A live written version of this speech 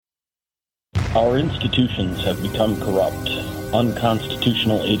Our institutions have become corrupt.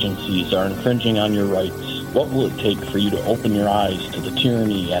 Unconstitutional agencies are infringing on your rights. What will it take for you to open your eyes to the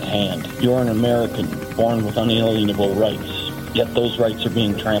tyranny at hand? You're an American, born with unalienable rights, yet those rights are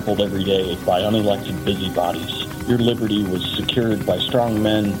being trampled every day by unelected busybodies. Your liberty was secured by strong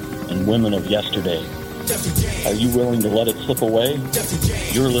men and women of yesterday. Are you willing to let it slip away?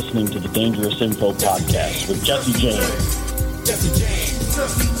 You're listening to the Dangerous Info Podcast with Jesse James. Jesse James.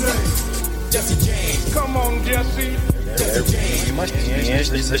 Come on, Jesse. Jesse James.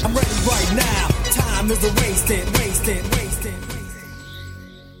 I'm ready right now. Time is wasted.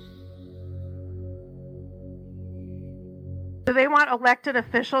 Do they want elected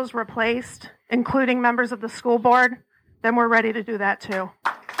officials replaced, including members of the school board? Then we're ready to do that too.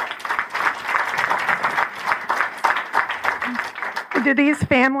 Do these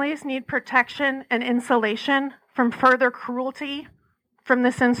families need protection and insulation from further cruelty from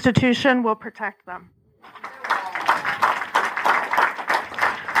this institution? We'll protect them.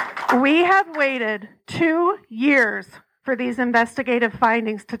 We have waited 2 years for these investigative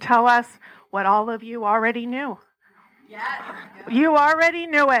findings to tell us what all of you already knew. Yes. You already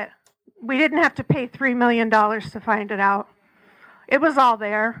knew it. We didn't have to pay $3 million to find it out. It was all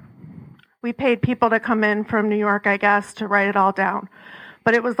there. We paid people to come in from New York, I guess, to write it all down.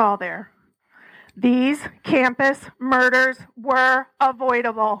 But it was all there. These campus murders were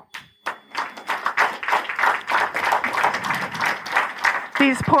avoidable.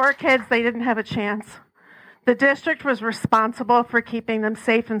 These poor kids, they didn't have a chance. The district was responsible for keeping them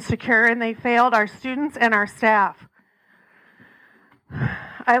safe and secure, and they failed our students and our staff.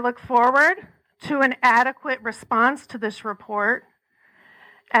 I look forward to an adequate response to this report,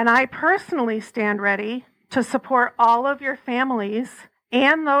 and I personally stand ready to support all of your families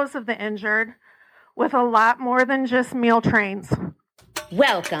and those of the injured with a lot more than just meal trains.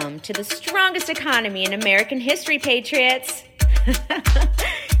 Welcome to the strongest economy in American history, Patriots.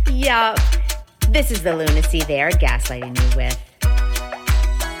 Yup, this is the lunacy they're gaslighting you with.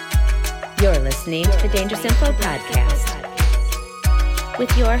 You're listening to the Dangerous Info Podcast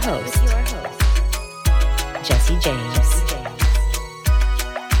with your host, Jesse James.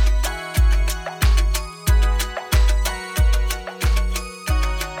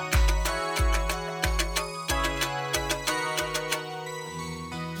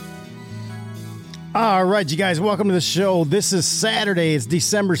 All right, you guys, welcome to the show. This is Saturday. It's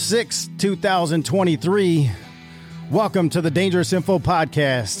December 6th, 2023. Welcome to the Dangerous Info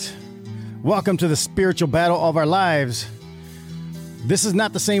Podcast. Welcome to the spiritual battle of our lives. This is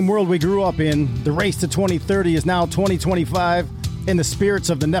not the same world we grew up in. The race to 2030 is now 2025, and the spirits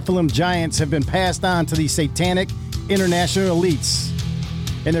of the Nephilim giants have been passed on to these satanic international elites,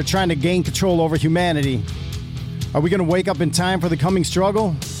 and they're trying to gain control over humanity. Are we going to wake up in time for the coming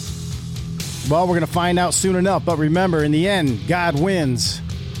struggle? Well, we're going to find out soon enough, but remember, in the end, God wins.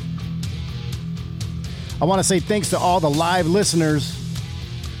 I want to say thanks to all the live listeners,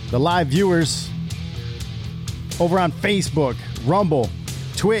 the live viewers over on Facebook, Rumble,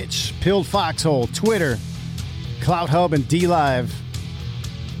 Twitch, Pilled Foxhole, Twitter, Clout Hub, and DLive.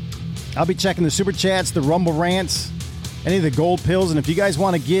 I'll be checking the Super Chats, the Rumble Rants, any of the Gold Pills, and if you guys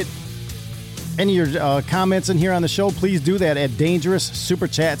want to get any of your comments in here on the show, please do that at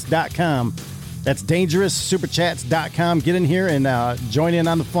DangerousSuperchats.com. That's DangerousSuperchats.com. Get in here and join in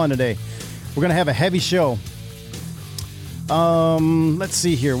on the fun today. We're going to have a heavy show. Let's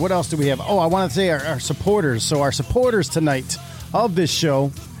see here. What else do we have? Oh, I want to say our supporters. So our supporters tonight of this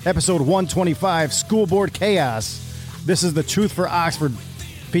show, episode 125, School Board Chaos. This is the Truth for Oxford,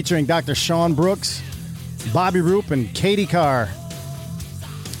 featuring Dr. Sean Brooks, Bobby Roop, and Katie Carr.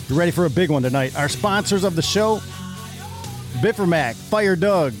 You're ready for a big one tonight. Our sponsors of the show, Biffermac, Fire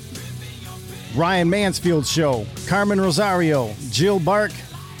Doug, Ryan Mansfield Show, Carmen Rosario, Jill Bark,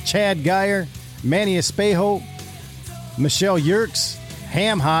 Chad Geyer, Manny Espejo, Michelle Yerkes,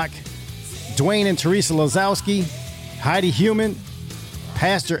 Ham Hock, Dwayne and Teresa Lazowski, Heidi Human,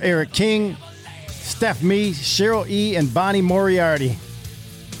 Pastor Eric King, Steph Me, Cheryl E., and Bonnie Moriarty.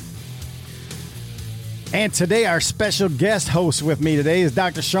 And today, our special guest host with me today is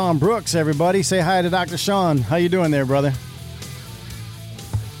Dr. Sean Brooks, everybody. Say hi to Dr. Sean. How you doing there, brother?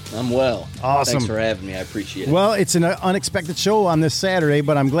 I'm well. Awesome. Thanks for having me. I appreciate it. Well, it's an unexpected show on this Saturday,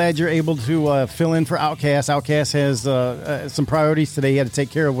 but I'm glad you're able to fill in for Outcast. Outcast has some priorities today he had to take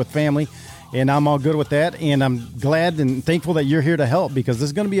care of with family, and I'm all good with that. And I'm glad and thankful that you're here to help, because this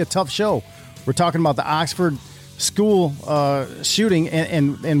is going to be a tough show. We're talking about the Oxford school shooting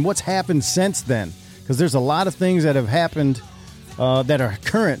and what's happened since then, because there's a lot of things that have happened that are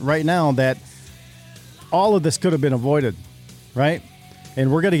current right now that all of this could have been avoided, right?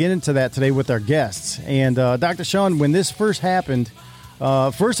 And we're going to get into that today with our guests. And Dr. Sean, when this first happened,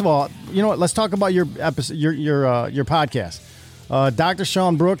 first of all, you know what? Let's talk about your episode, your podcast. Dr.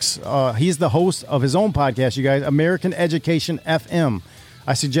 Sean Brooks, he's the host of his own podcast, you guys, American Education FM.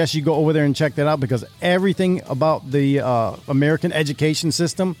 I suggest you go over there and check that out because everything about the American education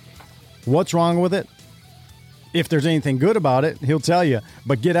system, what's wrong with it, if there's anything good about it, he'll tell you.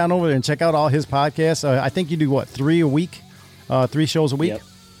 But get on over there and check out all his podcasts. I think you do, 3 a week? 3 shows a week? Yep.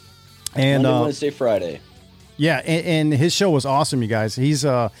 And Monday, Wednesday, Friday. Yeah, and his show was awesome, you guys. He's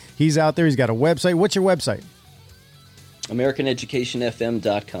out there. He's got a website. What's your website?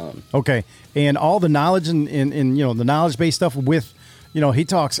 AmericanEducationFM.com. Okay, and all the knowledge and the knowledge-based stuff with, he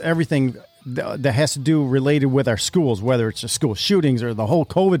talks everything that has to do related with our schools, whether it's the school shootings or the whole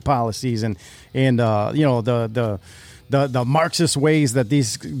COVID policies and the Marxist ways that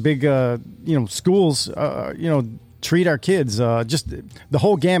these big schools treat our kids. Just the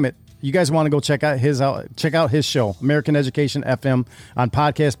whole gamut. You guys want to go check out his show, American Education FM, on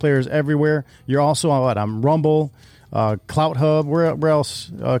podcast players everywhere. You're also on Rumble, Clout Hub. Where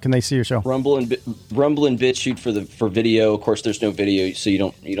else can they see your show? Rumble and BitChute for video. Of course, there's no video, so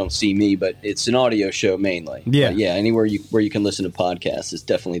you don't see me, but it's an audio show mainly. Yeah, but yeah. Anywhere where you can listen to podcasts is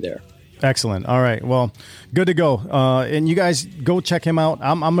definitely there. Excellent. All right. Well, good to go. And you guys go check him out.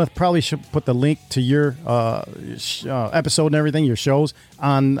 I'm going to probably put the link to your episode and everything, your shows,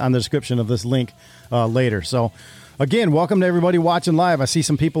 on the description of this link later. So, again, welcome to everybody watching live. I see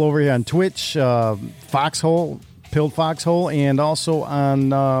some people over here on Twitch, Foxhole, Pilled Foxhole, and also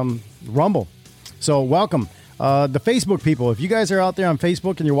on Rumble. So, welcome. The Facebook people, if you guys are out there on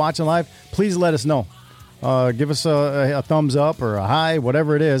Facebook and you're watching live, please let us know. Give us a thumbs up or a hi,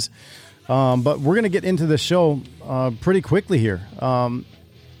 whatever it is. But we're going to get into the show pretty quickly here.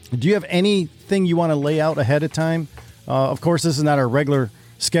 Do you have anything you want to lay out ahead of time? Of course, this is not our regular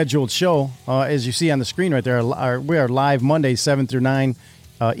scheduled show. As you see on the screen right there, we are live Monday, 7 through 9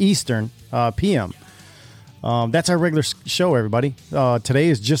 Eastern p.m. That's our regular show, everybody. Today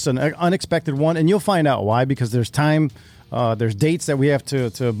is just an unexpected one, and you'll find out why, because there's time. There's dates that we have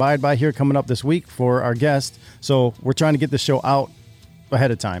to abide by here coming up this week for our guest. So we're trying to get the show out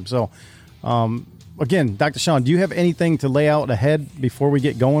ahead of time. So, again, Dr. Sean, do you have anything to lay out ahead before we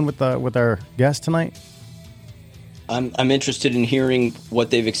get going with our guest tonight? I'm interested in hearing what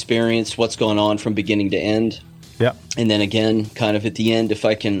they've experienced, what's going on from beginning to end. Yeah. And then again, kind of at the end, if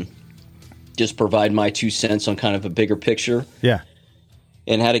I can just provide my 2 cents on kind of a bigger picture. Yeah.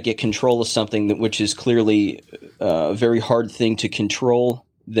 And how to get control of something which is clearly a very hard thing to control,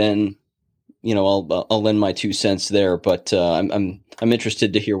 then I'll lend my 2 cents there. But I'm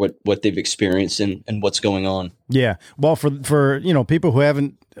interested to hear what they've experienced and what's going on. Yeah, well, for people who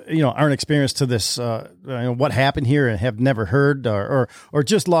haven't aren't experienced to this, what happened here and have never heard or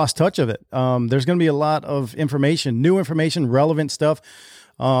just lost touch of it. There's going to be a lot of information, new information, relevant stuff,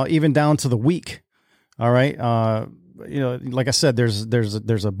 even down to the week. All right. Like I said,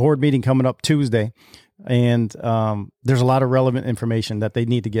 there's a board meeting coming up Tuesday, and there's a lot of relevant information that they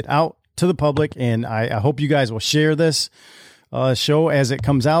need to get out to the public. And I hope you guys will share this show as it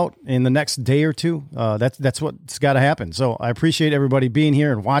comes out in the next day or two. That's what's got to happen. So I appreciate everybody being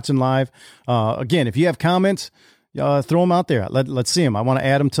here and watching live. Again, if you have comments, throw them out there. Let's see them. I want to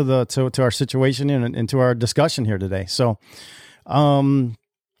add them to our situation and to our discussion here today. So,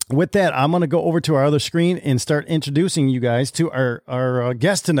 with that, I'm going to go over to our other screen and start introducing you guys to our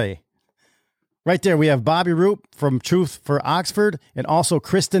guest today. Right there, we have Bobby Roop from Truth for Oxford, and also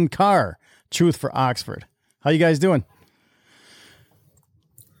Kristen Carr, Truth for Oxford. How you guys doing?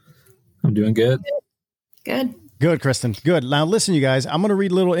 I'm doing good. Good. Good, Kristen. Good. Now, listen, you guys, I'm going to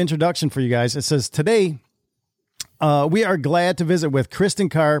read a little introduction for you guys. It says, today, we are glad to visit with Kristen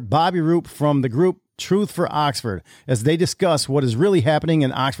Carr, Bobby Roop from the group Truth for Oxford, as they discuss what is really happening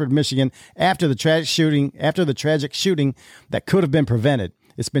in Oxford, Michigan after the tragic shooting that could have been prevented.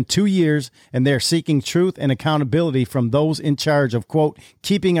 It's been 2 years, and they're seeking truth and accountability from those in charge of, quote,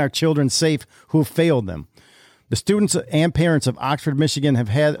 keeping our children safe who have failed them. The students and parents of Oxford, Michigan have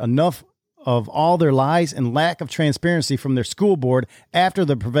had enough of all their lies and lack of transparency from their school board after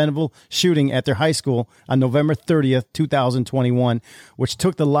the preventable shooting at their high school on November 30th, 2021, which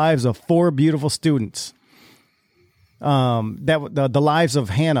took the lives of 4 beautiful students. The lives of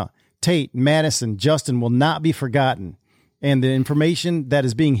Hannah, Tate, Madison, Justin will not be forgotten. And the information that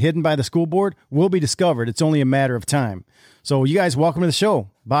is being hidden by the school board will be discovered. It's only a matter of time. So you guys, welcome to the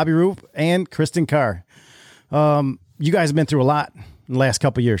show, Bobby Roop and Kristen Carr. You guys have been through a lot in the last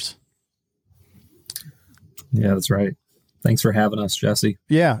couple of years. Yeah, that's right. Thanks for having us, Jesse.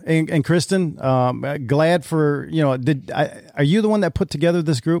 Yeah. And Kristen, glad for, are you the one that put together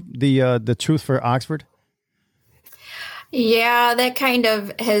this group, the Truth for Oxford? Yeah, that kind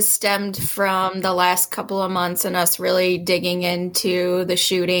of has stemmed from the last couple of months and us really digging into the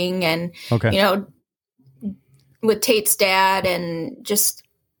shooting and, with Tate's dad and just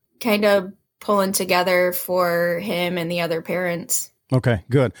kind of pulling together for him and the other parents. Okay,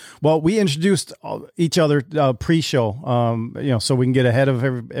 good. Well, we introduced each other pre-show, so we can get ahead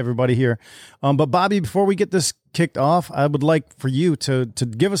of everybody here. But Bobby, before we get this kicked off, I would like for you to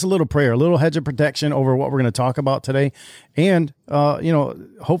give us a little prayer, a little hedge of protection over what we're going to talk about today, and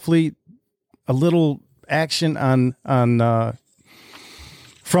hopefully a little action on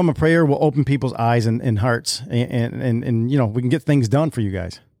from a prayer will open people's eyes and hearts, and we can get things done for you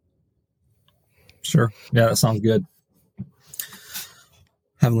guys. Sure. Yeah, that sounds good.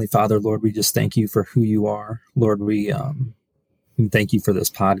 Heavenly Father, Lord, we just thank you for who you are. Lord, we thank you for this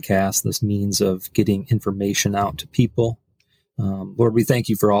podcast, this means of getting information out to people. Lord, we thank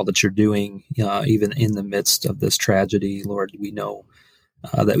you for all that you're doing, even in the midst of this tragedy. Lord, we know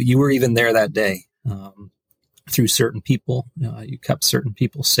that you were even there that day through certain people. You kept certain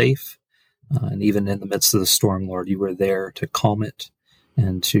people safe. And even in the midst of the storm, Lord, you were there to calm it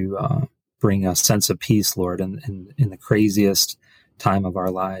and to bring a sense of peace, Lord, in the craziest time of our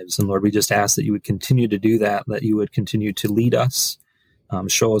lives. And Lord, we just ask that you would continue to do that you would continue to lead us,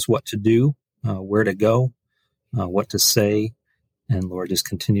 show us what to do, where to go, what to say. And Lord, just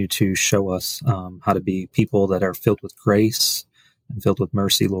continue to show us how to be people that are filled with grace and filled with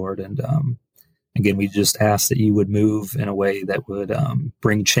mercy, Lord. And again, we just ask that you would move in a way that would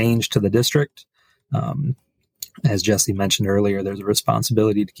bring change to the district. As Jesse mentioned earlier, there's a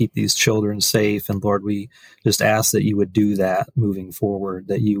responsibility to keep these children safe. And Lord, we just ask that you would do that moving forward,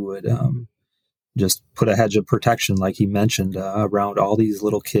 that you would just put a hedge of protection, like he mentioned, around all these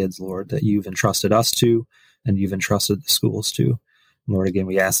little kids, Lord, that you've entrusted us to and you've entrusted the schools to. Lord, again,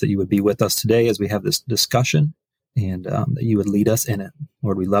 we ask that you would be with us today as we have this discussion and that you would lead us in it.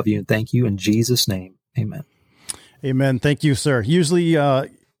 Lord, we love you and thank you in Jesus' name. Amen. Amen. Thank you, sir. Usually,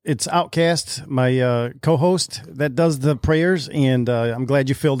 it's Outcast, my co-host, that does the prayers, and I'm glad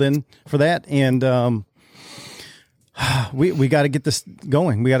you filled in for that. And we got to get this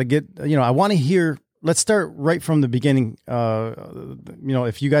going. We got to get, I want to hear. Let's start right from the beginning.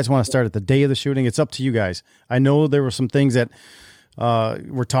 If you guys want to start at the day of the shooting, it's up to you guys. I know there were some things that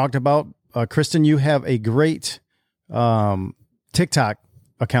were talked about. Kristen, you have a great TikTok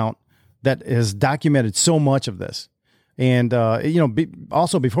account that has documented so much of this. And,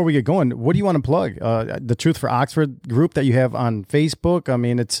 also before we get going, what do you want to plug? The Truth for Oxford group that you have on Facebook. I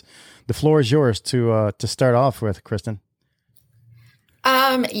mean, the floor is yours to start off with, Kristen.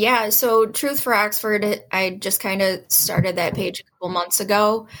 So Truth for Oxford, I just kind of started that page a couple months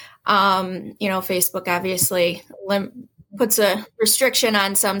ago. Facebook obviously puts a restriction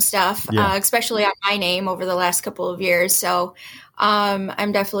on some stuff, especially on my name over the last couple of years. So,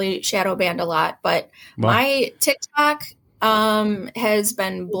 I'm definitely shadow banned a lot, but my TikTok, has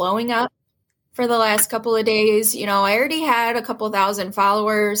been blowing up for the last couple of days. I already had a couple thousand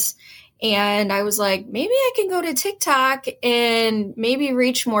followers and I was like, maybe I can go to TikTok and maybe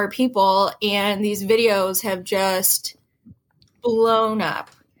reach more people. And these videos have just blown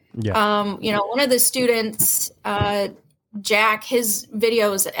up. Yeah. One of the students, Jack, his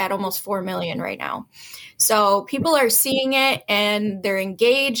videos at almost 4 million right now. So people are seeing it and they're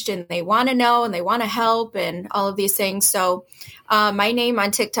engaged and they want to know and they want to help and all of these things. So my name on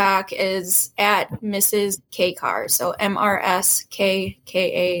TikTok is at Mrs. K Carr. So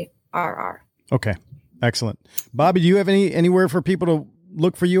MRSKKARR. Okay. Excellent. Bobby, do you have anywhere for people to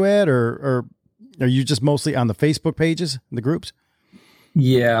look for you at, or are you just mostly on the Facebook pages, the groups?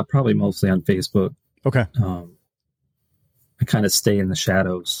 Yeah, probably mostly on Facebook. Okay. I kind of stay in the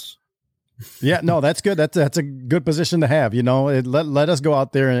shadows. Yeah, no, that's good. That's a good position to have. Let us go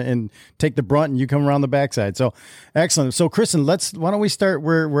out there and take the brunt, and you come around the backside. So, excellent. So, Kristen, why don't we start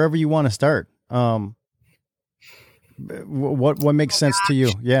wherever you want to start? What makes sense to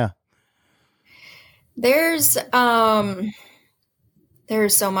you? Yeah. There's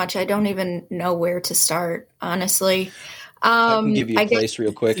so much. I don't even know where to start, honestly. I can give you a place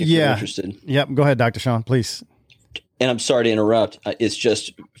real quick if you're interested. Yep. Go ahead, Dr. Sean, please. And I'm sorry to interrupt. It's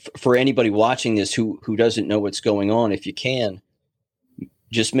just for anybody watching this who doesn't know what's going on, if you can,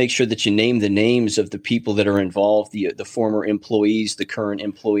 just make sure that you name the names of the people that are involved, the former employees, the current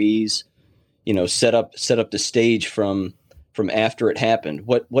employees, set up the stage from after it happened.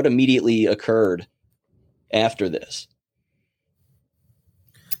 What immediately occurred after this?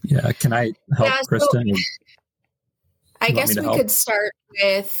 Yeah. Can I help, Kristen? I guess we could start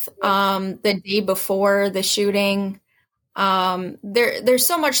with the day before the shooting. There's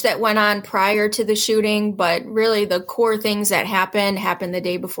so much that went on prior to the shooting, but really the core things that happened the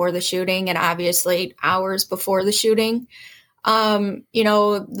day before the shooting, and obviously hours before the shooting.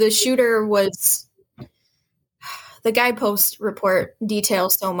 The shooter was, the Guidepost report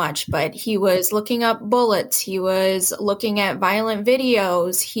details so much, but he was looking up bullets. He was looking at violent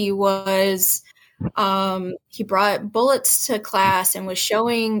videos. He brought bullets to class and was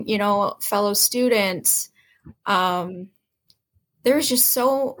showing, fellow students. There was just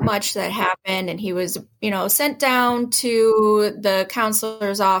so much that happened, and he was, sent down to the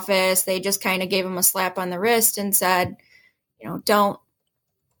counselor's office. They just kind of gave him a slap on the wrist and said, don't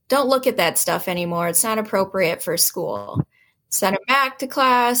look at that stuff anymore. It's not appropriate for school. Sent him back to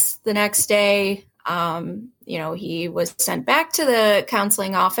class the next day. He was sent back to the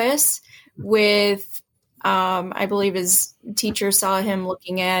counseling office with, I believe his teacher saw him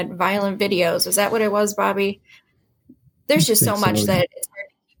looking at violent videos. Is that what it was, Bobby? There's just so much that it's hard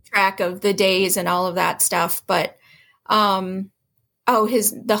to keep track of the days and all of that stuff. But,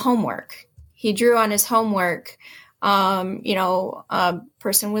 the homework. He drew on his homework, a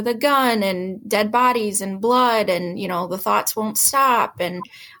person with a gun and dead bodies and blood and, the thoughts won't stop and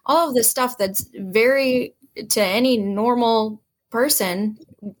all of this stuff that's very, to any normal person,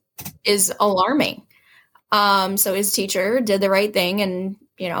 is alarming. So his teacher did the right thing and,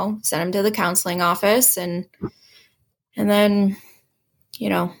 sent him to the counseling office and then,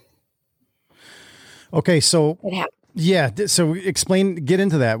 Okay. So, it happened. Yeah. So get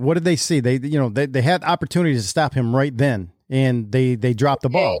into that. What did they see? They had opportunities to stop him right then and they dropped the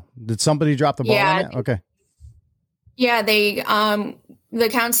ball. Did somebody drop the ball on it? Okay. Yeah. The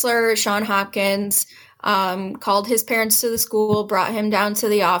counselor, Sean Hopkins, called his parents to the school, brought him down to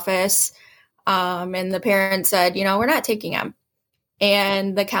the office. And the parents said, we're not taking him.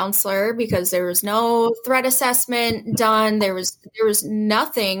 And the counselor, because there was no threat assessment done, there was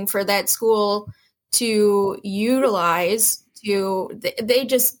nothing for that school to utilize they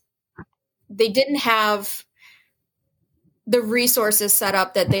didn't have the resources set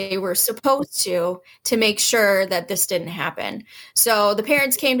up that they were supposed to make sure that this didn't happen. So the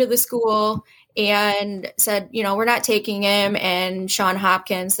parents came to the school and said, we're not taking him. And Sean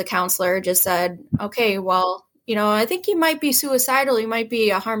Hopkins, the counselor, just said, okay, well, I think he might be suicidal. He might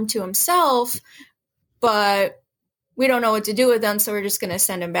be a harm to himself, but we don't know what to do with him. So we're just going to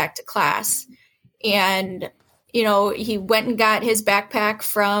send him back to class. And, he went and got his backpack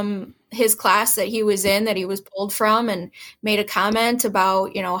from his class that he was in, that he was pulled from, and made a comment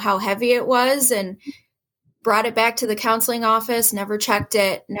about, how heavy it was, and brought it back to the counseling office, never checked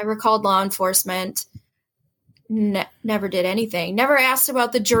it, never called law enforcement, never did anything, never asked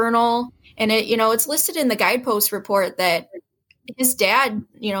about the journal. And it's listed in the Guidepost report that his dad,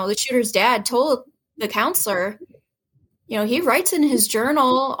 the shooter's dad, told the counselor, he writes in his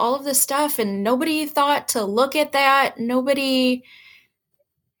journal all of this stuff, and nobody thought to look at that. Nobody.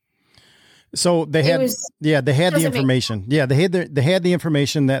 So they had the information. They had the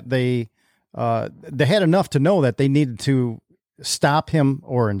information that they had enough to know that they needed to stop him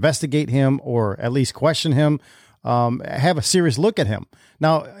or investigate him or at least question him, have a serious look at him.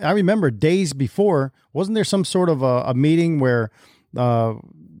 Now, I remember days before, wasn't there some sort of a meeting where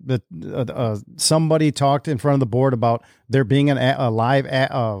somebody talked in front of the board about there being a live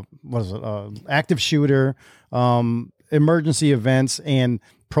active shooter, emergency events and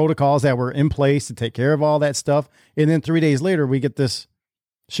protocols that were in place to take care of all that stuff. And then 3 days later, we get this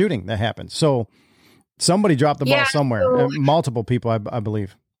shooting that happened. So somebody dropped the ball somewhere. Multiple people, I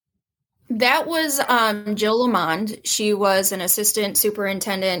believe. That was Jill Lamond. She was an assistant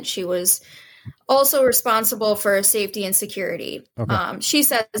superintendent. She was also responsible for safety and security. Okay. She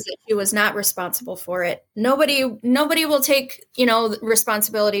says that she was not responsible for it. Nobody will take,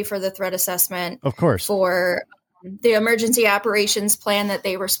 responsibility for the threat assessment. Of course. For the emergency operations plan that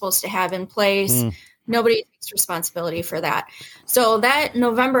they were supposed to have in place. Nobody takes responsibility for that. So that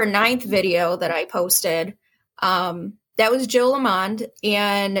November 9th video that I posted, that was Jill Lamond,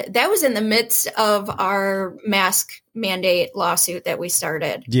 and that was in the midst of our mask mandate lawsuit that we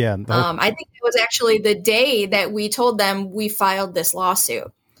started. Yeah. I think it was actually the day that we told them we filed this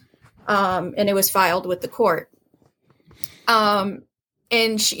lawsuit, and it was filed with the court. And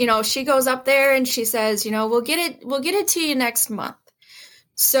she goes up there and she says, we'll get it to you next month.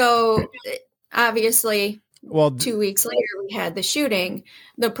 So obviously, 2 weeks later, we had the shooting.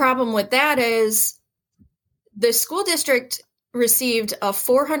 The problem with that is the school district received a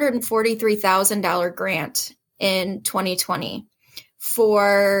 $443,000 grant in 2020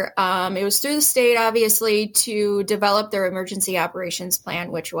 for, it was through the state, obviously, to develop their emergency operations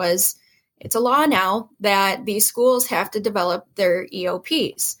plan, which was, it's a law now that these schools have to develop their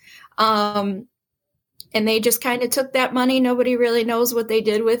EOPs. And they just kind of took that money. Nobody really knows what they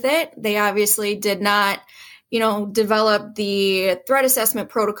did with it. They obviously did not, develop the threat assessment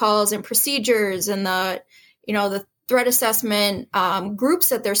protocols and procedures and the threat assessment groups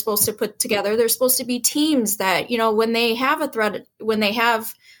that they're supposed to put together. They're supposed to be teams that, when they have a threat, when they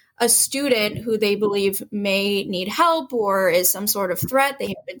have a student who they believe may need help or is some sort of threat, they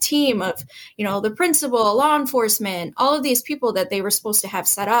have a team of, the principal, law enforcement, all of these people that they were supposed to have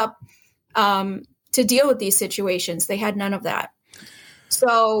set up to deal with these situations. They had none of that.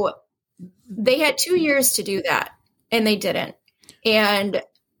 So they had 2 years to do that, and they didn't. And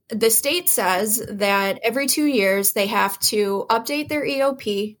the state says that every 2 years they have to update their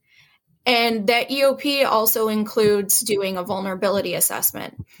EOP, and that EOP also includes doing a vulnerability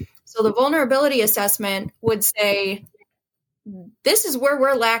assessment. So the vulnerability assessment would say, this is where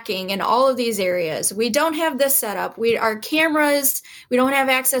we're lacking in all of these areas. We don't have this set up. We don't have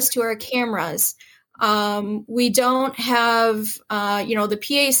access to our cameras. We don't have, the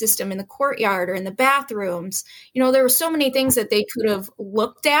PA system in the courtyard or in the bathrooms. There were so many things that they could have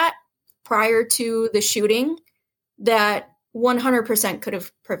looked at prior to the shooting that 100% could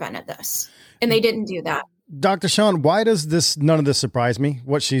have prevented this. And they didn't do that. Dr. Sean, why does none of this surprise me?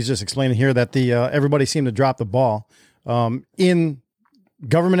 What she's just explaining here, that everybody seemed to drop the ball in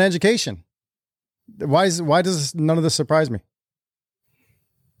government education. Why does none of this surprise me?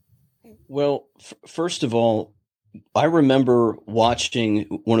 Well, first of all, I remember watching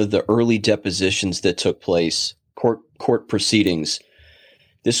one of the early depositions that took place, court proceedings.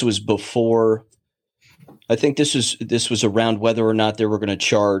 This was before, I think this was around whether or not they were going to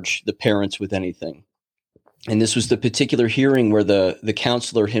charge the parents with anything. And this was the particular hearing where the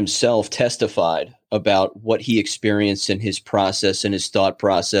counselor himself testified about what he experienced in his process and his thought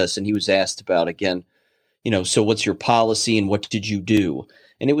process. And he was asked about, again, so what's your policy and what did you do?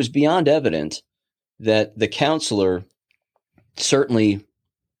 And it was beyond evident that the counselor certainly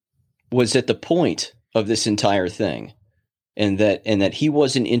was at the point of this entire thing, and that he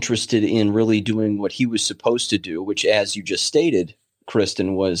wasn't interested in really doing what he was supposed to do, which, as you just stated,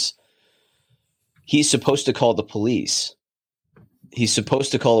 Kristen, was he's supposed to call the police. He's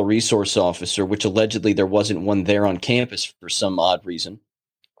supposed to call a resource officer, which allegedly there wasn't one there on campus for some odd reason.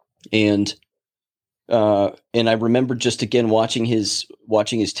 And I remember just again watching his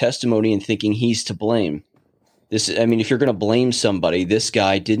testimony and thinking he's to blame. If you're going to blame somebody, this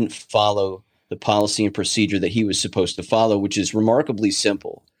guy didn't follow the policy and procedure that he was supposed to follow, which is remarkably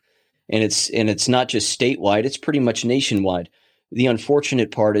simple. And it's not just statewide, it's pretty much nationwide. The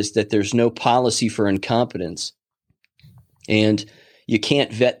unfortunate part is that there's no policy for incompetence, and you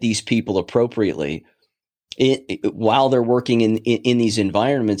can't vet these people appropriately while they're working in these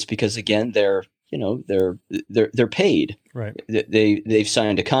environments, because again, they're paid. Right. They've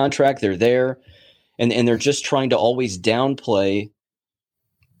signed a contract. They're there, and they're just trying to always downplay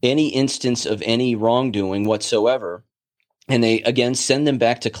any instance of any wrongdoing whatsoever. And they again send them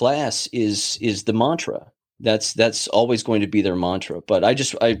back to class is the mantra. That's always going to be their mantra. But I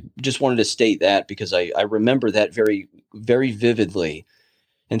just wanted to state that because I remember that very, very vividly,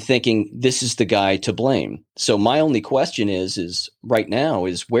 and thinking this is the guy to blame. So my only question is right now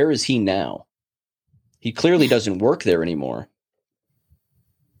is, where is he now? He clearly doesn't work there anymore.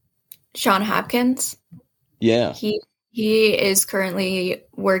 Sean Hopkins. Yeah. He is currently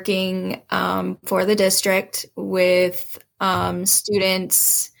working for the district with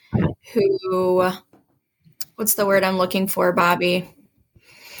students who, what's the word I'm looking for, Bobby?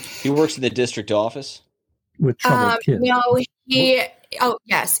 He works in the district office? With troubled kids. No, he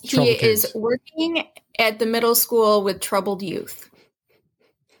is working at the middle school with troubled youth.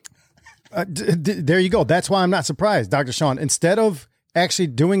 There you go. That's why I'm not surprised, Dr. Sean. Instead of actually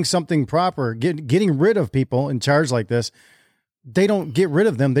doing something proper, getting rid of people in charge like this, they don't get rid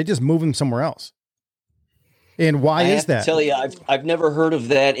of them. They just move them somewhere else. And why is that? I tell you, I've never heard of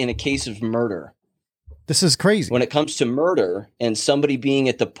that in a case of murder. This is crazy. When it comes to murder and somebody being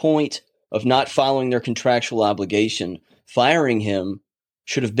at the point of not following their contractual obligation, firing him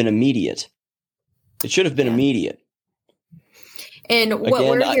should have been immediate. It should have been immediate. And what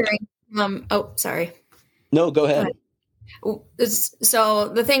we're hearing... sorry. No, go ahead. So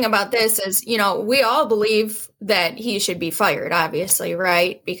the thing about this is, we all believe that he should be fired, obviously,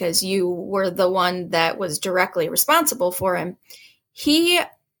 right? Because you were the one that was directly responsible for him. He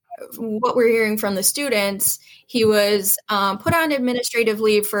what we're hearing from the students, he was put on administrative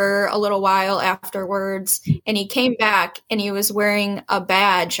leave for a little while afterwards, and he came back and he was wearing a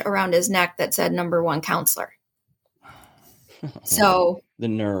badge around his neck that said #1 counselor. So the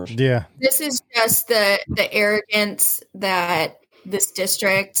nerve. Yeah. This is just the arrogance that this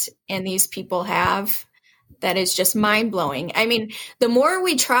district and these people have that is just mind-blowing. I mean, the more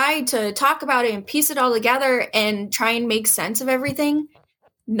we try to talk about it and piece it all together and try and make sense of everything,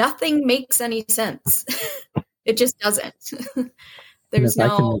 nothing makes any sense. It just doesn't. There's I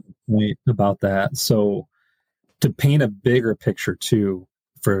can make a point about that. So to paint a bigger picture too,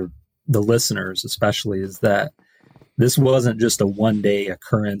 for the listeners especially, is that this wasn't just a one-day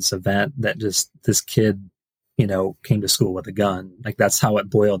occurrence event that just this kid, came to school with a gun. Like, that's how it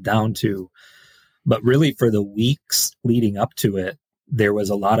boiled down to. But really, for the weeks leading up to it, there was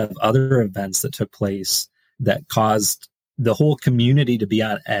a lot of other events that took place that caused the whole community to be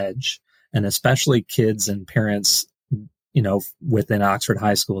on edge, and especially kids and parents, within Oxford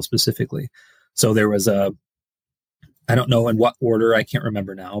High School specifically. So there was I don't know in what order, I can't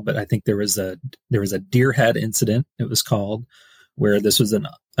remember now, but I think there was a deer head incident, it was called, where this was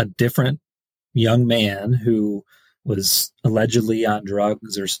a different young man who was allegedly on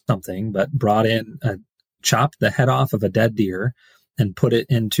drugs or something, but brought in, chopped the head off of a dead deer and put it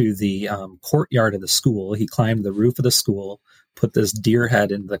into the courtyard of the school. He climbed the roof of the school, put this deer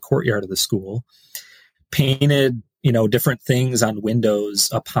head into the courtyard of the school, painted, different things on windows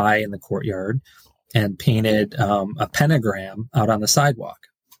up high in the courtyard, and painted a pentagram out on the sidewalk.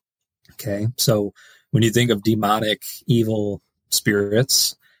 Okay. So when you think of demonic, evil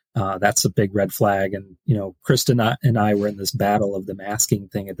spirits, that's a big red flag. And, Krista and I were in this battle of the masking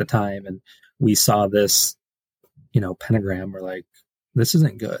thing at the time, and we saw this, pentagram. We're like, this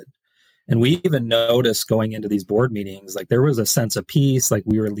isn't good. And we even noticed going into these board meetings, like there was a sense of peace, like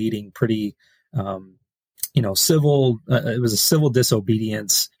we were leading pretty, civil, it was a civil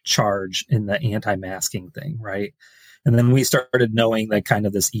disobedience charge in the anti-masking thing. Right. And then we started knowing like kind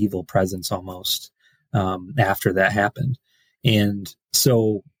of this evil presence almost, after that happened. And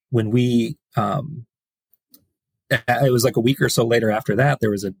so when we, it was like a week or so later after that,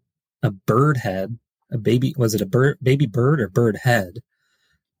 there was a bird head, baby bird or bird head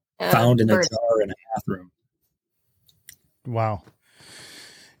found in a jar in a bathroom. Wow.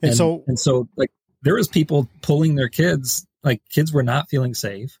 And so like there was people pulling their kids, like kids were not feeling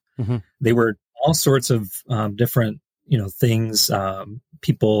safe. Mm-hmm. They were all sorts of different, things,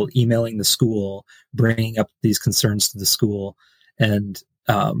 people emailing the school, bringing up these concerns to the school. And,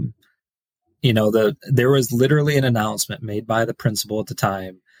 there was literally an announcement made by the principal at the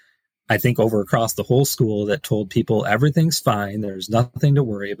time, I think across the whole school, that told people everything's fine. There's nothing to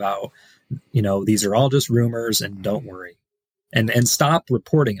worry about. These are all just rumors, and don't worry, and stop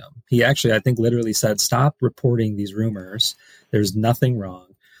reporting them. He actually, I think, literally said, stop reporting these rumors. There's nothing wrong.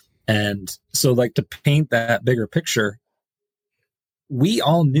 And so, like, to paint that bigger picture, we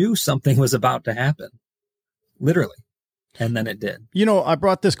all knew something was about to happen, literally. And then it did. I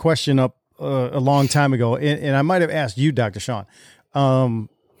brought this question up a long time ago, and I might have asked you, Dr. Sean.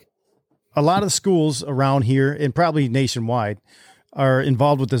 A lot of schools around here, and probably nationwide, are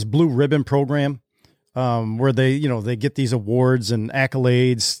involved with this Blue Ribbon program, where they get these awards and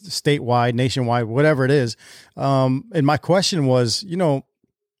accolades statewide, nationwide, whatever it is. And my question was,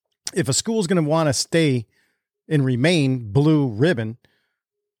 if a school is going to want to stay and remain Blue Ribbon,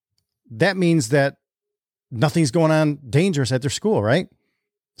 that means that nothing's going on dangerous at their school, right?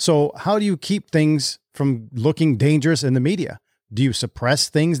 So how do you keep things from looking dangerous in the media? Do you suppress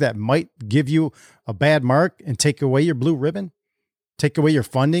things that might give you a bad mark and take away your blue ribbon, take away your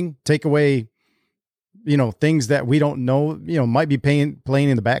funding, take away, things that we don't know, might be playing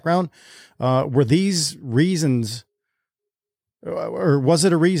in the background? Were these reasons, or was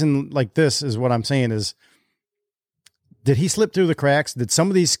it a reason like this is what I'm saying is, did he slip through the cracks? Did some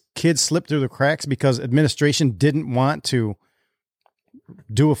of these kids slip through the cracks because administration didn't want to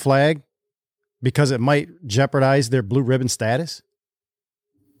do a flag because it might jeopardize their blue ribbon status?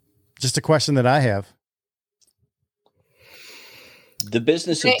 Just a question that I have. The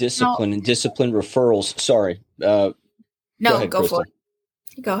business of discipline and discipline referrals. Sorry. No, go for it.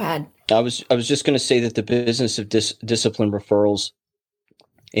 Go ahead. I was just going to say that the business of discipline referrals,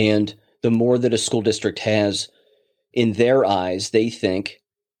 and the more that a school district has, in their eyes, they think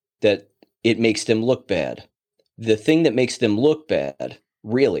that it makes them look bad. The thing that makes them look bad,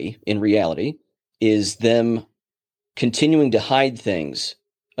 really, in reality, is them continuing to hide things.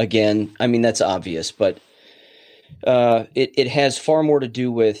 Again, I mean, that's obvious, but it has far more to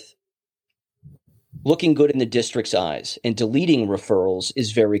do with looking good in the district's eyes and deleting referrals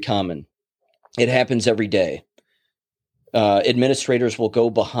is very common. It happens every day. Administrators will go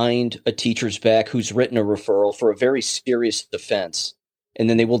behind a teacher's back who's written a referral for a very serious offense, and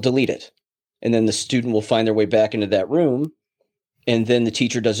then they will delete it. And then the student will find their way back into that room, and then the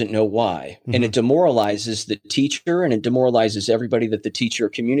teacher doesn't know why. Mm-hmm. And it demoralizes the teacher, and it demoralizes everybody that the teacher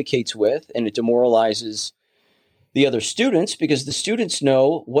communicates with, and it demoralizes the other students because the students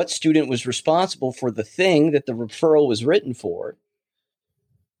know what student was responsible for the thing that the referral was written for.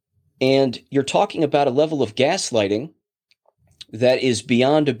 And you're talking about a level of gaslighting that is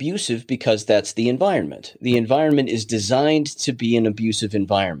beyond abusive because that's the environment. The environment is designed to be an abusive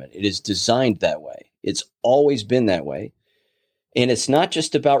environment. It is designed that way. It's always been that way. And it's not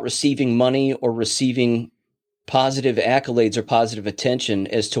just about receiving money or receiving positive accolades or positive attention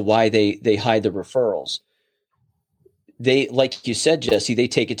as to why they hide the referrals. They, like you said, Jesse, they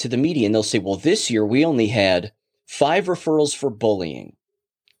take it to the media and they'll say, well, this year we only had 5 referrals for bullying.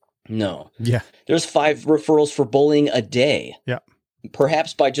 No. Yeah. There's 5 referrals for bullying a day. Yeah.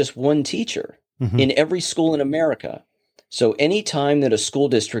 Perhaps by just one teacher in every school in America. So any time that a school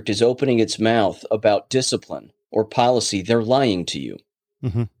district is opening its mouth about discipline or policy, they're lying to you.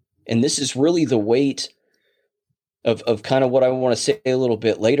 Mm-hmm. And this is really the weight of kind of what I want to say a little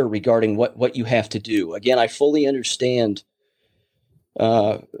bit later regarding what you have to do. Again, I fully understand.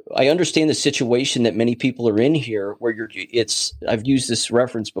 I understand the situation that many people are in here where I've used this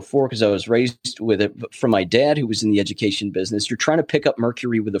reference before because I was raised with it from my dad who was in the education business. You're trying to pick up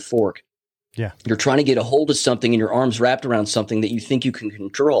mercury with a fork. Yeah. You're trying to get a hold of something and your arm's wrapped around something that you think you can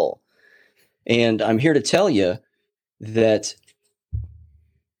control. And I'm here to tell you that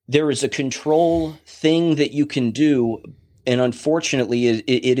there is a control thing that you can do. And unfortunately,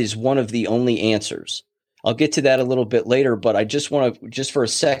 it is one of the only answers. I'll get to that a little bit later, but I just want to, just for a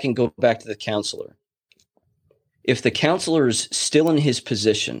second, go back to the counselor. If the counselor is still in his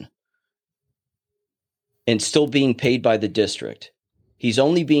position and still being paid by the district, he's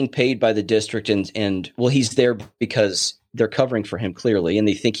only being paid by the district and well, he's there because they're covering for him clearly, and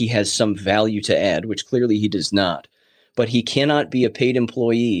they think he has some value to add, which clearly he does not. But he cannot be a paid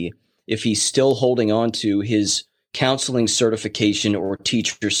employee if he's still holding on to his counseling certification or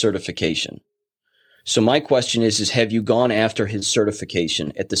teacher certification. So my question is have you gone after his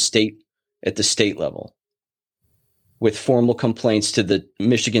certification at the state level with formal complaints to the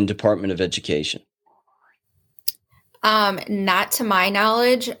Michigan Department of Education? Not to my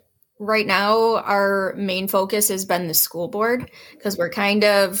knowledge. Right now, our main focus has been the school board because we're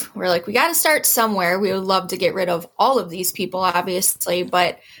like, we got to start somewhere. We would love to get rid of all of these people, obviously,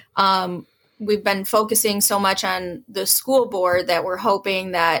 but we've been focusing so much on the school board that we're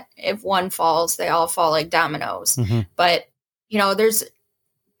hoping that if one falls, they all fall like dominoes. Mm-hmm. But,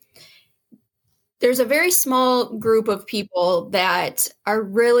 there's a very small group of people that are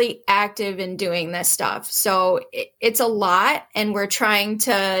really active in doing this stuff. So it's a lot, and we're trying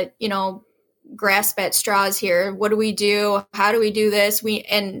to, grasp at straws here. What do we do? How do we do this? We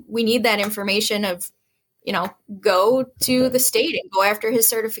need that information of, go to the state and go after his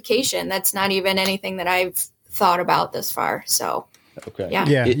certification. That's not even anything that I've thought about this far. So, okay.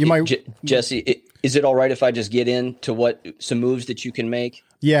 Yeah. You might, Jesse, is it all right if I just get into some moves that you can make?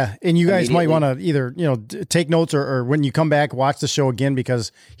 Yeah. And you guys might want to either, take notes or when you come back, watch the show again,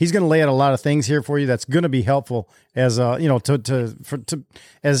 because he's going to lay out a lot of things here for you. That's going to be helpful as,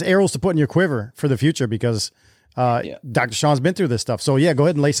 as arrows to put in your quiver for the future, because Dr. Sean's been through this stuff. So yeah, go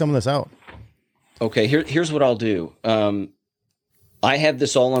ahead and lay some of this out. Okay, here's what I'll do. I have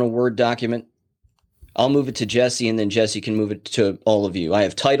this all on a Word document. I'll move it to Jesse, and then Jesse can move it to all of you. I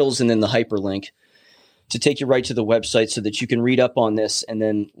have titles and then the hyperlink to take you right to the website so that you can read up on this and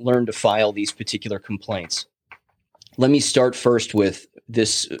then learn to file these particular complaints. Let me start first with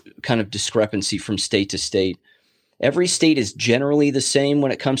this kind of discrepancy from state to state. Every state is generally the same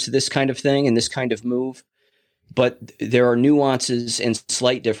when it comes to this kind of thing and this kind of move, but there are nuances and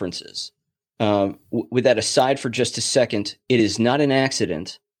slight differences. With that aside for just a second, it is not an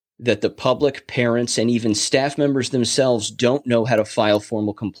accident that the public, parents, and even staff members themselves don't know how to file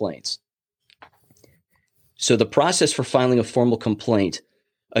formal complaints. So the process for filing a formal complaint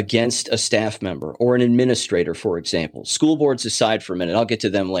against a staff member or an administrator, for example, school boards aside for a minute, I'll get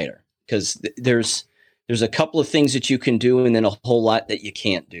to them later, because there's a couple of things that you can do and then a whole lot that you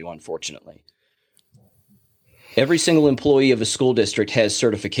can't do, unfortunately. Every single employee of a school district has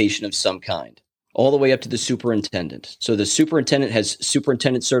certification of some kind, all the way up to the superintendent. So the superintendent has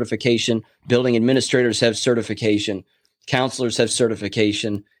superintendent certification, building administrators have certification, counselors have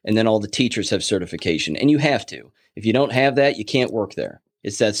certification, and then all the teachers have certification. And you have to. If you don't have that, you can't work there.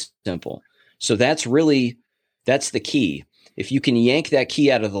 It's that simple. So that's the key. If you can yank that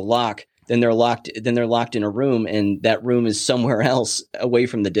key out of the lock, then they're locked in a room, and that room is somewhere else away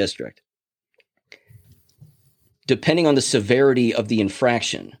from the district. Depending on the severity of the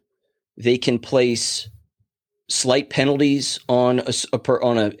infraction, they can place slight penalties on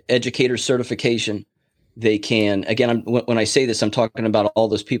a educator's certification. They can, again, when I say this, I'm talking about all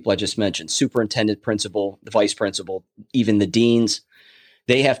those people I just mentioned: superintendent, principal, the vice principal, even the deans.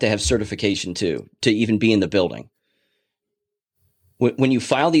 They have to have certification too, to even be in the building. When you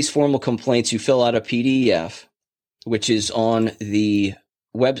file these formal complaints, you fill out a PDF, which is on the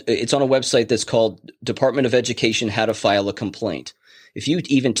it's on a website that's called Department of Education, How to File a Complaint. If you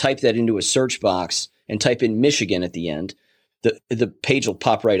even type that into a search box and type in Michigan at the end, the page will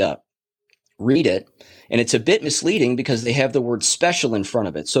pop right up. Read it, and it's a bit misleading because they have the word special in front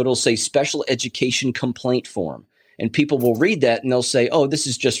of it. So it'll say Special Education Complaint Form. And people will read that and they'll say, oh, this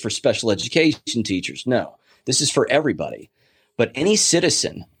is just for special education teachers. No, this is for everybody. But any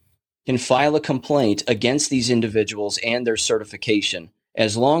citizen can file a complaint against these individuals and their certification,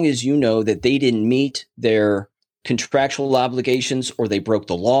 as long as you know that they didn't meet their contractual obligations, or they broke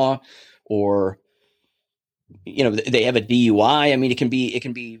the law, or they have a DUI. I mean, it can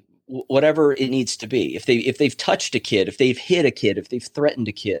be whatever it needs to be. If they've touched a kid, if they've hit a kid, if they've threatened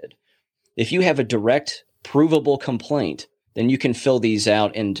a kid, if you have a direct provable complaint, then you can fill these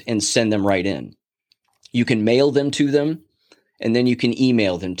out and send them right in. You can mail them to them, and then you can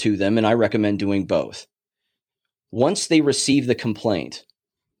email them to them, and I recommend doing both. Once they receive the complaint,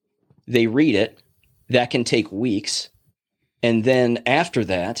 they read it. That can take weeks, and then after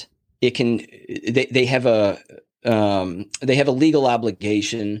that, they have a legal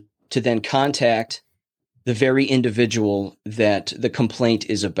obligation to then contact the very individual that the complaint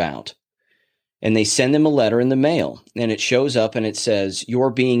is about. And they send them a letter in the mail, and it shows up and it says,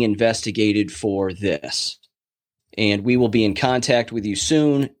 you're being investigated for this, and we will be in contact with you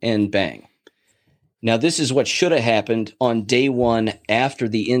soon, and bang. Now, this is what should have happened on day one after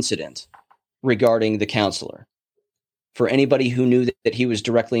the incident regarding the counselor. For anybody who knew that he was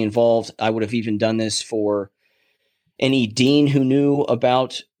directly involved, I would have even done this for any dean who knew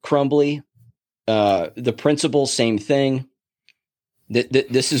about Crumbly. The principal, same thing.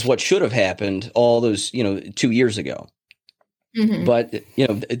 This is what should have happened all those, 2 years ago. Mm-hmm. But,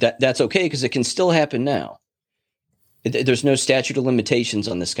 that's okay because it can still happen now. There's no statute of limitations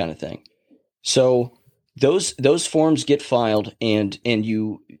on this kind of thing. So those forms get filed, and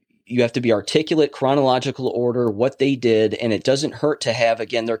you have to be articulate, chronological order, what they did, and it doesn't hurt to have,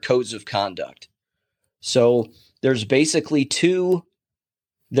 again, their codes of conduct. So there's basically two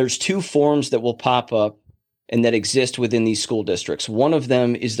forms that will pop up and that exist within these school districts. One of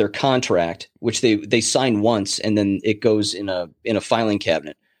them is their contract, which they sign once, and then it goes in a filing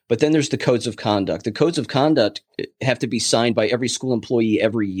cabinet. But then there's the codes of conduct. The codes of conduct have to be signed by every school employee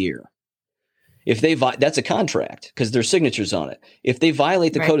every year. If that's a contract because there's signatures on it. If they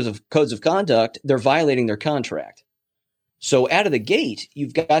violate the codes of conduct, they're violating their contract. So out of the gate,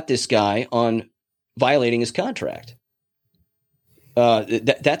 you've got this guy on violating his contract.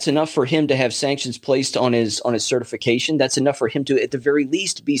 That's enough for him to have sanctions placed on his certification. That's enough for him to, at the very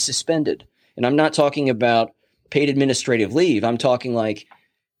least, be suspended. And I'm not talking about paid administrative leave. I'm talking like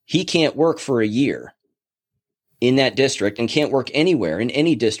he can't work for a year in that district and can't work anywhere in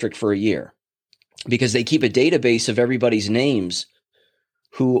any district for a year because they keep a database of everybody's names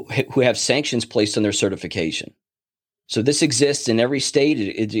who have sanctions placed on their certification. So this exists in every state.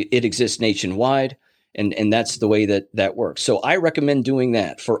 It exists nationwide. And that's the way that works. So I recommend doing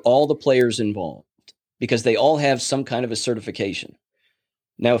that for all the players involved because they all have some kind of a certification.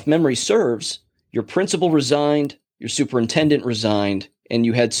 Now, if memory serves, your principal resigned, your superintendent resigned, and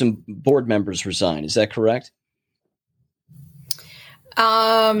you had some board members resign. Is that correct?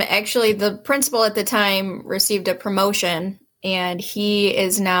 Actually, the principal at the time received a promotion, and he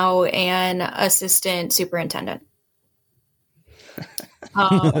is now an assistant superintendent.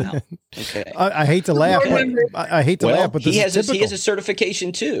 Okay. I hate to laugh. But he has a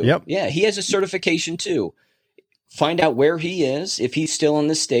certification too. Yep. Yeah, he has a certification too. Find out where he is, if he's still in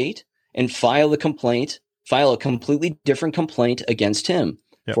the state, and file a complaint. File a completely different complaint against him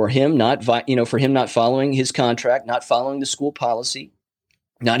for him not following his contract, not following the school policy,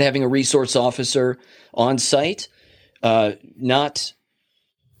 not having a resource officer on site, not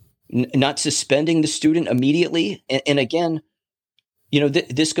suspending the student immediately, and again.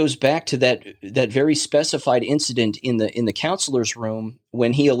 This goes back to that very specified incident in the counselor's room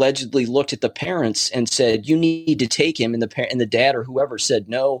when he allegedly looked at the parents and said, "You need to take him," and the dad or whoever said,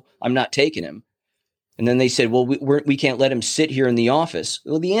 "No, I'm not taking him." And then they said, well, we can't let him sit here in the office.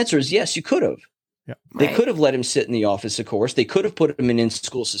 Well, the answer is yes, you could have. Yeah. They could have let him sit in the office, of course. They could have put him in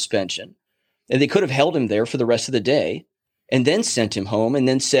in-school suspension. And they could have held him there for the rest of the day and then sent him home and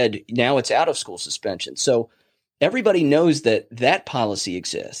then said, now it's out of school suspension. So everybody knows that policy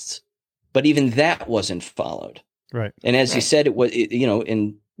exists, but even that wasn't followed. Right. And as you said, it was,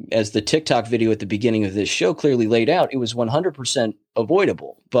 as the TikTok video at the beginning of this show clearly laid out, it was 100%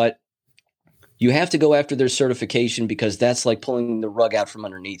 avoidable. But you have to go after their certification because that's like pulling the rug out from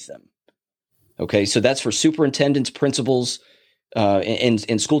underneath them. Okay, so that's for superintendents, principals,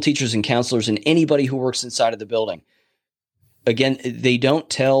 and school teachers and counselors and anybody who works inside of the building. Again, they don't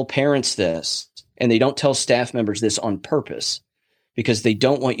tell parents this, and they don't tell staff members this on purpose because they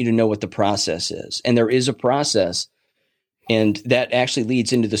don't want you to know what the process is. And there is a process, and that actually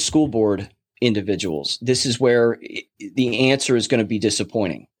leads into the school board individuals. This is where the answer is going to be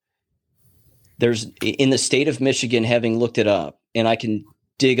disappointing. There's, in the state of Michigan, having looked it up, and I can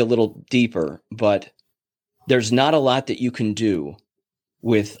dig a little deeper, but there's not a lot that you can do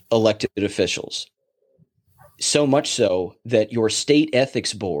with elected officials. So much so that your state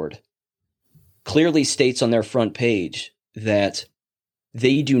ethics board clearly states on their front page that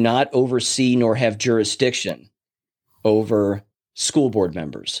they do not oversee nor have jurisdiction over school board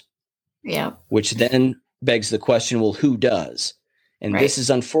members. Yeah. Which then begs the question, well, who does? And this is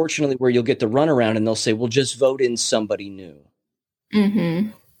unfortunately where you'll get the runaround and they'll say, well, just vote in somebody new. Mm-hmm.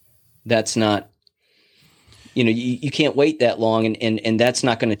 That's not, you can't wait that long and that's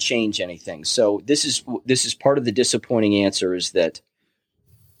not going to change anything. So this is part of the disappointing answer is that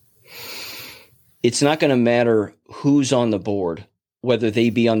it's not going to matter who's on the board, whether they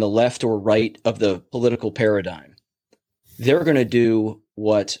be on the left or right of the political paradigm. They're going to do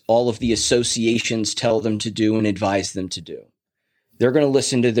what all of the associations tell them to do and advise them to do. They're going to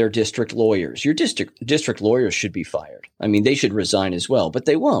listen to their district lawyers. Your district lawyers should be fired. I mean, they should resign as well, but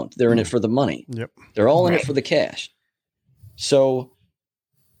they won't. They're in it for the money. Yep. They're all in it for the cash. So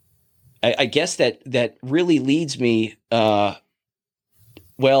I guess that really leads me. Well,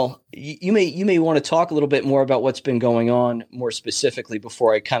 you may want to talk a little bit more about what's been going on more specifically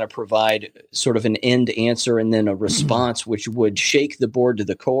before I kind of provide sort of an end answer and then a response, which would shake the board to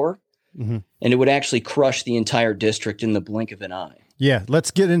the core. Mm-hmm. And it would actually crush the entire district in the blink of an eye. Yeah, let's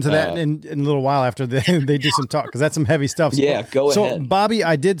get into that in a little while after they do some talk, because that's some heavy stuff. Yeah, go ahead. So, Bobby,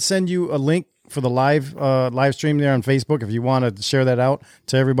 I did send you a link for the live stream there on Facebook if you want to share that out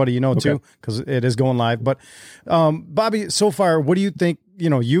to everybody too, because it is going live. But Bobby, so far, what do you think?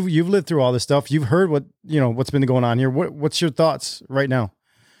 You've lived through all this stuff. You've heard what's been going on here. What's your thoughts right now?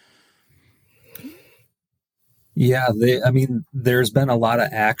 Yeah, there's been a lot of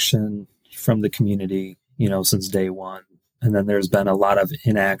action from the community, since day one. And then there's been a lot of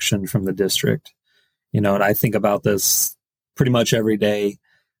inaction from the district, and I think about this pretty much every day,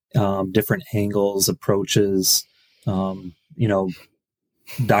 different angles, approaches, Dr.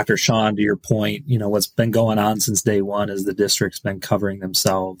 Sean, to your point, what's been going on since day one is the district's been covering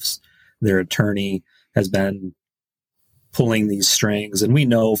themselves. Their attorney has been pulling these strings. And we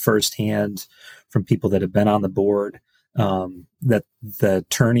know firsthand from people that have been on the board that the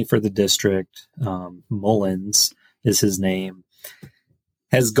attorney for the district, Mullins is his name,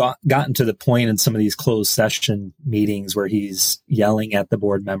 has gotten to the point in some of these closed session meetings where he's yelling at the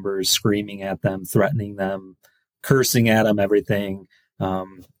board members, screaming at them, threatening them, cursing at them, everything.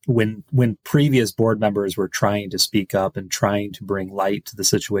 When previous board members were trying to speak up and trying to bring light to the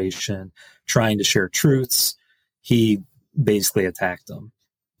situation, trying to share truths, he basically attacked them.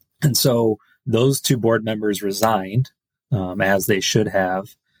 And so those two board members resigned, as they should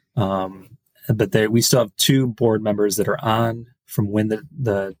have. But we still have two board members that are on from when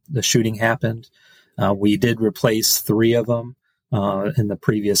the shooting happened. We did replace 3 of them in the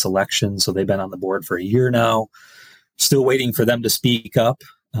previous election, so they've been on the board for a year now. Still waiting for them to speak up.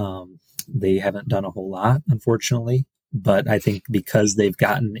 They haven't done a whole lot, unfortunately. But I think because they've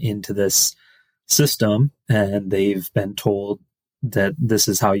gotten into this system and they've been told that this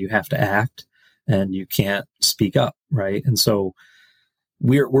is how you have to act and you can't speak up, right? And so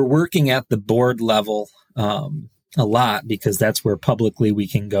we're working at the board level a lot because that's where publicly we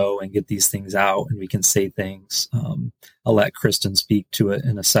can go and get these things out and we can say things. I'll let Kristen speak to it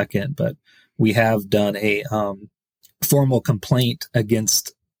in a second, but we have done a formal complaint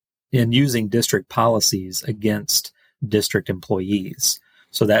in using district policies against district employees.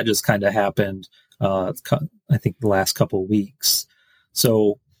 So that just kind of happened, I think, the last couple of weeks.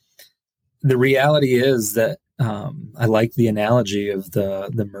 So the reality is that I like the analogy of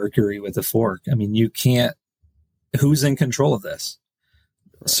the mercury with the fork. I mean, who's in control of this?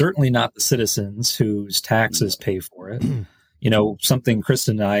 certainly not the citizens whose taxes pay for it. Something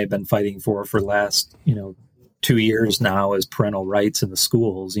Kristen and I have been fighting for the last, 2 years now is parental rights in the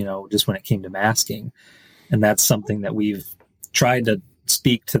schools, just when it came to masking. And that's something that we've tried to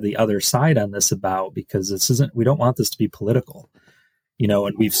speak to the other side on this about, because we don't want this to be political,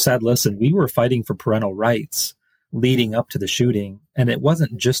 and we've said, listen, we were fighting for parental rights leading up to the shooting. And it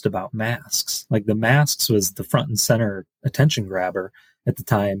wasn't just about masks. Like, the masks was the front and center attention grabber at the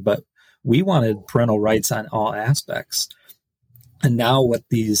time, but we wanted parental rights on all aspects. And now what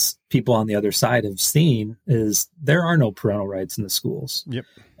these people on the other side have seen is there are no parental rights in the schools. Yep.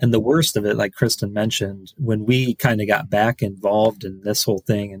 And the worst of it, like Kristen mentioned, when we kind of got back involved in this whole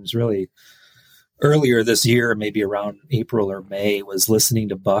thing, and it was really earlier this year, maybe around April or May, was listening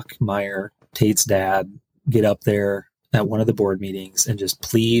to Buck Meyer, Tate's dad, get up there at one of the board meetings and just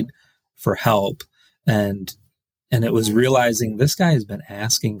plead for help. And it was realizing this guy has been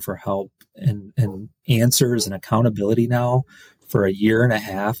asking for help and answers and accountability now for a year and a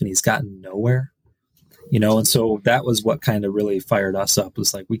half, and he's gotten nowhere, and so that was what kind of really fired us up,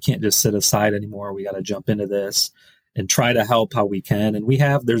 was like, we can't just sit aside anymore. We got to jump into this and try to help how we can. And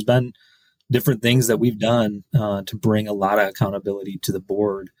there's been different things that we've done to bring a lot of accountability to the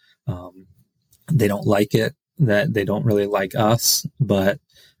board. They don't like it, that they don't really like us, but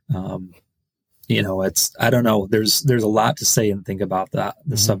it's, I don't know. There's a lot to say and think about the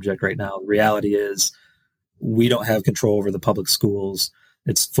subject right now. The reality is we don't have control over the public schools.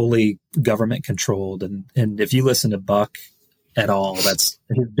 It's fully government controlled. And if you listen to Buck at all, that's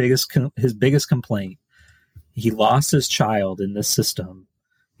his biggest complaint. He lost his child in this system.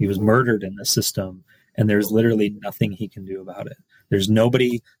 He was murdered in this system, and there's literally nothing he can do about it. There's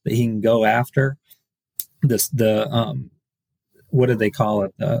nobody that he can go after. What do they call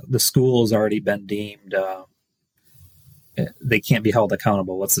it? The school's already been deemed, they can't be held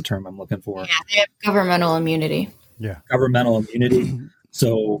accountable. What's the term I'm looking for? Yeah, they have governmental immunity. Yeah. Governmental immunity.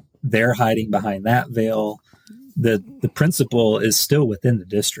 So they're hiding behind that veil. The principal is still within the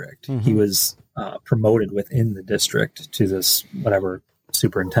district. Mm-hmm. He was promoted within the district to this, whatever,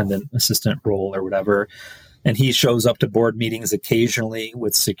 superintendent assistant role or whatever. And he shows up to board meetings occasionally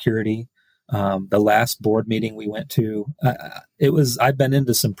with security. The last board meeting we went to, I've been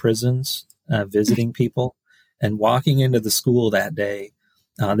into some prisons, visiting people, and walking into the school that day.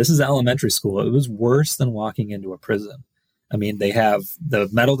 This is elementary school. It was worse than walking into a prison. I mean, they have the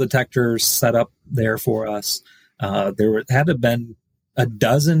metal detectors set up there for us. Had to have been a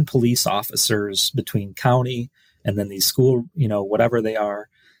dozen police officers between county and then these school, whatever they are,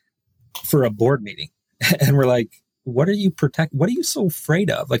 for a board meeting. And we're like, what are you so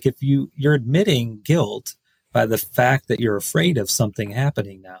afraid of? Like, if you're admitting guilt by the fact that you're afraid of something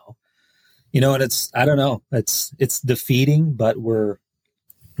happening now, and I don't know, it's defeating, but we're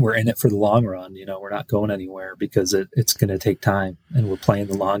in it for the long run. We're not going anywhere because it's going to take time, and we're playing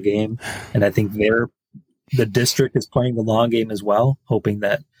the long game. And I think the district is playing the long game as well, hoping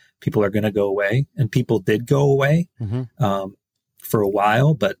that people are going to go away, and people did go away for a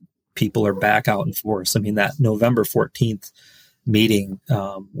while, but people are back out in force. I mean, that November 14th meeting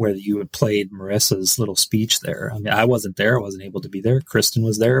where you had played Marissa's little speech there. I mean, I wasn't there. I wasn't able to be there. Kristen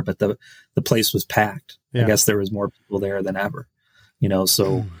was there, but the place was packed. Yeah. I guess there was more people there than ever,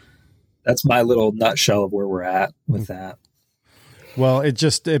 so that's my little nutshell of where we're at with that. Well,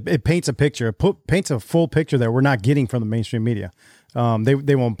 it paints a picture. It paints a full picture that we're not getting from the mainstream media.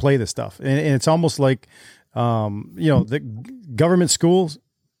 They won't play this stuff. And it's almost like, the government schools,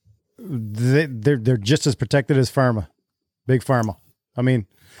 they're just as protected as pharma, big pharma. I mean,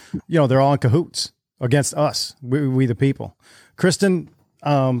 they're all in cahoots against us, we the people. Kristen,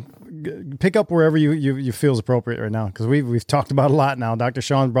 pick up wherever you feel is appropriate right now, because we've talked about a lot now. Dr.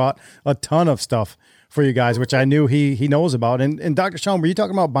 Sean brought a ton of stuff for you guys, which I knew he knows about. And Dr. Sean, were you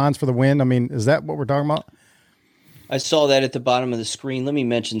talking about Bonds for the Win? I mean, is that what we're talking about? I saw that at the bottom of the screen. Let me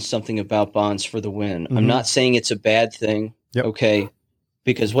mention something about Bonds for the Win. Mm-hmm. I'm not saying it's a bad thing. Yep. Okay.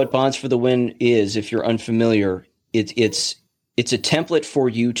 Because what Bonds for the Win is, if you're unfamiliar, it's a template for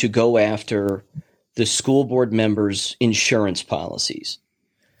you to go after the school board members' insurance policies.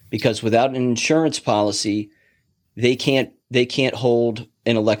 Because without an insurance policy, they can't hold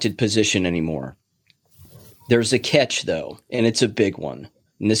an elected position anymore. There's a catch, though, and it's a big one.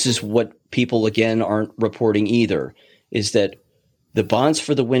 And this is what people, again, aren't reporting either, is that the Bonds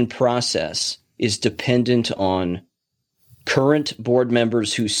for the Win process is dependent on current board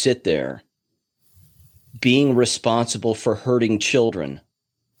members who sit there being responsible for hurting children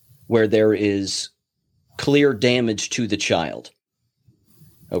where there is clear damage to the child.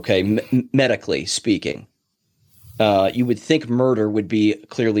 Okay, medically speaking. You would think murder would be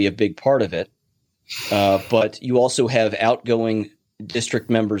clearly a big part of it. But you also have outgoing district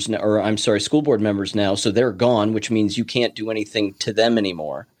members, school board members now. So they're gone, which means you can't do anything to them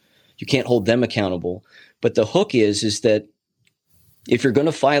anymore. You can't hold them accountable. But the hook is that if you're going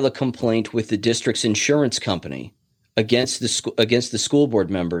to file a complaint with the district's insurance company against the school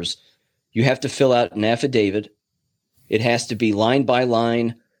board members, you have to fill out an affidavit. It has to be line by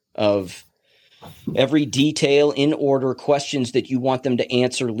line of every detail in order, questions that you want them to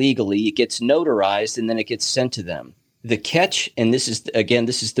answer legally. It gets notarized and then it gets sent to them. The catch, and this is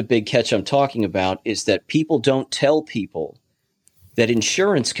the big catch I'm talking about, is that people don't tell people that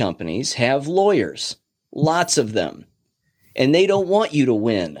insurance companies have lawyers, lots of them, and they don't want you to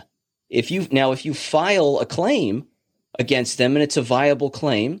win. If you file a claim against them and it's a viable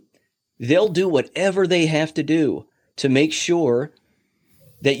claim, they'll do whatever they have to do to make sure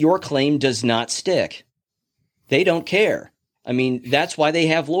that your claim does not stick. They don't care. I mean, that's why they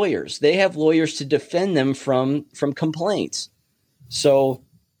have lawyers. They have lawyers to defend them from complaints. So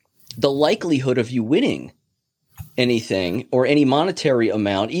the likelihood of you winning anything or any monetary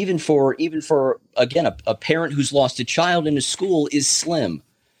amount, even for again, a parent who's lost a child in a school, is slim.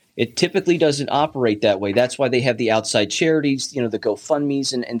 It typically doesn't operate that way. That's why they have the outside charities, the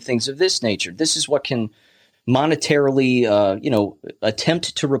GoFundMes and things of this nature. This is what can monetarily,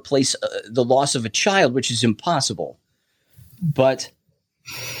 attempt to replace the loss of a child, which is impossible. But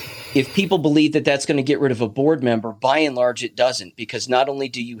if people believe that that's going to get rid of a board member, by and large, it doesn't, because not only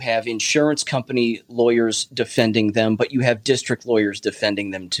do you have insurance company lawyers defending them, but you have district lawyers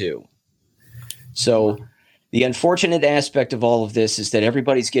defending them too. So the unfortunate aspect of all of this is that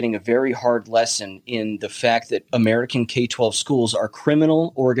everybody's getting a very hard lesson in the fact that American K-12 schools are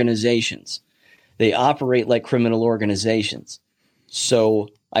criminal organizations. They operate like criminal organizations. So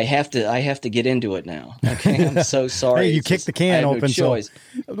I have to get into it now. Okay, I'm so sorry. Hey, you kicked the can open.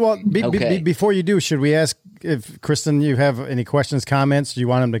 No before you do, should we ask if Kristen, you have any questions, comments? Do you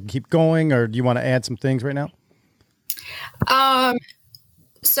want them to keep going, or do you want to add some things right now?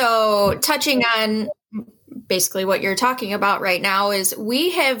 So touching on basically what you're talking about right now is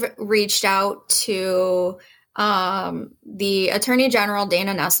we have reached out to the Attorney General,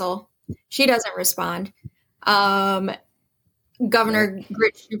 Dana Nessel. She doesn't respond. Governor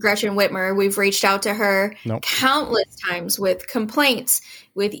Gretchen Whitmer, we've reached out to her countless times with complaints,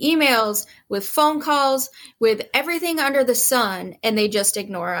 with emails, with phone calls, with everything under the sun, and they just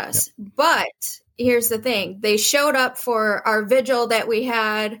ignore us. Yep. But here's the thing. They showed up for our vigil that we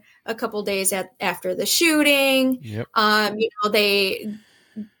had a couple days after the shooting. Yep.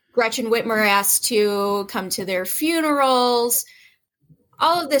 Gretchen Whitmer asked to come to their funerals.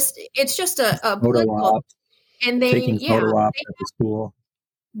 All of this, it's just a political. And they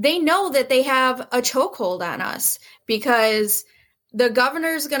know that they have a chokehold on us because the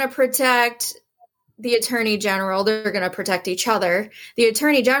governor's going to protect the attorney general. They're going to protect each other. The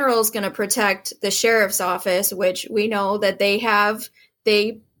attorney general is going to protect the sheriff's office, which we know that they have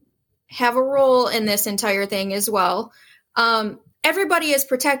a role in this entire thing as well. Everybody is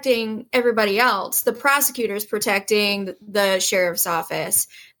protecting everybody else. The prosecutor's protecting the sheriff's office.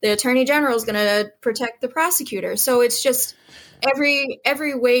 The attorney general is going to protect the prosecutor. So it's just every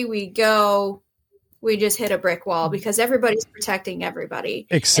way we go, we just hit a brick wall because everybody's protecting everybody.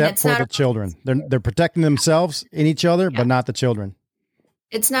 Except for the children. They're protecting themselves and each other, but not the children.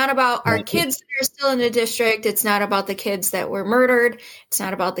 It's not about our kids that are still in the district. It's not about the kids that were murdered. It's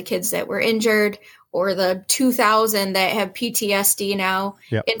not about the kids that were injured or the 2,000 that have PTSD now.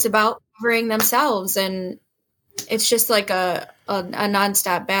 Yep. It's about covering themselves, and it's just like a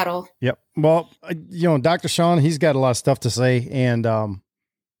nonstop battle. Yep. Well, Dr. Sean, he's got a lot of stuff to say, and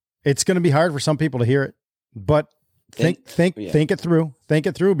it's going to be hard for some people to hear it, but think it through. Think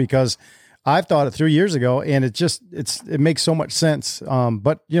it through, because I've thought it through years ago, and it makes so much sense.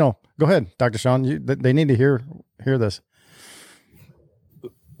 But go ahead, Dr. Sean. They need to hear this.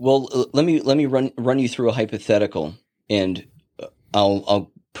 Well, let me run you through a hypothetical, and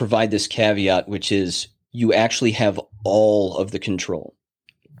I'll provide this caveat, which is you actually have all of the control.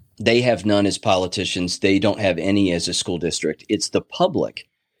 They have none as politicians. They don't have any as a school district. It's the public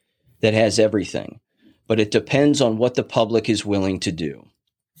that has everything, but it depends on what the public is willing to do.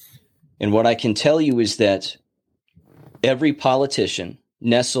 And what I can tell you is that every politician,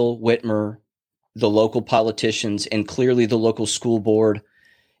 Nessel, Whitmer, the local politicians, and clearly the local school board,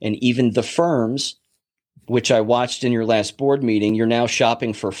 and even the firms, which I watched in your last board meeting, you're now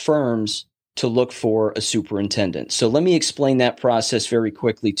shopping for firms to look for a superintendent. So let me explain that process very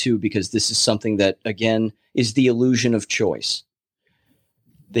quickly too, because this is something that, again, is the illusion of choice.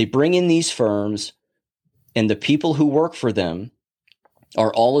 They bring in these firms. And the people who work for them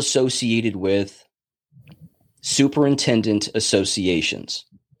are all associated with superintendent associations.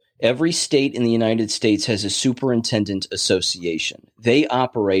 Every state in the United States has a superintendent association. They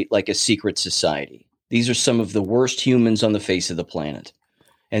operate like a secret society. These are some of the worst humans on the face of the planet.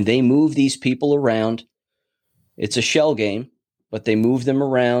 And they move these people around. It's a shell game, but they move them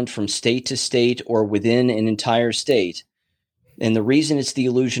around from state to state or within an entire state. And the reason it's the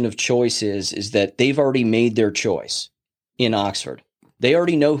illusion of choice is that they've already made their choice in Oxford. They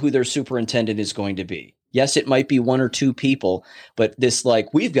already know who their superintendent is going to be. Yes, it might be one or two people, but this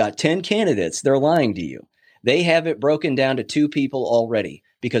like, we've got 10 candidates. They're lying to you. They have it broken down to 2 people already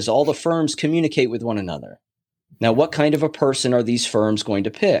because all the firms communicate with one another. Now, what kind of a person are these firms going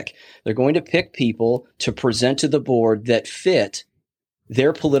to pick? They're going to pick people to present to the board that fit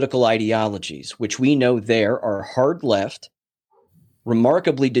their political ideologies, which we know there are hard left,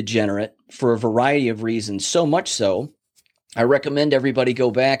 remarkably degenerate for a variety of reasons. So much so, I recommend everybody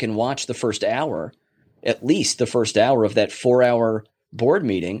go back and watch the first hour, at least the first hour of that 4-hour board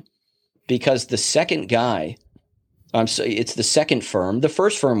meeting, because the second guy, it's the second firm. The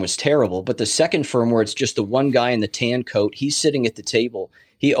first firm was terrible, but the second firm where it's just the one guy in the tan coat, he's sitting at the table.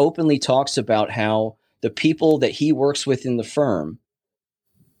 He openly talks about how the people that he works with in the firm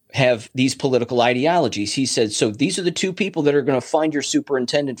have these political ideologies. He said, so these are the 2 people that are going to find your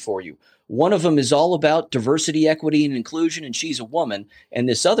superintendent for you. One of them is all about diversity, equity, and inclusion, and she's a woman. And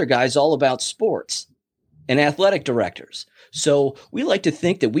this other guy's all about sports and athletic directors. So we like to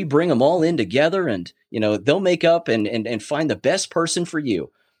think that we bring them all in together and, they'll make up and find the best person for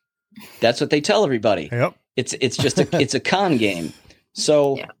you. That's what they tell everybody. Yep. It's just it's a con game.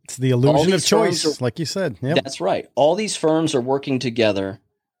 So it's the illusion of choice, like you said. Yep. That's right. All these firms are working together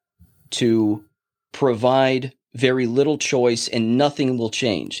to provide very little choice, and nothing will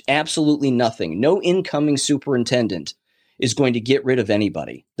change. Absolutely nothing. No incoming superintendent is going to get rid of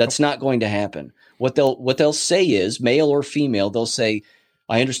anybody. That's not going to happen. What they'll say is, male or female, they'll say,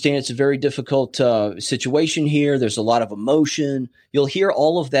 I understand it's a very difficult situation here. There's a lot of emotion. You'll hear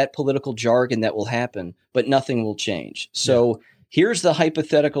all of that political jargon that will happen, but nothing will change. So here's the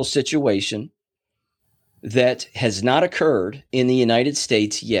hypothetical situation that has not occurred in the United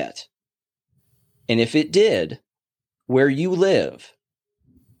States yet. And if it did, where you live,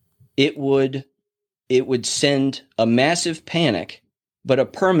 it would send a massive panic, but a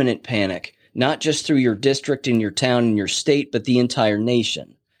permanent panic, not just through your district and your town and your state, but the entire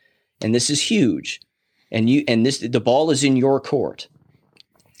nation. And this is huge. And the ball is in your court.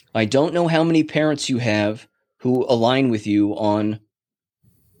 I don't know how many parents you have who align with you on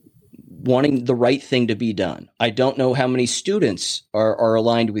wanting the right thing to be done. I don't know how many students are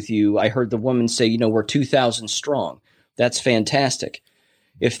aligned with you. I heard the woman say, we're 2,000 strong. That's fantastic.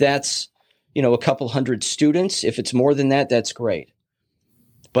 If that's, a couple hundred students, if it's more than that, that's great.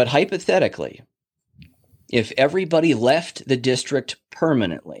 But hypothetically, if everybody left the district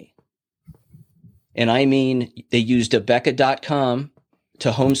permanently, and I mean they used Abeka.com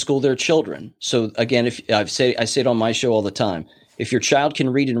to homeschool their children. So again, if I say it on my show all the time, if your child can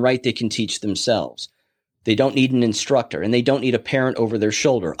read and write, they can teach themselves. They don't need an instructor, and they don't need a parent over their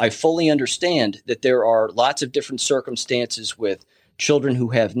shoulder. I fully understand that there are lots of different circumstances with children who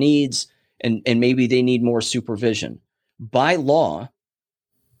have needs, and maybe they need more supervision. By law,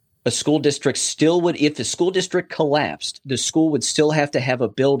 a school district still would, if the school district collapsed, the school would still have to have a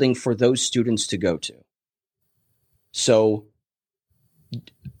building for those students to go to. So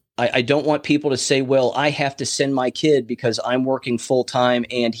I don't want people to say, well, I have to send my kid because I'm working full time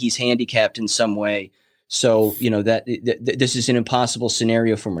and he's handicapped in some way. So, this is an impossible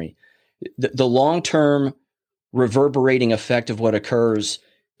scenario for me. The long-term reverberating effect of what occurs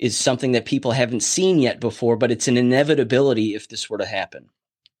is something that people haven't seen yet before, but it's an inevitability if this were to happen.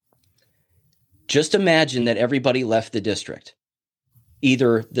 Just imagine that everybody left the district,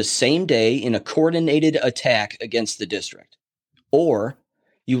 either the same day in a coordinated attack against the district, or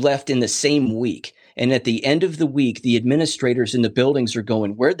you left in the same week. And at the end of the week, the administrators in the buildings are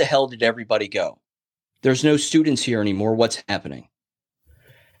going, where the hell did everybody go? There's no students here anymore. What's happening?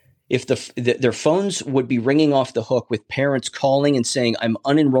 If their phones would be ringing off the hook with parents calling and saying, I'm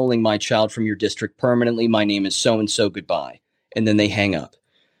unenrolling my child from your district permanently. My name is so-and-so, goodbye. And then they hang up.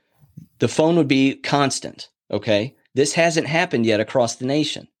 The phone would be constant, okay? This hasn't happened yet across the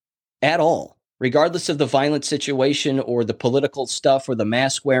nation at all, regardless of the violent situation or the political stuff or the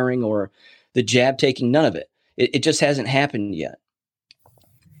mask wearing or the jab taking, none of it. It just hasn't happened yet.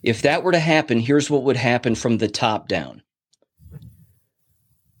 If that were to happen, here's what would happen from the top down.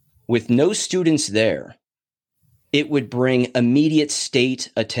 With no students there, it would bring immediate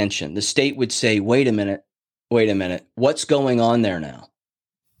state attention. The state would say, wait a minute, wait a minute, what's going on there now?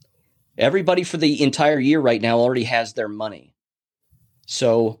 Everybody for the entire year right now already has their money.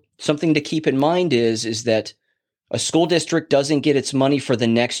 So something to keep in mind is that a school district doesn't get its money for the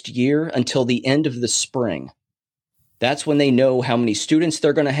next year until the end of the spring. That's when they know how many students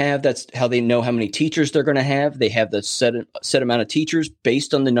they're going to have. That's how they know how many teachers they're going to have. They have the set amount of teachers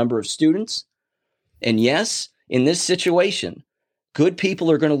based on the number of students. And yes, in this situation, good people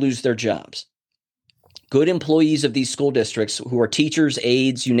are going to lose their jobs. Good employees of these school districts who are teachers,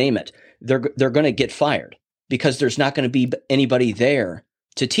 aides, you name it, they're going to get fired because there's not going to be anybody there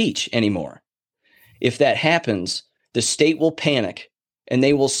to teach anymore. If that happens, the state will panic and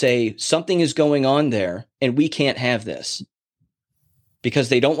they will say something is going on there and we can't have this, because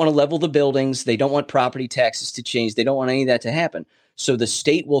they don't want to level the buildings. They don't want property taxes to change. They don't want any of that to happen. So the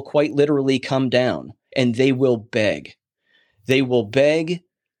state will quite literally come down and they will beg. They will beg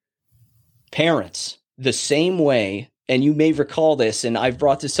parents the same way. And you may recall this, and I've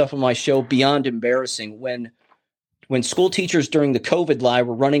brought this up on my show, Beyond Embarrassing, when school teachers during the COVID lie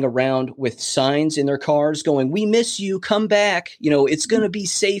were running around with signs in their cars going, "We miss you, come back. It's going to be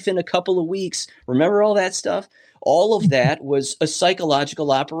safe in a couple of weeks." Remember all that stuff? All of that was a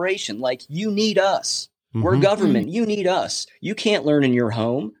psychological operation. Like, you need us. We're government. You need us. You can't learn in your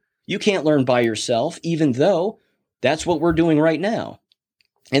home. You can't learn by yourself, even though that's what we're doing right now.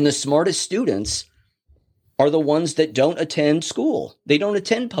 And the smartest students are the ones that don't attend school. They don't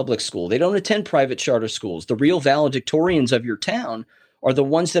attend public school. They don't attend private charter schools. The real valedictorians of your town are the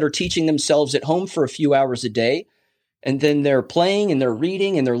ones that are teaching themselves at home for a few hours a day, and then they're playing and they're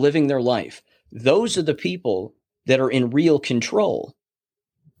reading and they're living their life. Those are the people that are in real control.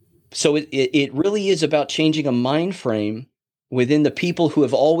 So it really is about changing a mind frame within the people who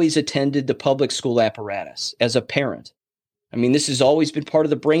have always attended the public school apparatus as a parent. I mean, this has always been part of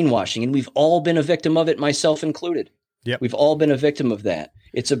the brainwashing, and we've all been a victim of it, myself included. Yep. We've all been a victim of that.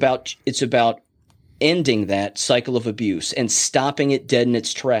 It's about ending that cycle of abuse and stopping it dead in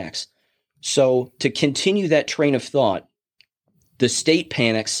its tracks. So to continue that train of thought, the state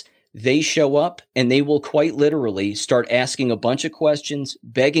panics, they show up, and they will quite literally start asking a bunch of questions,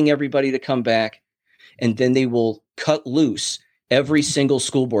 begging everybody to come back, and then they will cut loose every single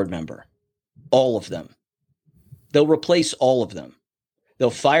school board member, all of them. They'll replace all of them. They'll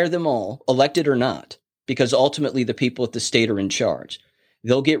fire them all, elected or not, because ultimately the people at the state are in charge.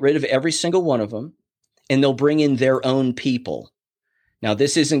 They'll get rid of every single one of them, and they'll bring in their own people. Now,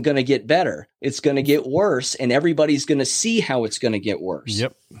 this isn't going to get better. It's going to get worse, and everybody's going to see how it's going to get worse.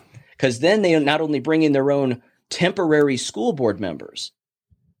 Yep. Because then they not only bring in their own temporary school board members,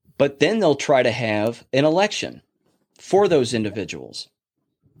 but then they'll try to have an election for those individuals.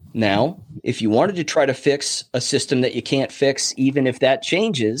 Now, if you wanted to try to fix a system that you can't fix, even if that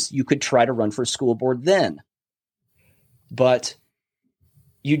changes, you could try to run for school board then. But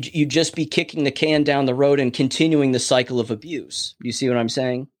you'd just be kicking the can down the road and continuing the cycle of abuse. You see what I'm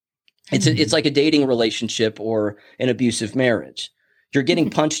saying? It's like a dating relationship or an abusive marriage. You're getting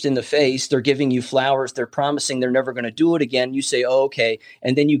punched in the face. They're giving you flowers. They're promising they're never going to do it again. You say, "Oh, okay."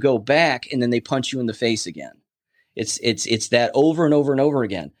 And then you go back and then they punch you in the face again. It's that over and over and over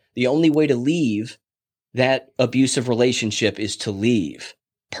again. The only way to leave that abusive relationship is to leave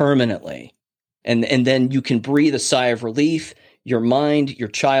permanently. And then you can breathe a sigh of relief. Your mind, your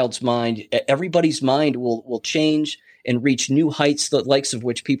child's mind, everybody's mind will change and reach new heights, the likes of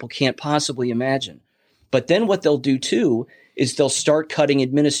which people can't possibly imagine. But then what they'll do too is they'll start cutting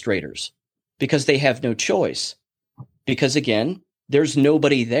administrators because they have no choice. Because again, there's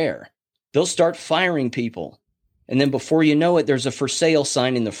nobody there. They'll start firing people. And then before you know it, there's a for sale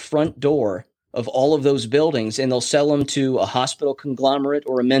sign in the front door of all of those buildings, and they'll sell them to a hospital conglomerate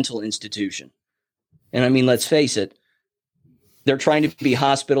or a mental institution. And I mean, let's face it, they're trying to be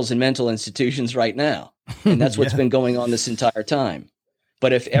hospitals and mental institutions right now. And that's what's been going on this entire time.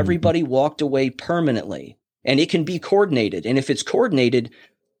 But if everybody walked away permanently, and it can be coordinated, and if it's coordinated,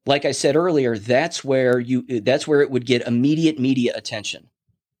 like I said earlier, that's where it would get immediate media attention.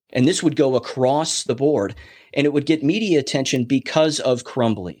 And this would go across the board, and it would get media attention because of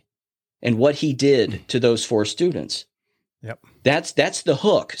Crumbly and what he did to those 4 students. Yep. That's the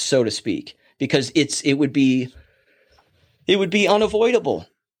hook, so to speak, because it would be unavoidable.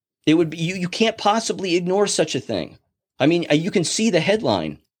 It would be you can't possibly ignore such a thing. I mean, you can see the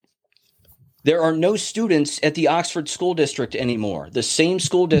headline. There are no students at the Oxford School District anymore. The same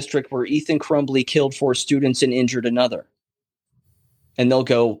school district where Ethan Crumbly killed 4 students and injured another. And they'll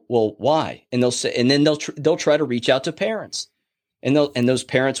go, "Well, why?" And they'll say, and then they'll try to reach out to parents, and those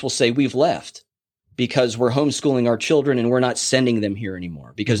parents will say, "We've left because we're homeschooling our children and we're not sending them here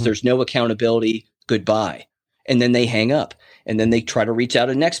anymore because there's no accountability. Goodbye." and then they hang up, and then they try to reach out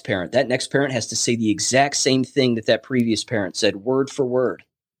to the next parent. That next parent has to say the exact same thing that previous parent said, word for word.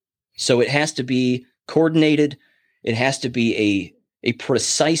 So it has to be coordinated. It has to be a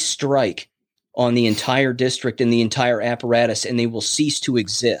precise strike on the entire district and the entire apparatus, and they will cease to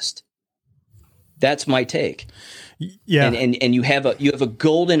exist. That's my take. Yeah. And you have a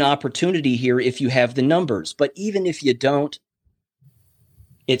golden opportunity here if you have the numbers. But even if you don't,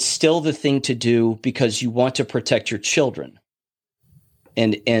 it's still the thing to do because you want to protect your children.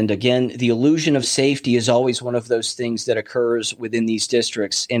 And again, the illusion of safety is always one of those things that occurs within these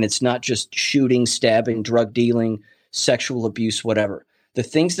districts. And it's not just shooting, stabbing, drug dealing, sexual abuse, whatever. The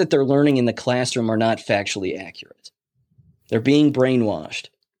things that they're learning in the classroom are not factually accurate. They're being brainwashed.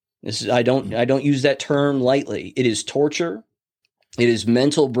 I don't use that term lightly. It is torture. It is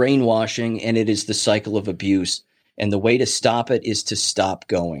mental brainwashing, and it is the cycle of abuse. And the way to stop it is to stop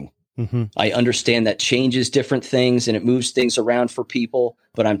going. Mm-hmm. I understand that changes different things and it moves things around for people,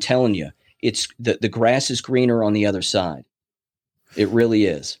 but I'm telling you, it's the grass is greener on the other side. It really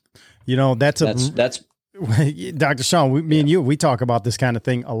is. You know, that's Dr. Sean, me and you, we talk about this kind of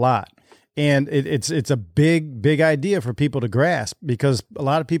thing a lot. And it's a big idea for people to grasp, because a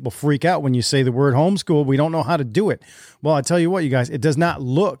lot of people freak out when you say the word homeschool. We don't know how to do it. Well, I tell you what, you guys, it does not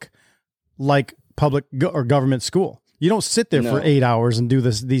look like public or government school. You don't sit there for 8 hours and do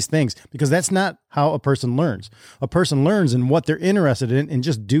these things, because that's not how a person learns. A person learns in what they're interested in and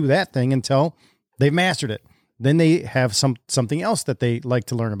just do that thing until they've mastered it. Then they have something else that they like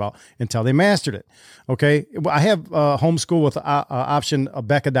to learn about until they mastered it. Okay. I have homeschool with option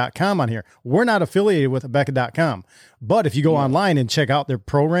Abeka.com on here. We're not affiliated with Abeka.com, but if you go online and check out their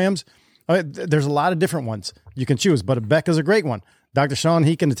programs, there's a lot of different ones you can choose, but Abeka is a great one. Dr. Sean,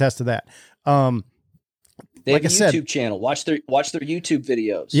 he can attest to that. They have a YouTube channel. Watch their YouTube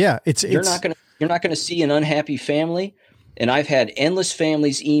videos. Yeah. You're not gonna see an unhappy family. And I've had endless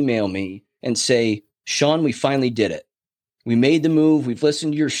families email me and say, Sean, we finally did it. We made the move. We've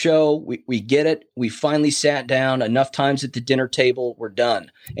listened to your show. We get it. We finally sat down enough times at the dinner table. We're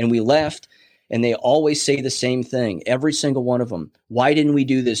done. And we left, and they always say the same thing. Every single one of them. Why didn't we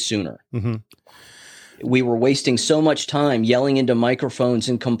do this sooner? Mm-hmm. We were wasting so much time yelling into microphones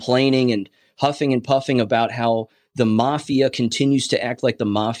and complaining and huffing and puffing about how the mafia continues to act like the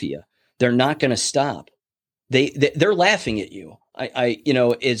mafia. They're not going to stop. They're laughing at you.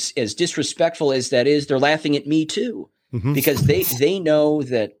 As disrespectful as that is, they're laughing at me too, because they know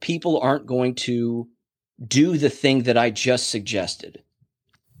that people aren't going to do the thing that I just suggested.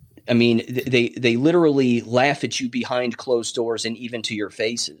 I mean, they literally laugh at you behind closed doors and even to your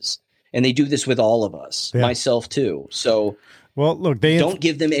faces. And they do this with all of us, myself too. So, well, look, don't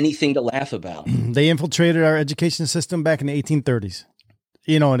give them anything to laugh about. They infiltrated our education system back in the 1830s.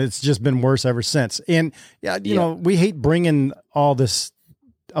 And it's just been worse ever since. And you know, we hate bringing all this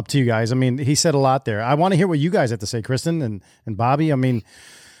up to you guys. I mean, he said a lot there. I want to hear what you guys have to say, Kristen and Bobby. I mean,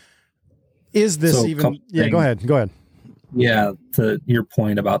 is this even? Yeah, go ahead. Yeah, to your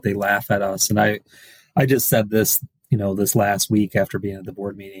point about they laugh at us, and I just said this, this last week after being at the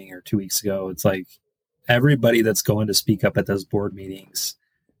board meeting or 2 weeks ago. It's like everybody that's going to speak up at those board meetings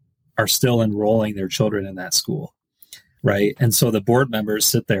are still enrolling their children in that school. Right. And so the board members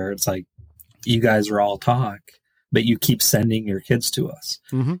sit there. It's like, you guys are all talk, but you keep sending your kids to us,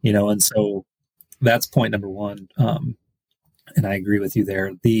 and so that's point number one. And I agree with you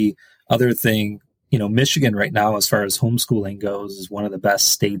there. The other thing, Michigan right now, as far as homeschooling goes, is one of the best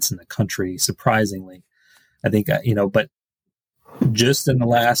states in the country, surprisingly. I think, but just in the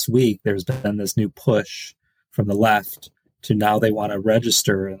last week, there's been this new push from the left to now they want to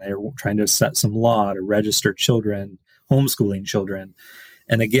register, and they're trying to set some law to register children, homeschooling children.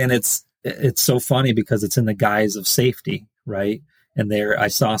 And again, it's so funny because it's in the guise of safety, right? And I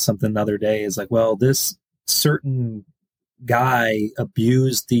saw something the other day is like, well, this certain guy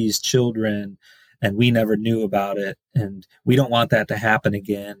abused these children and we never knew about it. And we don't want that to happen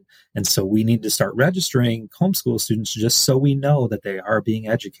again. And so we need to start registering homeschool students just so we know that they are being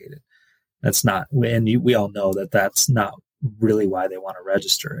educated. That's not, and we all know that that's not really why they want to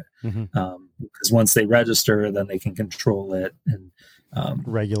register it. Because once they register, then they can control it and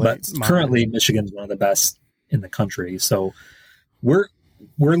regulate. But currently, Michigan's one of the best in the country. So we're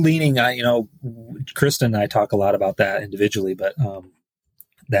leaning on, Kristen and I talk a lot about that individually, but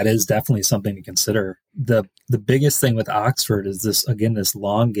that is definitely something to consider. The biggest thing with Oxford is this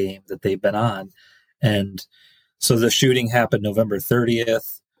long game that they've been on. And so the shooting happened November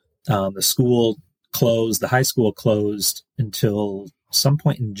 30th. The school closed, the high school closed until some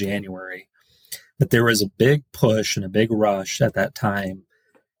point in January. But there was a big push and a big rush at that time.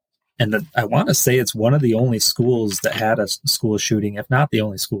 And I want to say it's one of the only schools that had a school shooting, if not the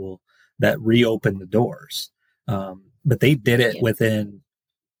only school, that reopened the doors. But they did it within,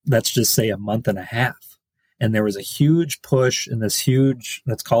 let's just say, a month and a half. And there was a huge push in this huge,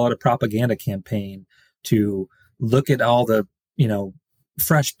 let's call it a propaganda campaign, to look at all the,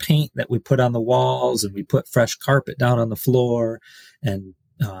 fresh paint that we put on the walls, and we put fresh carpet down on the floor, and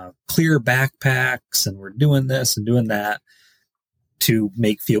clear backpacks, and we're doing this and doing that to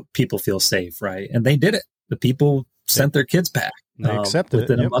make people feel safe, right? And they did it. The people sent their kids back. They accepted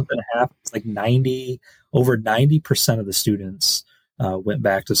within it. a month and a half. It's like over 90% of the students went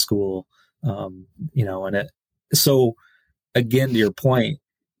back to school. So again, to your point,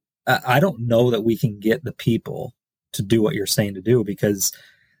 I don't know that we can get the people to do what you're saying to do, because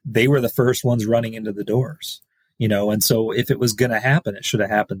they were the first ones running into the doors, and so if it was going to happen, it should have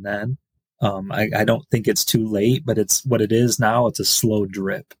happened then. I don't think it's too late, but it's what it is now. It's a slow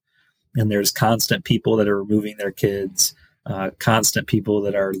drip, and there's constant people that are removing their kids, constant people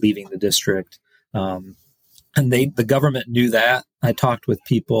that are leaving the district. And the government knew that. I talked with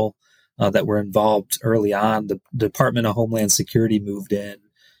people that were involved early on. The Department of Homeland Security moved in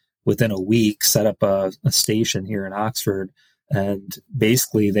within a week, set up a station here in Oxford. And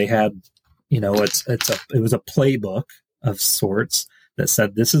basically they had, it was a playbook of sorts that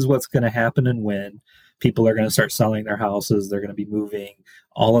said, this is what's going to happen and when. People are going to start selling their houses. They're going to be moving.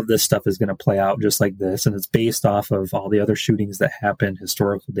 All of this stuff is going to play out just like this. And it's based off of all the other shootings that happened,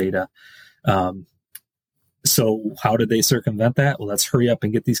 historical data. So how did they circumvent that? Well, let's hurry up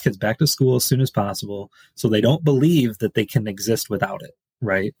and get these kids back to school as soon as possible, so they don't believe that they can exist without it.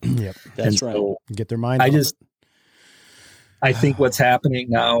 Right. Yep. That's right. So get their mind. I think what's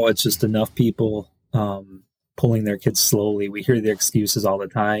happening now, it's just enough people pulling their kids slowly. We hear the excuses all the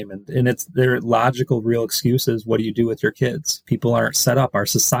time, and they're logical, real excuses. What do you do with your kids? People aren't set up. Our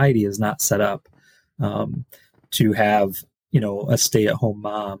society is not set up to have, a stay-at-home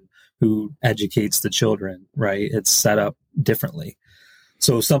mom who educates the children, right? It's set up differently.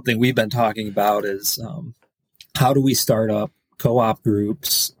 So something we've been talking about is how do we start up co-op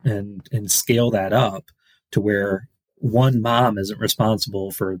groups and scale that up to where one mom isn't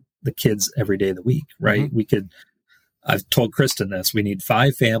responsible for the kids every day of the week, right? Mm-hmm. I've told Kristen this, we need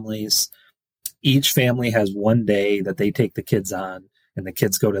 5 families. Each family has one day that they take the kids on, and the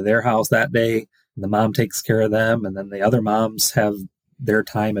kids go to their house that day, and the mom takes care of them. And then the other moms have their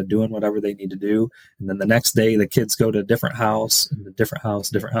time of doing whatever they need to do. And then the next day the kids go to a different house, and a different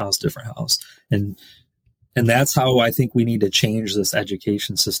house. And that's how I think we need to change this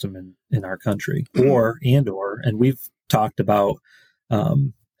education system in our country, and we've talked about,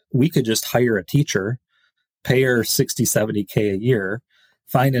 we could just hire a teacher, pay her $60, $70K a year,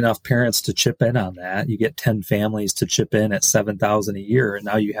 find enough parents to chip in on that. You get 10 families to chip in at $7,000 a year. And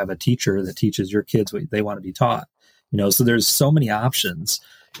now you have a teacher that teaches your kids what they want to be taught, so there's so many options.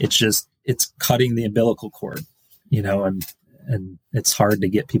 It's cutting the umbilical cord, and it's hard to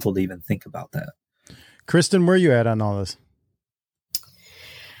get people to even think about that. Kristen, where are you at on all this?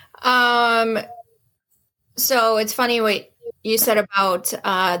 So it's funny what you said about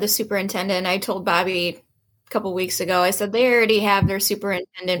the superintendent. I told Bobby a couple weeks ago, I said, they already have their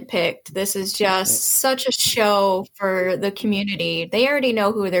superintendent picked. This is just such a show for the community. They already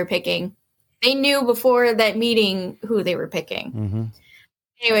know who they're picking. They knew before that meeting who they were picking. Mm-hmm.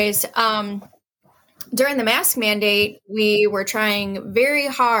 Anyways, during the mask mandate, we were trying very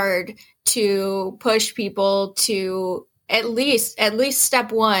hard to push people to at least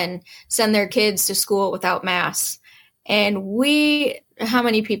step one, send their kids to school without masks. And how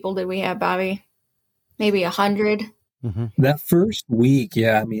many people did we have, Bobby? Maybe 100. Mm-hmm. That first week,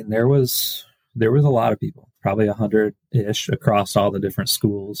 yeah. I mean, there was a lot of people, probably 100-ish across all the different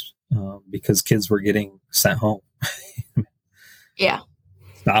schools, because kids were getting sent home. Yeah.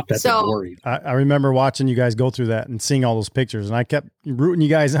 Stopped at the door. I remember watching you guys go through that and seeing all those pictures, and I kept rooting you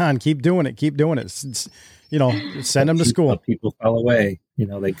guys on. Keep doing it. Send them to school. People fell away.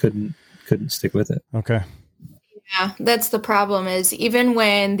 They couldn't stick with it. Okay. Yeah, that's the problem, is even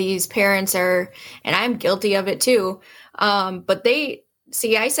when these parents are, and I'm guilty of it too, but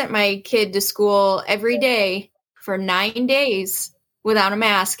I sent my kid to school every day for 9 days without a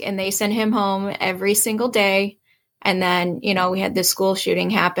mask, and they sent him home every single day. And then, we had this school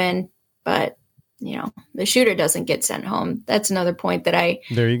shooting happen, but, the shooter doesn't get sent home. That's another point that I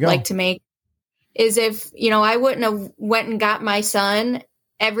like to make, is if, I wouldn't have went and got my son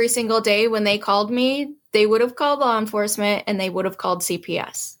every single day when they called me, they would have called law enforcement and they would have called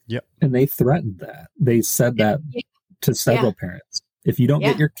CPS. Yep. And they threatened that. They said that to several parents. If you don't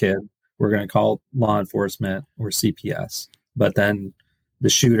get your kid, we're going to call law enforcement or CPS. But then the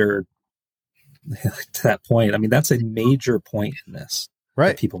shooter to that point, I mean, that's a major point in this, right?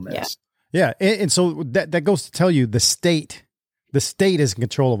 That people miss. Yeah. And so that goes to tell you the state is in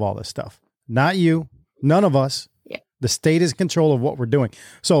control of all this stuff, not you, none of us. Yeah. The state is in control of what we're doing.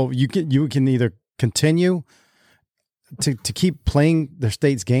 So you can either continue to keep playing their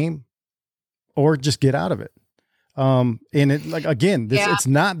state's game or just get out of it. And it, like, again, it's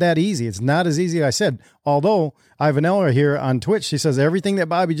not that easy. It's not as easy as I said. Although Ivanella here on Twitch, she says everything that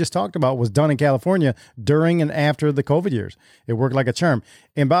Bobby just talked about was done in California during and after the COVID years. It worked like a charm.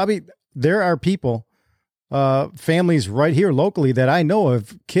 And Bobby, there are people, families right here locally that I know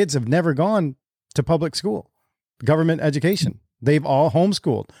of, kids have never gone to public school, government education. They've all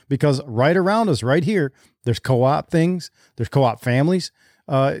homeschooled because right around us, right here, there's co-op things, there's co-op families.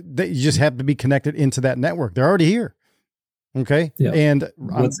 That you just have to be connected into that network. They're already here. Okay. Yeah. And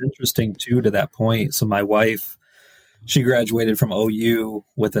what's interesting too, to that point. So my wife, she graduated from OU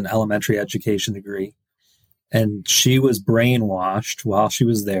with an elementary education degree, and she was brainwashed while she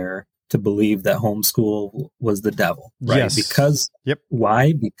was there to believe that homeschool was the devil, right? Yes. Because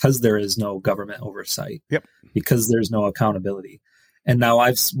why? Because there is no government oversight. Yep. Because there's no accountability. And now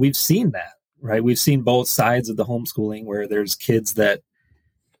we've seen that, right? We've seen both sides of the homeschooling where there's kids that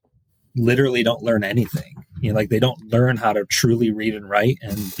literally don't learn anything. Like they don't learn how to truly read and write.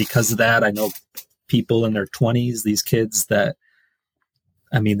 And because of that, I know people in their 20s, these kids that,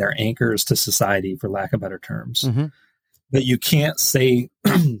 I mean, they're anchors to society, for lack of better terms. Mm-hmm. But you can't say,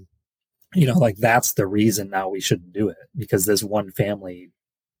 like that's the reason now we shouldn't do it because this one family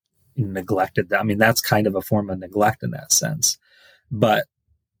neglected that. I mean, that's kind of a form of neglect in that sense. But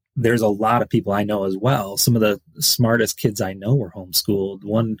there's a lot of people I know as well. Some of the smartest kids I know were homeschooled.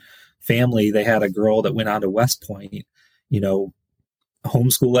 One family, they had a girl that went on to West Point,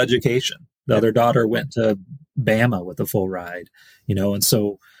 homeschool education. The other daughter went to Bama with a full ride, and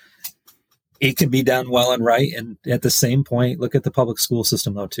so it can be done well and right. And at the same point, look at the public school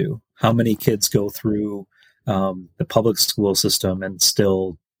system though, too. How many kids go through the public school system and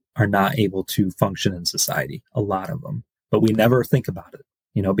still are not able to function in society? A lot of them, but we never think about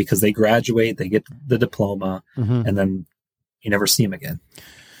it, because they graduate, they get the diploma, and then you never see them again.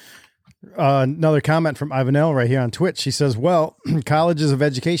 Another comment from Ivanelle right here on Twitch. She says, well, colleges of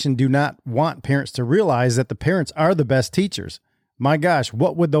education do not want parents to realize that the parents are the best teachers. My gosh,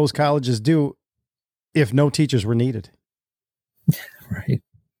 what would those colleges do if no teachers were needed? Right.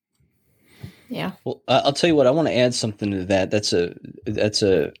 Yeah. Well, I'll tell you what, I want to add something to that. That's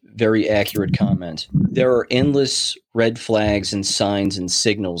a very accurate comment. There are endless red flags and signs and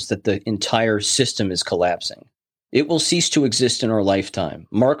signals that the entire system is collapsing. It will cease to exist in our lifetime.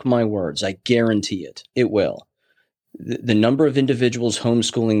 Mark my words. I guarantee it. It will. The number of individuals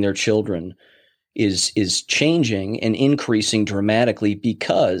homeschooling their children is changing and increasing dramatically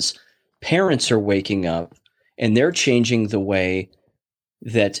because parents are waking up and they're changing the way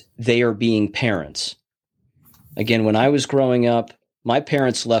that they are being parents. Again, when I was growing up, my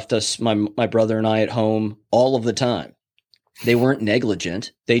parents left us, my brother and I, at home all of the time. They weren't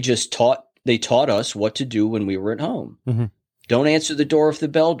negligent. They just taught us what to do when we were at home. Mm-hmm. Don't answer the door if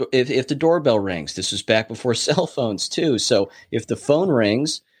the doorbell rings. This was back before cell phones too. So if the phone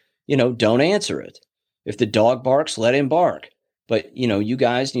rings, don't answer it. If the dog barks, let him bark. But, you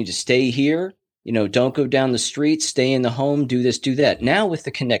guys need to stay here. Don't go down the street, stay in the home, do this, do that. Now with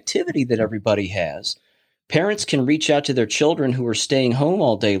the connectivity that everybody has, parents can reach out to their children who are staying home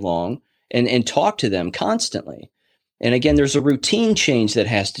all day long and talk to them constantly. And again, there's a routine change that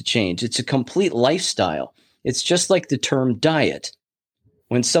has to change. It's a complete lifestyle. It's just like the term diet.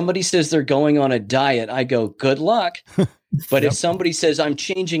 When somebody says they're going on a diet, I go, good luck. But if somebody says, I'm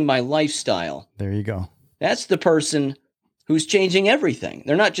changing my lifestyle. There you go. That's the person who's changing everything.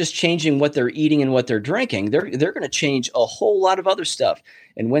 They're not just changing what they're eating and what they're drinking. They're going to change a whole lot of other stuff.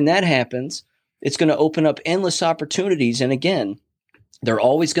 And when that happens, it's going to open up endless opportunities. And again, they're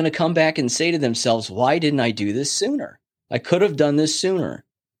always going to come back and say to themselves, why didn't I do this sooner? I could have done this sooner.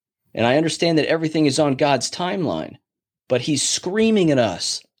 And I understand that everything is on God's timeline, but he's screaming at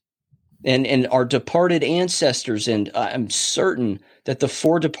us and our departed ancestors. And I'm certain that the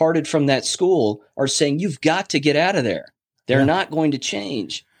 4 departed from that school are saying, you've got to get out of there. They're not going to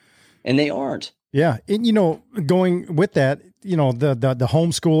change. And they aren't. Yeah. And, going with that, the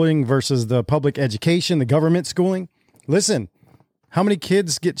homeschooling versus the public education, the government schooling. Listen, how many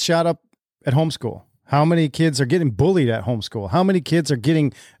kids get shot up at homeschool? How many kids are getting bullied at homeschool? How many kids are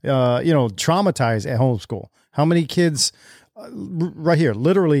getting, traumatized at homeschool? How many kids, right here,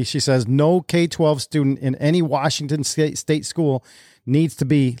 literally, she says, no K-12 student in any Washington state school needs to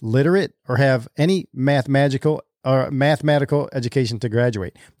be literate or have any mathematical mathematical education to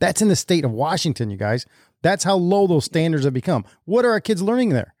graduate. That's in the state of Washington, you guys. That's how low those standards have become. What are our kids learning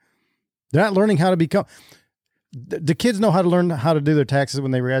there? They're not learning how to become. Do kids know how to learn how to do their taxes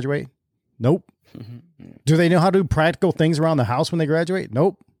when they graduate? Nope. Do they know how to do practical things around the house when they graduate?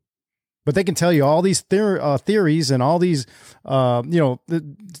 Nope. But they can tell you all these theories and all these,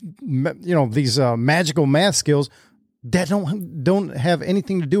 these magical math skills that don't have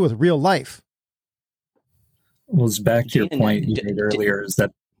anything to do with real life. Well, it's back to your point you made earlier, is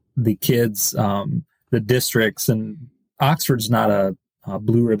that the kids, the districts, and Oxford's not a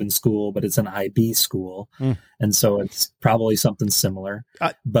blue ribbon school, but it's an IB school. And so it's probably something similar.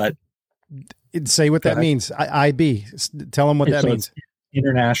 But say what that means. IB. Tell them what that means.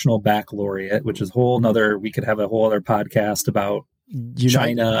 International Baccalaureate, which is we could have a whole other podcast about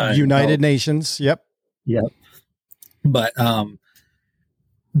China. United Nations. Yep. But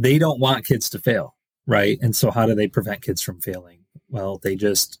they don't want kids to fail, right? And so how do they prevent kids from failing? Well, they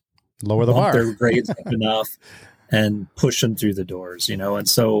just lower the bar. Their grades up enough and push them through the doors, And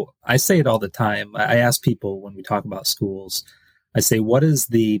so I say it all the time. I ask people when we talk about schools, I say, what is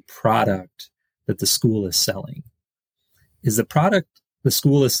the product that the school is selling? Is the product the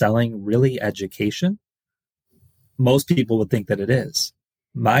school is selling really education? Most people would think that it is.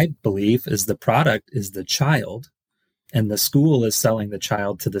 My belief is the product is the child, and the school is selling the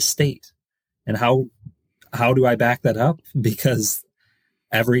child to the state. And how do I back that up? Because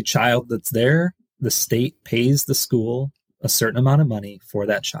every child that's there, the state pays the school a certain amount of money for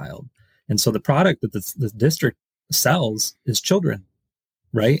that child. And so the product that the district sells is children,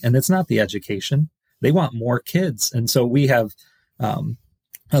 right? And it's not the education. They want more kids. And so we have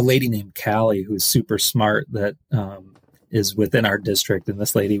a lady named Callie who's super smart that is within our district. And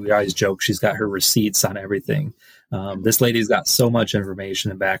this lady, we always joke, she's got her receipts on everything. This lady's got so much information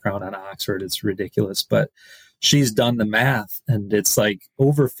and background on Oxford. It's ridiculous. But she's done the math, and it's like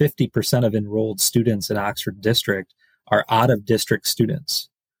over 50% of enrolled students in Oxford district are out of district students.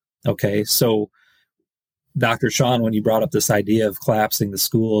 Okay. So Dr. Sean, when you brought up this idea of collapsing the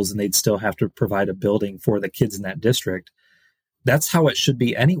schools and they'd still have to provide a building for the kids in that district, that's how it should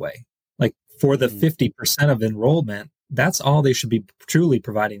be anyway. Like for the 50% of enrollment, that's all they should be truly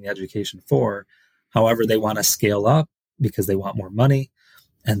providing the education for. However, they want to scale up because they want more money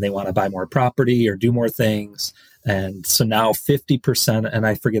and they want to buy more property or do more things. And so now 50%, and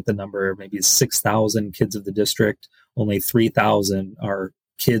I forget the number, maybe 6,000 kids of the district, only 3,000 are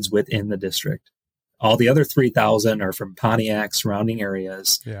kids within the district. All the other 3,000 are from Pontiac surrounding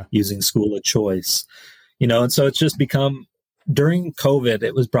areas using school of choice, and so it's just become, during COVID,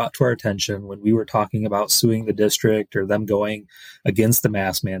 it was brought to our attention when we were talking about suing the district or them going against the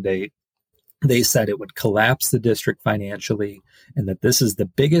mask mandate. They said it would collapse the district financially and that this is the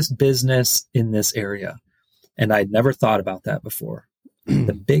biggest business in this area. And I'd never thought about that before.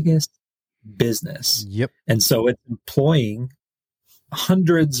 The biggest business. Yep. And so it's employing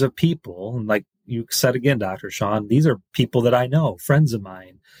hundreds of people. And like you said again, Dr. Sean, these are people that I know, friends of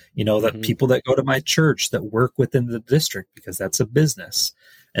mine, that people that go to my church that work within the district because that's a business.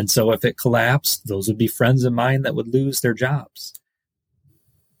 And so if it collapsed, those would be friends of mine that would lose their jobs.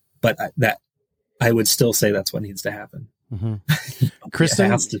 But I would still say that's what needs to happen.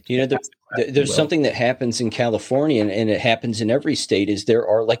 Kristen, there's something that happens in California and it happens in every state is there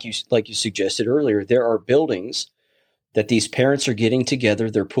are, like you suggested earlier, there are buildings that these parents are getting together,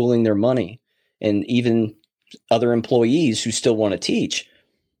 they're pooling their money, and even other employees who still want to teach,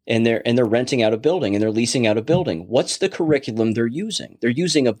 and they're renting out a building and they're leasing out a building. What's the curriculum they're using? They're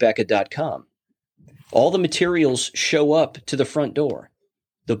using Abeka.com. All the materials show up to the front door.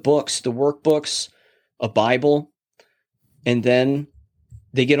 The books, the workbooks, a Bible, and then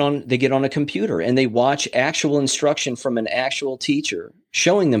they get on a computer and they watch actual instruction from an actual teacher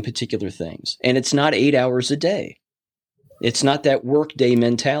showing them particular things. And it's not 8 hours a day. It's not that workday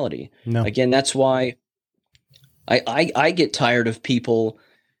mentality. No. Again, that's why I get tired of people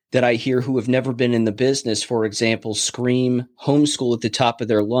that I hear who have never been in the business, for example, scream homeschool at the top of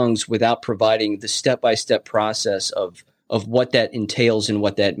their lungs without providing the step-by-step process of what that entails and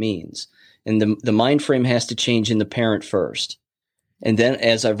what that means. And the mind frame has to change in the parent first. And then,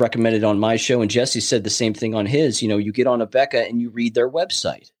 as I've recommended on my show, and Jesse said the same thing on his, you get on Abeka and you read their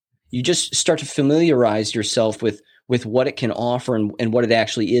website. You just start to familiarize yourself with what it can offer and what it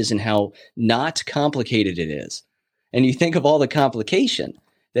actually is and how not complicated it is. And you think of all the complication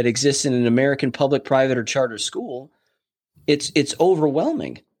that exists in an American public, private, or charter school, it's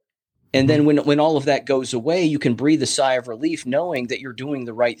overwhelming. And then when all of that goes away, you can breathe a sigh of relief knowing that you're doing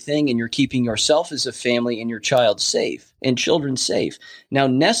the right thing and you're keeping yourself as a family and your child safe and children safe. Now,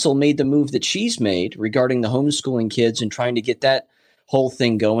 Nestle made the move that she's made regarding the homeschooling kids and trying to get that whole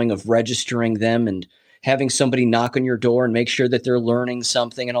thing going of registering them and having somebody knock on your door and make sure that they're learning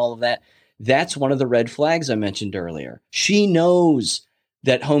something and all of that. That's one of the red flags I mentioned earlier. She knows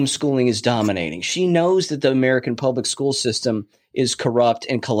that homeschooling is dominating. She knows that the American public school system is corrupt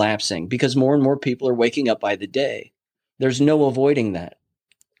and collapsing because more and more people are waking up by the day. There's no avoiding that.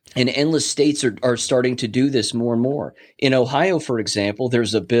 And endless states are starting to do this more and more. In Ohio, for example,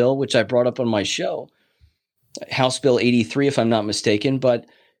 there's a bill, which I brought up on my show, House Bill 83, if I'm not mistaken, but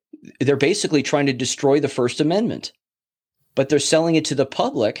they're basically trying to destroy the First Amendment. But they're selling it to the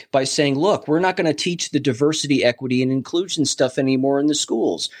public by saying, look, we're not going to teach the diversity, equity, and inclusion stuff anymore in the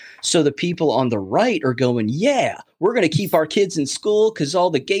schools. So the people on the right are going, yeah, we're going to keep our kids in school because all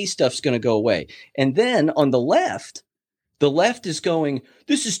the gay stuff's going to go away. And then on the left is going,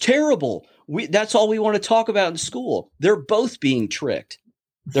 this is terrible. That's all we want to talk about in school. They're both being tricked.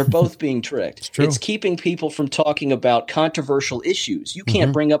 They're both being tricked. It's keeping people from talking about controversial issues. You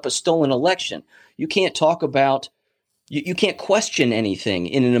can't bring up a stolen election. You can't talk about You can't question anything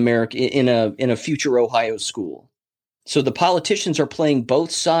in a future Ohio school. So the politicians are playing both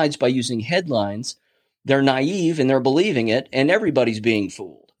sides by using headlines. They're naive and they're believing it, and everybody's being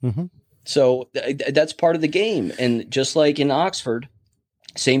fooled. Mm-hmm. So that's part of the game. And just like in Oxford,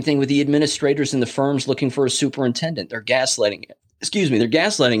 same thing with the administrators and the firms looking for a superintendent. They're gaslighting it. They're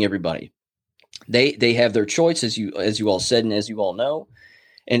gaslighting everybody. They have their choice, as you all said, and as you all know.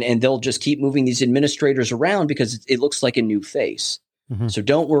 And they'll just keep moving these administrators around because it looks like a new face. Mm-hmm. So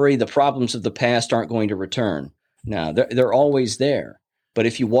don't worry, the problems of the past aren't going to return. No, they're always there. But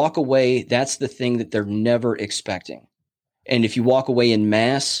if you walk away, that's the thing that they're never expecting. And if you walk away in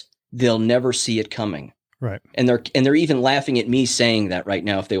mass, they'll never see it coming. Right. And they're even laughing at me saying that right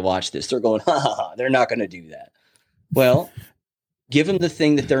now if they watch this. They're going, ha ha ha, they're not going to do that. Well, give them the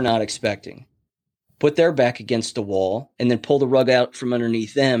thing that they're not expecting. Put their back against the wall and then pull the rug out from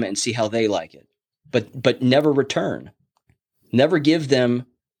underneath them and see how they like it. But never return. Never give them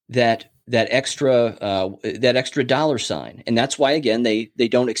that extra dollar sign. And that's why, again, they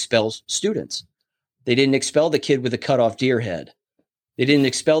don't expel students. They didn't expel the kid with a cut off deer head. They didn't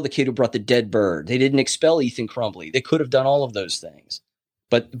expel the kid who brought the dead bird. They didn't expel Ethan Crumbley. They could have done all of those things.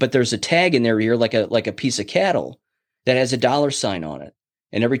 But there's a tag in their ear like a piece of cattle that has a dollar sign on it.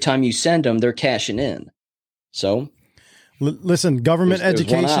 And every time you send them, they're cashing in. So, listen, government there's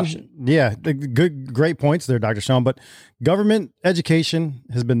education. one option. Yeah, great points there, Dr. Sean. But government education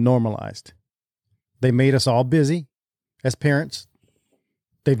has been normalized. They made us all busy as parents.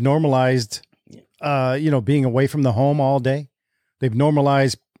 They've normalized, being away from the home all day. They've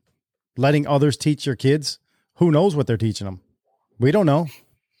normalized letting others teach your kids. Who knows what they're teaching them? We don't know.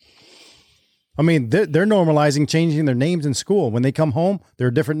 I mean, they're normalizing changing their names in school. When they come home, they're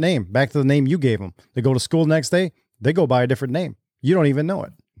a different name, back to the name you gave them. They go to school the next day, they go by a different name. You don't even know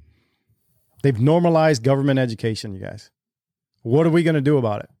it. They've normalized government education, you guys. What are we going to do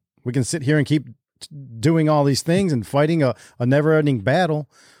about it? We can sit here and keep doing all these things and fighting a never-ending battle,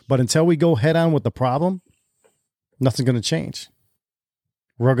 but until we go head on with the problem, nothing's going to change.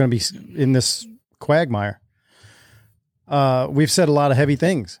 We're going to be in this quagmire. We've said a lot of heavy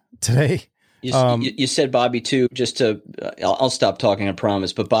things today. You said, Bobby, too, just to, I'll stop talking, I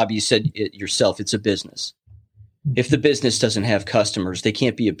promise. But Bobby, you said it yourself, it's a business. If the business doesn't have customers, they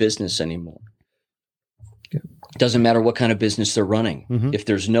can't be a business anymore. It doesn't matter what kind of business they're running. Mm-hmm. If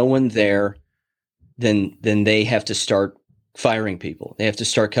there's no one there, then they have to start firing people. They have to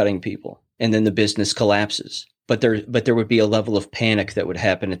start cutting people. And then the business collapses. But there would be a level of panic that would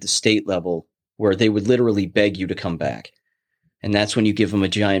happen at the state level where they would literally beg you to come back. And that's when you give them a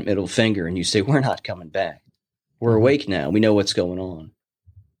giant middle finger and you say, we're not coming back. We're awake now. We know what's going on.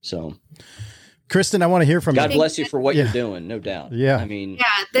 So, Kristen, I want to hear from you. God bless you for what you're doing, no doubt. Yeah. I mean,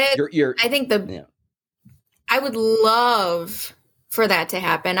 I think I would love for that to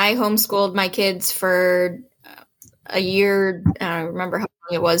happen. I homeschooled my kids for a year. I don't remember how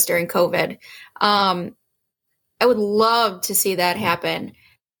long it was during COVID. I would love to see that happen.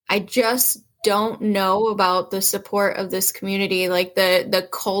 I just don't know about the support of this community. Like the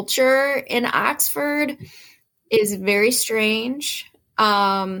culture in Oxford is very strange.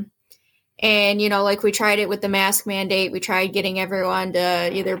 And, like we tried it with the mask mandate. We tried getting everyone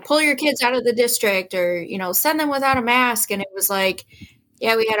to either pull your kids out of the district or, send them without a mask. And it was like,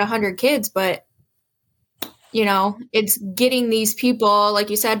 yeah, we had 100 kids, but it's getting these people, like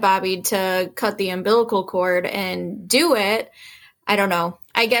you said, Bobby, to cut the umbilical cord and do it. I don't know.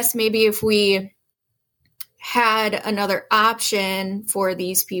 I guess maybe if we had another option for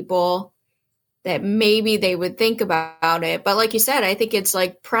these people, that maybe they would think about it. But like you said, I think it's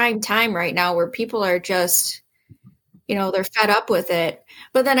like prime time right now where people are just, they're fed up with it.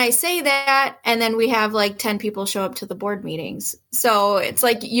 But then I say that, and then we have like 10 people show up to the board meetings. So it's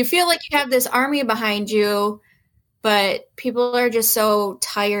like, you feel like you have this army behind you, but people are just so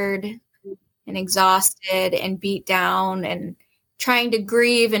tired and exhausted and beat down and trying to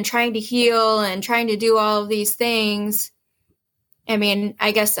grieve and trying to heal and trying to do all of these things. I mean,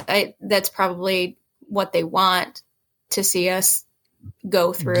 I guess that's probably what they want to see us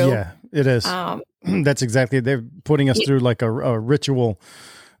go through. Yeah, it is. That's exactly, they're putting us through like a ritual,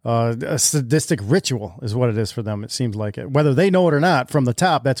 a sadistic ritual is what it is for them. It seems like it, whether they know it or not from the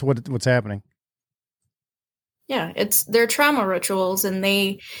top, that's what's happening. Yeah, it's their trauma rituals, and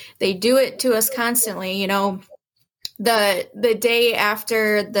they do it to us constantly. The day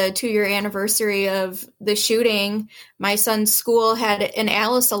after the 2-year anniversary of the shooting, my son's school had an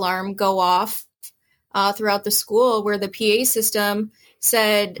Alice alarm go off throughout the school, where the PA system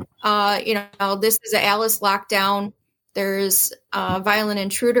said, this is an Alice lockdown. There's a violent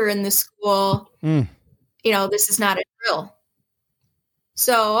intruder in the school. This is not a drill.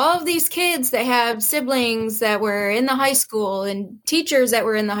 So all of these kids that have siblings that were in the high school and teachers that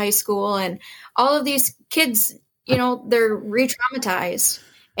were in the high school, and all of these kids, they're re-traumatized,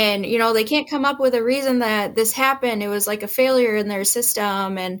 and, they can't come up with a reason that this happened. It was like a failure in their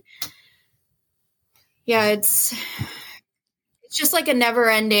system. And yeah, it's just like a never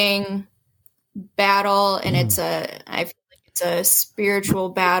ending battle. And I feel like it's a spiritual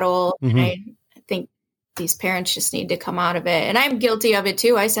battle. And I think these parents just need to come out of it. And I'm guilty of it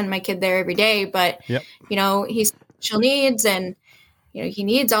too. I send my kid there every day, but he's special needs, and he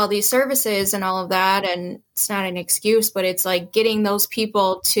needs all these services and all of that. And it's not an excuse, but it's like getting those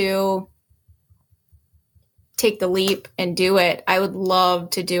people to take the leap and do it. I would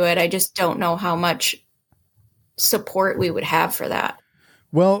love to do it. I just don't know how much support we would have for that.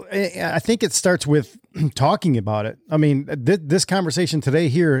 Well, I think it starts with talking about it. I mean, this conversation today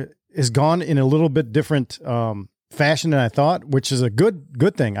here is gone in a little bit different fashion than I thought, which is a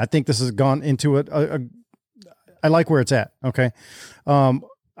good thing. I think this has gone into I like where it's at. Okay.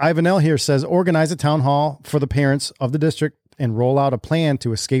 Ivan L here says, organize a town hall for the parents of the district and roll out a plan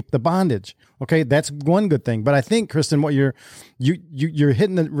to escape the bondage. Okay. That's one good thing. But I think, Kristen, what you're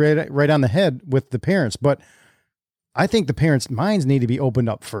hitting it right on the head with the parents, but I think the parents' minds need to be opened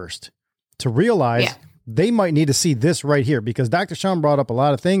up first to realize they might need to see this right here, because Dr. Sean brought up a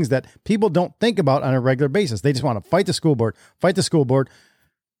lot of things that people don't think about on a regular basis. They just want to fight the school board.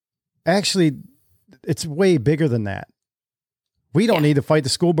 Actually, it's way bigger than that. We don't need to fight the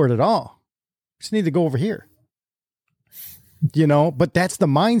school board at all. We just need to go over here. But that's the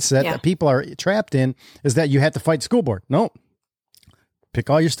mindset that people are trapped in, is that you have to fight the school board. No, pick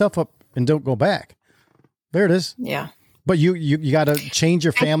all your stuff up and don't go back. There it is. Yeah. But you got to change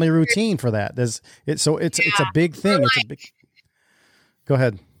your family routine for that. It's a big thing. Go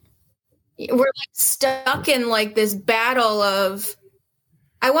ahead. We're like stuck in like this battle of,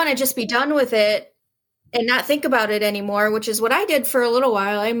 I want to just be done with it and not think about it anymore, which is what I did for a little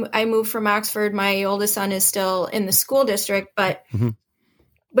while. I moved from Oxford. My oldest son is still in the school district, but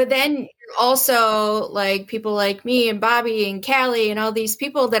then you're also like people like me and Bobby and Callie and all these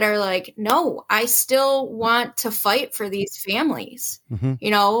people that are like, no, I still want to fight for these families.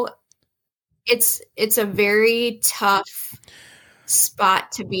 It's a very tough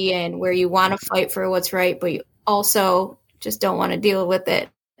spot to be in, where you want to fight for what's right, but you also just don't want to deal with it.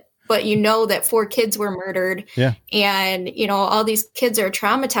 But that 4 kids were murdered, and all these kids are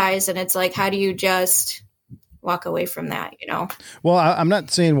traumatized, and it's like, how do you just walk away from that? Well, I'm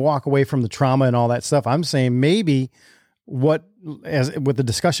not saying walk away from the trauma and all that stuff. I'm saying maybe with the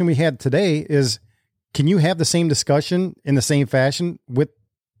discussion we had today is, can you have the same discussion in the same fashion with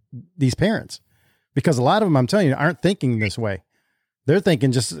these parents? Because a lot of them, I'm telling you, aren't thinking this way. They're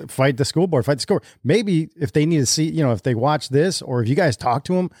thinking just fight the school board. Maybe if they need to see, if they watch this, or if you guys talk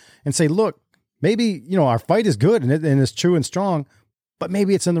to them and say, look, maybe, our fight is good and it's true and strong, but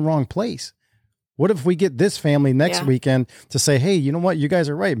maybe it's in the wrong place. What if we get this family next weekend to say, hey, you know what? You guys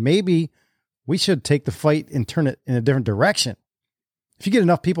are right. Maybe we should take the fight and turn it in a different direction. If you get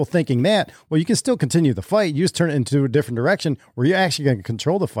enough people thinking that, well, you can still continue the fight. You just turn it into a different direction where you're actually going to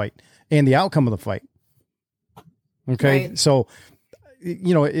control the fight and the outcome of the fight. Okay. Right. So,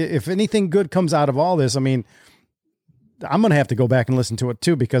 if anything good comes out of all this, I mean, I'm going to have to go back and listen to it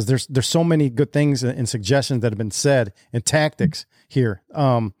too, because there's so many good things and suggestions that have been said and tactics here.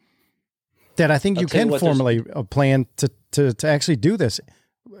 That I think you can formulate a plan to actually do this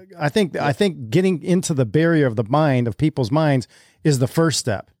I think getting into the barrier of the mind of people's minds is the first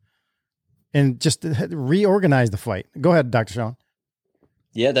step, and just reorganize the fight. Go ahead, Dr. Sean.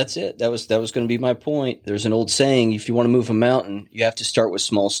 Yeah, that's it. That was going to be my point. There's an old saying: if you want to move a mountain, you have to start with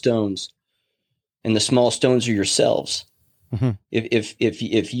small stones, and the small stones are yourselves. Mm-hmm.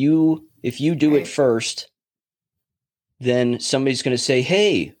 If you do it first, then somebody's going to say,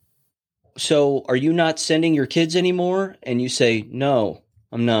 "Hey, so are you not sending your kids anymore?" And you say, "No,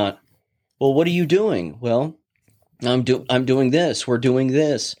 I'm not." Well, what are you doing? Well, I'm doing this. We're doing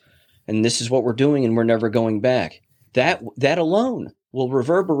this, and this is what we're doing, and we're never going back. That alone will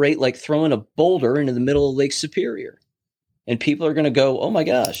reverberate like throwing a boulder into the middle of Lake Superior, and people are going to go, "Oh my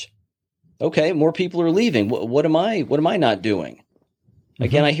gosh, okay, more people are leaving. What am I not doing?" Mm-hmm.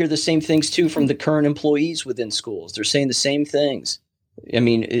 Again, I hear the same things too from the current employees within schools. They're saying the same things. I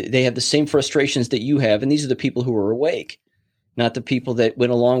mean, they have the same frustrations that you have, and these are the people who are awake, not the people that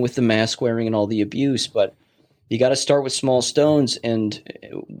went along with the mask wearing and all the abuse. But you got to start with small stones, and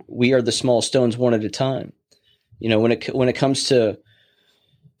we are the small stones one at a time. You know, when it comes to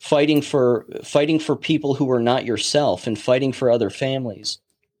fighting for people who are not yourself and fighting for other families,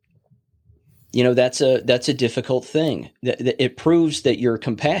 you know, that's a difficult thing. It proves that you're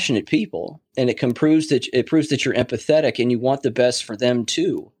compassionate people, and it proves that you're empathetic and you want the best for them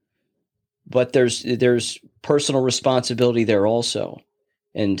too. But there's personal responsibility there also,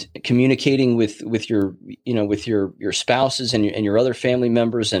 and communicating with your spouses and your other family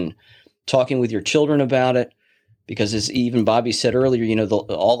members, and talking with your children about it. Because as even Bobby said earlier, you know,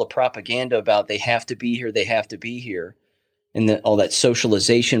 all the propaganda about they have to be here. And all that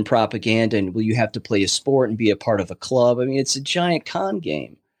socialization propaganda, and you have to play a sport and be a part of a club. I mean, it's a giant con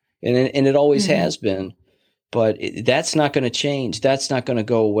game, and it always mm-hmm. has been. But that's not going to change. That's not going to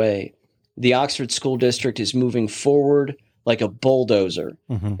go away. The Oxford School District is moving forward like a bulldozer,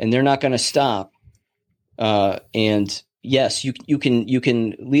 mm-hmm. and they're not going to stop. And yes, you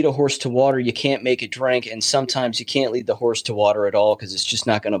can lead a horse to water. You can't make it drink, and sometimes you can't lead the horse to water at all because it's just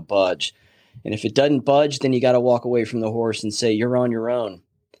not going to budge. And if it doesn't budge, then you got to walk away from the horse and say, "You're on your own.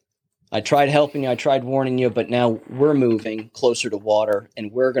 I tried helping you. I tried warning you, but now we're moving closer to water,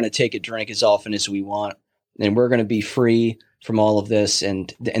 and we're going to take a drink as often as we want, and we're going to be free from all of this."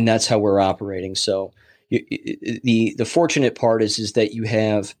 And that's how we're operating. So the fortunate part is that you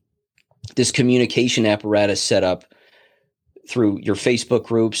have this communication apparatus set up through your Facebook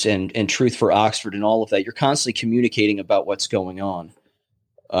groups and Truth for Oxford and all of that. You're constantly communicating about what's going on.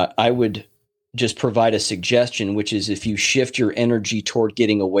 I would just provide a suggestion, which is if you shift your energy toward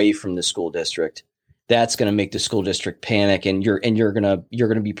getting away from the school district, that's going to make the school district panic, and you're going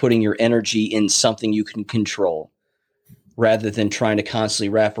to be putting your energy in something you can control, rather than trying to constantly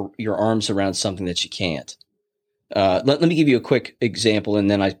wrap your arms around something that you can't. Let me give you a quick example, and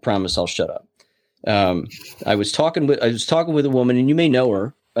then I promise I'll shut up. I was talking with a woman, and you may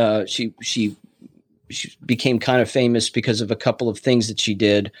know her. She became kind of famous because of a couple of things that she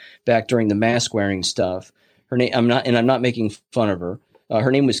did back during the mask wearing stuff. Her name, I'm not making fun of her.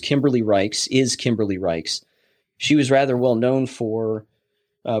 Her name was Kimberly Reichs. She was rather well known for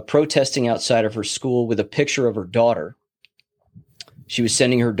protesting outside of her school with a picture of her daughter. She was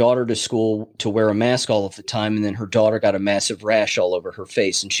sending her daughter to school to wear a mask all of the time, and then her daughter got a massive rash all over her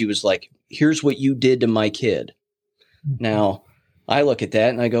face, and she was like, "Here's what you did to my kid." Now, I look at that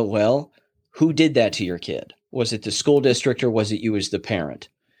and I go, well, who did that to your kid? Was it the school district, or was it you as the parent?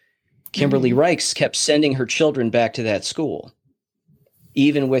 Kimberly Reichs kept sending her children back to that school,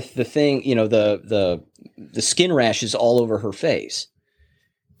 even with the thing, you know, the skin rashes all over her face.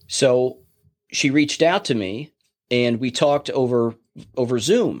 So she reached out to me, and we talked over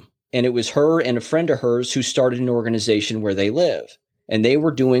Zoom, and it was her and a friend of hers who started an organization where they live, and they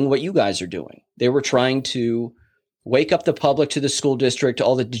were doing what you guys are doing. They were trying to wake up the public to the school district,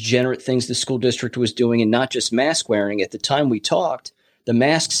 all the degenerate things the school district was doing, and not just mask wearing. At the time we talked, the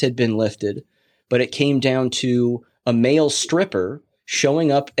masks had been lifted, but it came down to a male stripper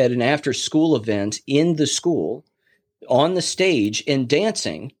showing up at an after-school event in the school on the stage and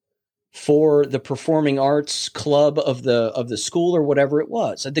dancing for the performing arts club of the school or whatever it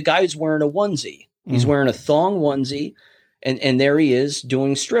was. The guy's wearing a onesie. He's wearing a thong onesie, and there he is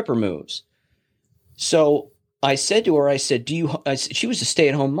doing stripper moves. So I said to her, she was a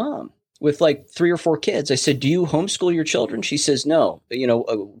stay-at-home mom with like 3 or 4 kids. I said, "Do you homeschool your children?" She says, "No. You know,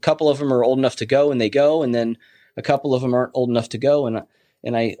 a couple of them are old enough to go, and they go, and then a couple of them aren't old enough to go."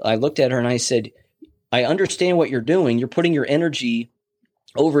 And I looked at her and I said, "I understand what you're doing. You're putting your energy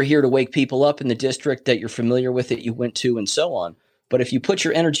over here to wake people up in the district that you're familiar with, that you went to, and so on. But if you put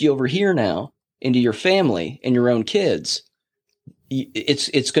your energy over here now into your family and your own kids,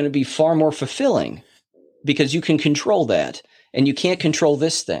 it's going to be far more fulfilling because you can control that, and you can't control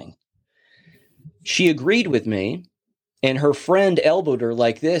this thing. She agreed with me, and her friend elbowed her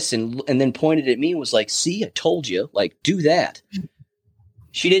like this and then pointed at me and was like, see, I told you, like, do that.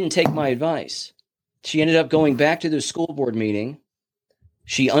 She didn't take my advice. She ended up going back to the school board meeting.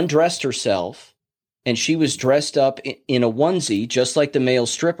 She undressed herself, and she was dressed up in a onesie, just like the male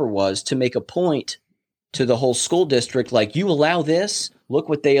stripper was, to make a point to the whole school district, like, you allow this? Look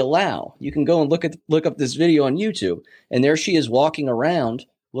what they allow. You can go and look up this video on YouTube. And there she is walking around,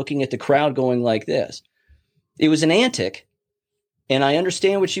 looking at the crowd going like this. It was an antic, and I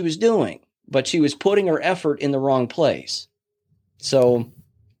understand what she was doing, but she was putting her effort in the wrong place. So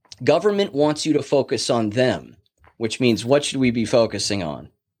government wants you to focus on them, which means what should we be focusing on?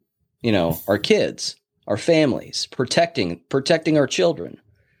 Our kids, our families, protecting our children.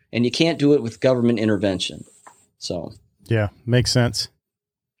 And you can't do it with government intervention. So, yeah, makes sense.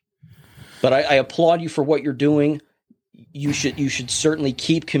 But I applaud you for what you're doing. You should certainly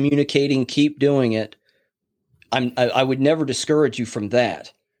keep communicating, keep doing it. I would never discourage you from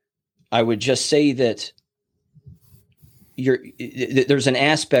that. I would just say that there's an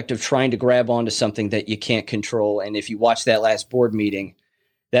aspect of trying to grab onto something that you can't control. And if you watch that last board meeting,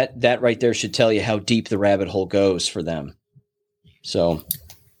 that right there should tell you how deep the rabbit hole goes for them. So,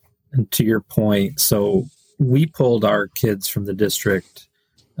 and to your point, so we pulled our kids from the district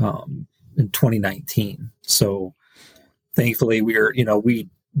in 2019. So thankfully we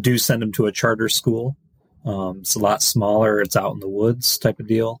do send them to a charter school. It's a lot smaller. It's out in the woods type of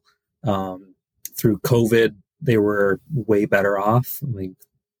deal. Through COVID, they were way better off. I mean,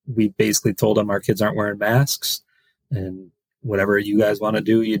 we basically told them our kids aren't wearing masks, and whatever you guys want to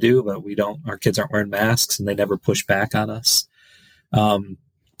do, you do, but our kids aren't wearing masks, and they never push back on us.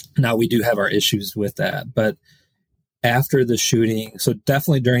 Now we do have our issues with that, but after the shooting, so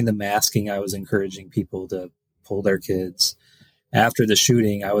definitely during the masking, I was encouraging people to pull their kids. After the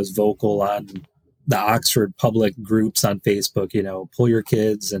shooting, I was vocal on the Oxford public groups on Facebook, pull your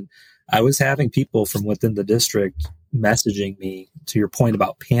kids. And I was having people from within the district messaging me, to your point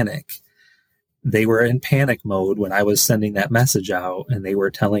about panic. They were in panic mode when I was sending that message out, and they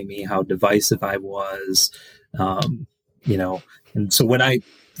were telling me how divisive I was, and so when I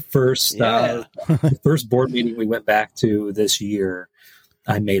the first board meeting we went back to this year,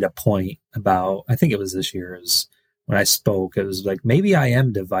 I made a point about, I think it was this year, is when I spoke, it was like, maybe I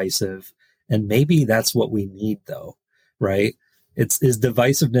am divisive, and maybe that's what we need though, right? Is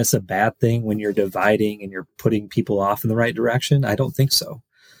divisiveness a bad thing when you're dividing and you're putting people off in the right direction? I don't think so.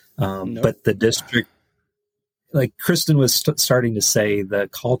 Nope. But the district, like Kristen was starting to say, the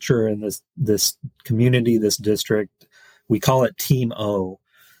culture in this community, this district, we call it Team O,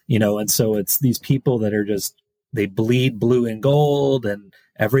 and so it's these people that are they bleed blue and gold and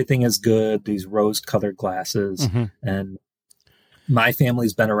everything is good, these rose-colored glasses. Mm-hmm. And my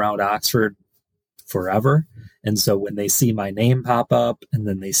family's been around Oxford forever. And so when they see my name pop up and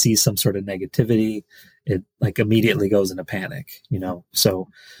then they see some sort of negativity, it like immediately goes into panic, so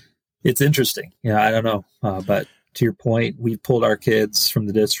it's interesting. I don't know. But to your point, we pulled our kids from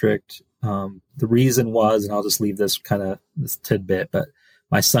the district. The reason was, and I'll just leave this tidbit, but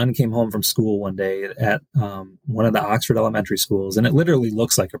my son came home from school one day at one of the Oxford elementary schools, and it literally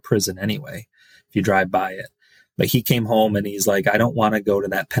looks like a prison anyway, if you drive by it. But he came home and he's like, I don't want to go to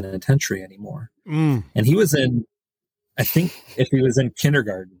that penitentiary anymore. Mm. And he was I think if he was in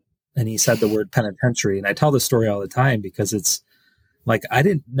kindergarten, and he said the word penitentiary. And I tell this story all the time because it's like, I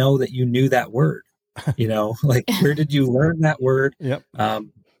didn't know that you knew that word, like, where did you learn that word? Yep.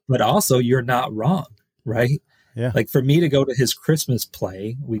 But also you're not wrong. Right. Yeah. Like for me to go to his Christmas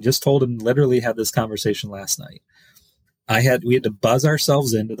play, we just told him, literally had this conversation last night. We had to buzz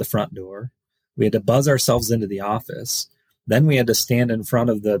ourselves into the front door. We had to buzz ourselves into the office. Then we had to stand in front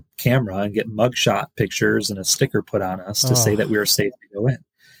of the camera and get mugshot pictures and a sticker put on us to say that we were safe to go in.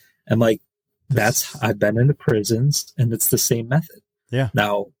 And like, I've been into prisons, and it's the same method. Yeah.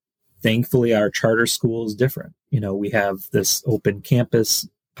 Now, thankfully, our charter school is different. We have this open campus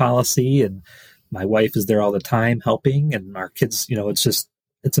policy, and my wife is there all the time helping, and our kids,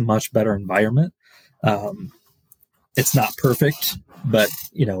 it's a much better environment. It's not perfect, but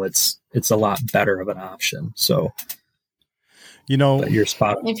it's a lot better of an option. So, but you're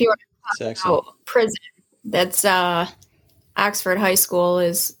spot on. If you were to talk about prison, that's Oxford High School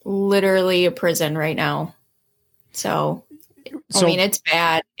is literally a prison right now. So I mean, it's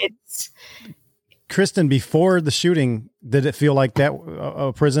bad. Kristen, before the shooting, did it feel like that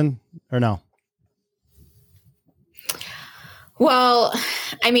a prison or no? Well,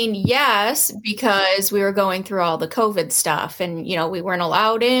 I mean, yes, because we were going through all the COVID stuff and, you know, we weren't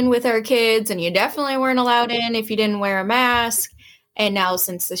allowed in with our kids, and you definitely weren't allowed in if you didn't wear a mask. And now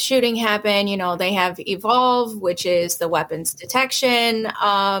since the shooting happened, you know, they have Evolve, which is the weapons detection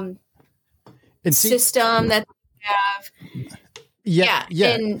system that they have. Yeah.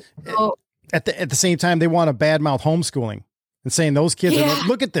 And so, at the same time, they want to badmouth homeschooling and saying those kids are like,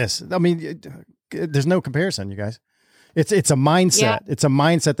 look at this. I mean, there's no comparison, you guys. It's a mindset. Yeah. It's a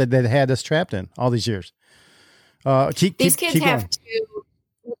mindset that had us trapped in all these years. These kids have to,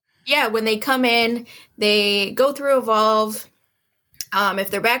 when they come in, they go through Evolve. If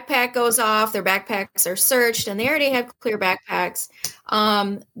their backpack goes off, their backpacks are searched, and they already have clear backpacks.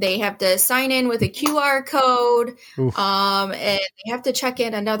 They have to sign in with a QR code, and they have to check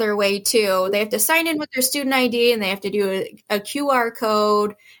in another way too. They have to sign in with their student ID, and they have to do a QR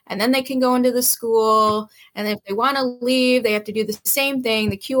code, and then they can go into the school. And if they want to leave, they have to do the same thing: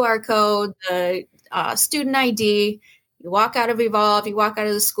 the QR code, the student ID. You walk out of Evolve, you walk out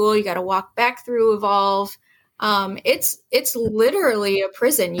of the school, you got to walk back through Evolve. It's literally a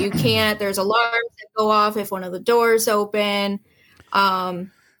prison. You can't, there's alarms that go off if one of the doors open. And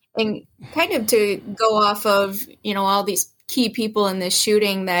kind of to go off of, you know, all these key people in this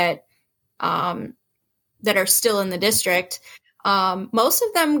shooting that are still in the district. Most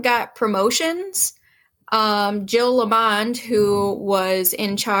of them got promotions. Jill Lamond, who was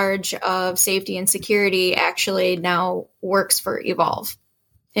in charge of safety and security, actually now works for Evolve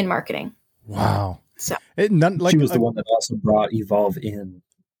in marketing. Wow. So she was the one that also brought Evolve in.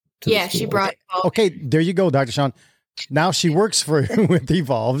 She brought Evolve. Okay, there you go, Dr. Sean. Now she works with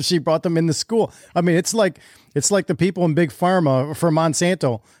Evolve. She brought them in the school. I mean, it's like the people in Big Pharma for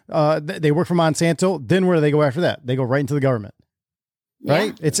Monsanto. They work for Monsanto. Then where do they go after that? They go right into the government.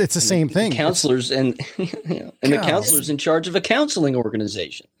 Right? Yeah. It's the same thing. Counselors and the counselors in charge of a counseling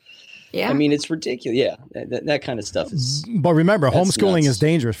organization. Yeah. I mean, it's ridiculous. Yeah. That kind of stuff is. But remember, homeschooling nuts. is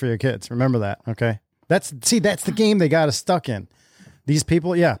dangerous for your kids. Remember that. Okay. That's the game they got us stuck in. These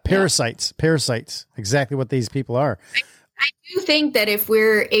people, parasites, exactly what these people are. I do think that if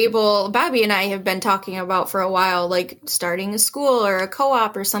we're able, Bobby and I have been talking about for a while, like starting a school or a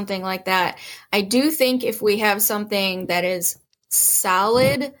co-op or something like that. I do think if we have something that is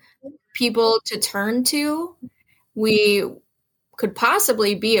solid people to turn to, we could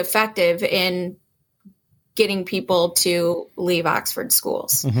possibly be effective in getting people to leave Oxford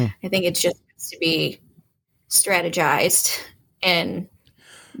schools. Mm-hmm. I think it just has to be strategized and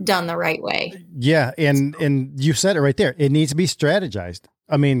done the right way. Yeah, and you said it right there. It needs to be strategized.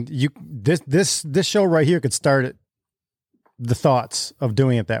 I mean, this show right here could start the thoughts of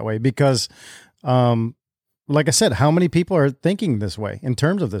doing it that way because, like I said, how many people are thinking this way in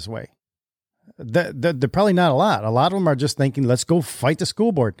terms of this way? They're probably not a lot. A lot of them are just thinking, let's go fight the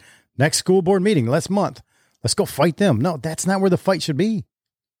school board. Next school board meeting, let's go fight them. No, that's not where the fight should be.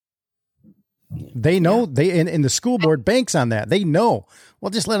 They know and the school board banks on that. They know. Well,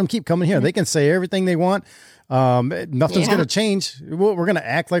 just let them keep coming here. They can say everything they want. Nothing's going to change. We're going to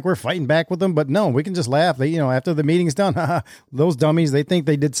act like we're fighting back with them, but no, we can just laugh. They, after the meeting's done, those dummies, they think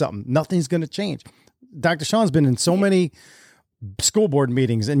they did something. Nothing's going to change. Dr. Sean's been in so many school board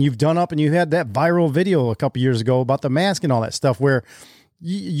meetings, and you've done up and you had that viral video a couple years ago about the mask and all that stuff where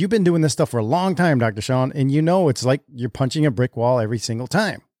you've been doing this stuff for a long time, Dr. Sean, and it's like you're punching a brick wall every single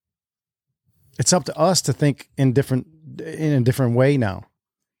time. It's up to us to think in a different way now.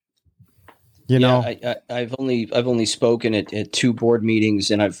 I've only spoken at 2 board meetings,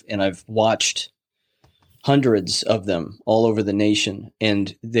 and I've watched hundreds of them all over the nation,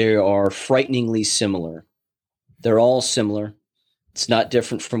 and they are frighteningly similar. They're all similar. It's not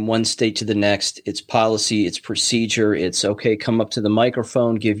different from one state to the next. It's policy, it's procedure. It's okay, come up to the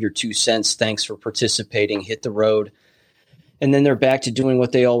microphone, give your 2 cents. Thanks for participating, hit the road. And then they're back to doing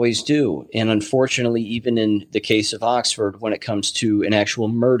what they always do. And unfortunately, even in the case of Oxford, when it comes to an actual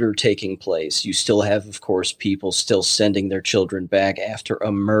murder taking place, you still have, of course, people still sending their children back after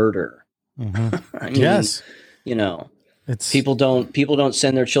a murder. Mm-hmm. I mean, yes. People don't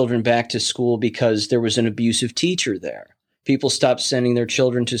send their children back to school because there was an abusive teacher there. People stopped sending their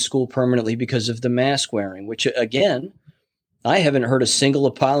children to school permanently because of the mask wearing, which, again, I haven't heard a single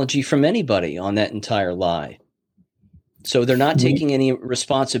apology from anybody on that entire lie. So they're not taking any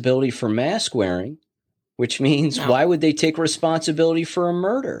responsibility for mask wearing, which means why would they take responsibility for a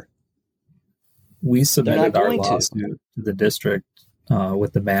murder? We submitted our lawsuit to the district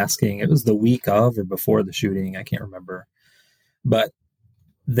with the masking. It was the week of or before the shooting. I can't remember. But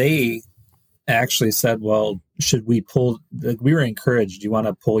they actually said, well, should we pull? We were encouraged. Do you want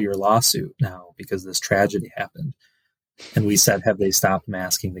to pull your lawsuit now because this tragedy happened? And we said, have they stopped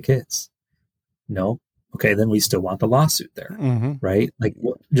masking the kids? No. Okay, then we still want the lawsuit there, right? Like,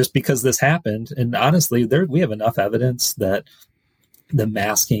 just because this happened, and honestly, we have enough evidence that the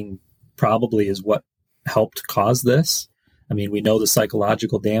masking probably is what helped cause this. I mean, we know the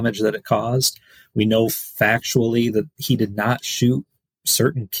psychological damage that it caused. We know factually that he did not shoot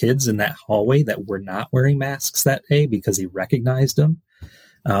certain kids in that hallway that were not wearing masks that day because he recognized them.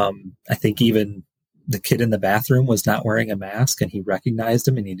 I think even the kid in the bathroom was not wearing a mask and he recognized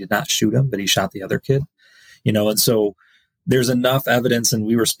him and he did not shoot him, but he shot the other kid, and so there's enough evidence, and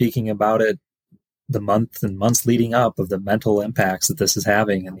we were speaking about it the months leading up, of the mental impacts that this is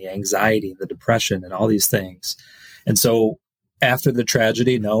having, and the anxiety, the depression, and all these things. And so after the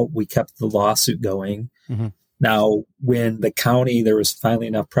tragedy, we kept the lawsuit going. Now, when the county, there was finally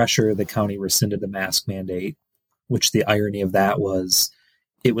enough pressure, the county rescinded the mask mandate, which the irony of that was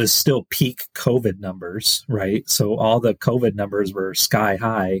it was still peak COVID numbers, right? So all the COVID numbers were sky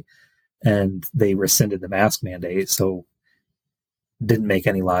high, and they rescinded the mask mandate. So didn't make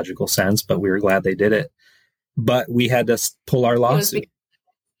any logical sense, but we were glad they did it. But we had to pull our lawsuit.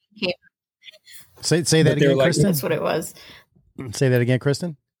 Say that again, Kristen. That's what it was. Say that again,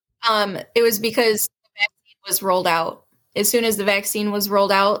 Kristen. It was because the vaccine was rolled out. As soon as the vaccine was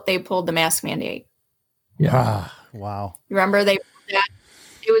rolled out, they pulled the mask mandate. Yeah. Wow. Remember they pulled that?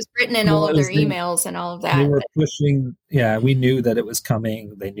 It was written in all of their emails and all of that. They were pushing. Yeah, we knew that it was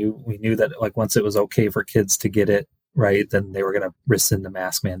coming. We knew that, like, once it was okay for kids to get it, right, then they were going to rescind the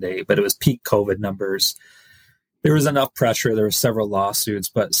mask mandate. But it was peak COVID numbers. There was enough pressure. There were several lawsuits.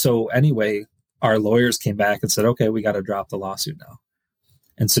 But so anyway, our lawyers came back and said, okay, we got to drop the lawsuit now.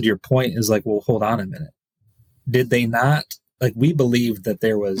 And so to your point is like, well, hold on a minute. Did they not, like, we believed that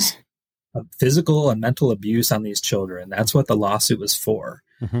there was a physical and mental abuse on these children. That's what the lawsuit was for.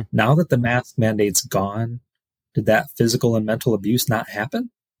 Now that the mask mandate's gone, did that physical and mental abuse not happen?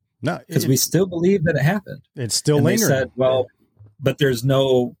 No, because we still believe that it happened. It's still and lingering. They said, well, but there's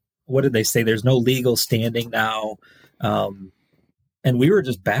no, what did they say? There's no legal standing now. And we were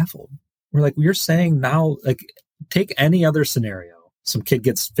just baffled. We're like, you're saying now, like, take any other scenario. Some kid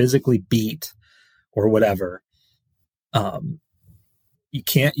gets physically beat or whatever. You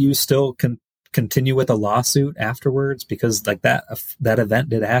can't, you still continue with a lawsuit afterwards, because like that event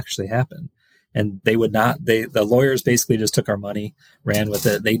did actually happen. And they would not, the lawyers basically just took our money, ran with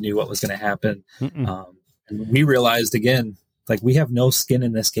it. They knew what was going to happen. And we realized, again, like, we have no skin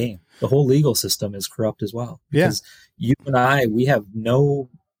in this game. The whole legal system is corrupt as well. Because you and I, we have no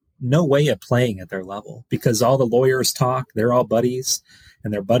way of playing at their level, because all the lawyers talk, they're all buddies,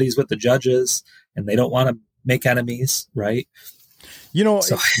 and they're buddies with the judges, and they don't want to make enemies. Right. So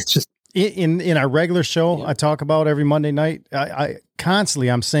it's just, in our regular show, I talk about every Monday night, I constantly,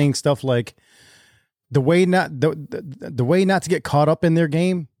 I'm saying stuff like, the way not to get caught up in their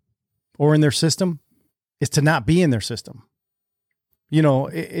game or in their system is to not be in their system.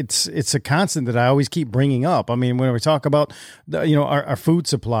 It's a constant that I always keep bringing up. I mean, when we talk about our food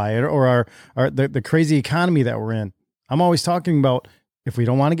supply or the crazy economy that we're in, I'm always talking about, if we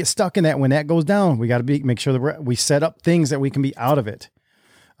don't want to get stuck in that, when that goes down, we got to make sure that we set up things that we can be out of it.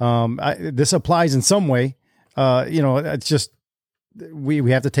 This applies in some way. It's just,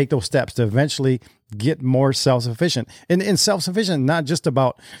 we have to take those steps to eventually get more self-sufficient, and self-sufficient, not just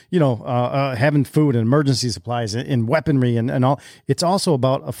about, having food and emergency supplies and weaponry and all. It's also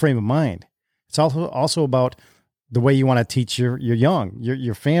about a frame of mind. It's also about the way you want to teach your young,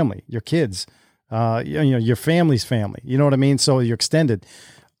 your family, your kids, your family's family, you know what I mean? So you're extended.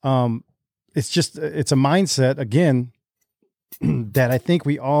 It's a mindset, again, that I think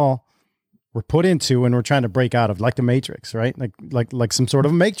we all were put into, and we're trying to break out of, like the Matrix, right? Like some sort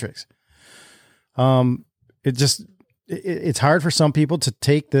of a Matrix. It's hard for some people to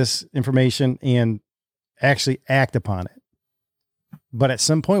take this information and actually act upon it. But at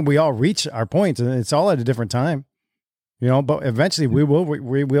some point, we all reach our points, and it's all at a different time, but eventually we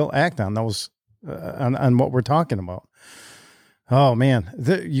will act on those, on what we're talking about. Oh man,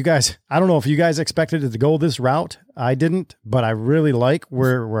 you guys, I don't know if you guys expected it to go this route. I didn't, but I really like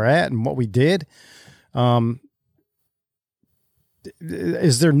where we're at and what we did.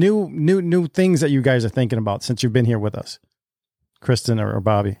 Is there new things that you guys are thinking about since you've been here with us, Kristen or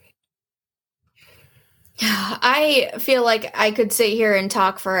Bobby? I feel like I could sit here and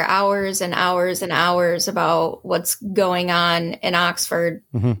talk for hours and hours and hours about what's going on in Oxford,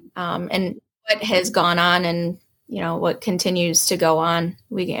 and what has gone on, and what continues to go on.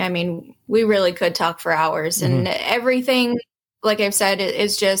 We really could talk for hours, and everything, like I've said,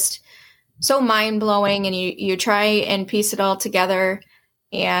 is just so mind blowing, and you try and piece it all together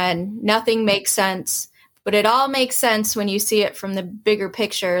and nothing makes sense. But it all makes sense when you see it from the bigger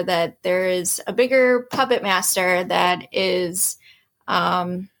picture, that there is a bigger puppet master that is,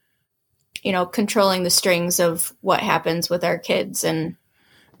 controlling the strings of what happens with our kids. And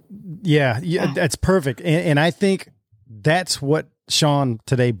yeah, that's perfect. And I think that's what Sean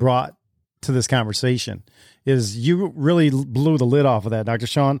today brought to this conversation. Is you really blew the lid off of that, Dr.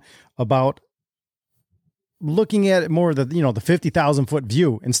 Sean, about looking at it more the 50,000 foot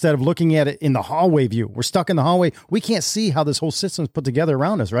view instead of looking at it in the hallway view. We're stuck in the hallway. We can't see how this whole system is put together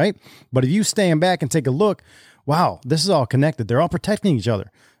around us, right? But if you stand back and take a look, wow, this is all connected. They're all protecting each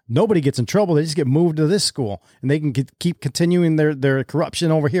other. Nobody gets in trouble. They just get moved to this school, and they can keep continuing their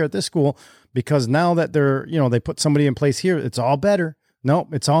corruption over here at this school, because now that they put somebody in place here, it's all better. No,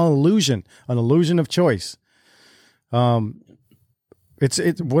 it's all an illusion of choice.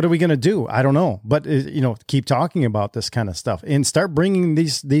 It's what are we going to do? I don't know, but keep talking about this kind of stuff and start bringing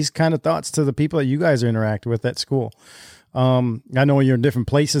these kind of thoughts to the people that you guys interact with at school. I know you're in different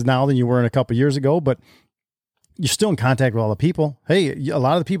places now than you were in a couple of years ago, but you're still in contact with all the people. Hey, a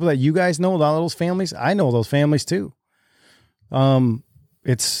lot of the people that you guys know, a lot of those families, I know those families too.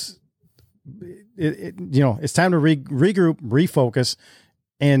 It's time to regroup, refocus,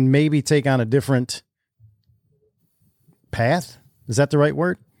 and maybe take on a different path. Is that the right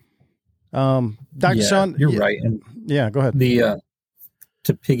word? Dr. Sean, you're right. And yeah, go ahead.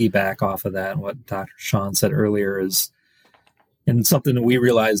 To piggyback off of that, what Dr. Sean said earlier is, and something that we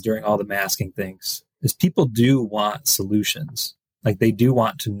realized during all the masking things, is people do want solutions. Like, they do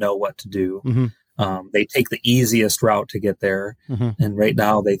want to know what to do. Mm-hmm. They take the easiest route to get there. Mm-hmm. And right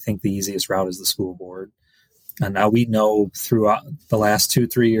now they think the easiest route is the school board. And now we know throughout the last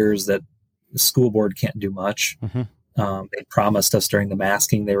 2-3 years that the school board can't do much. Mm-hmm. They promised us during the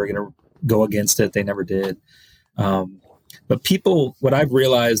masking they were going to go against it. They never did. But people, what I've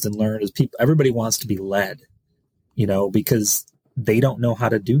realized and learned is everybody wants to be led, because they don't know how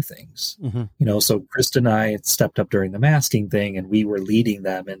to do things. Mm-hmm. So Krista and I stepped up during the masking thing, and we were leading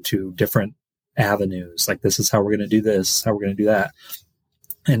them into different avenues. Like, this is how we're going to do this, how we're going to do that.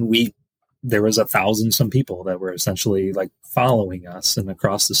 And there was 1,000 some people that were essentially like following us, and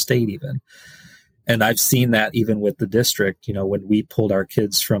across the state even. And I've seen that even with the district, when we pulled our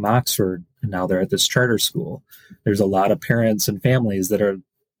kids from Oxford and now they're at this charter school, there's a lot of parents and families that are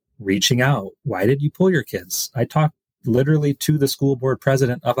reaching out. Why did you pull your kids? I talked literally to the school board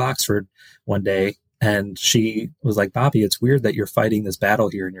president of Oxford one day, and she was like, Bobby, it's weird that you're fighting this battle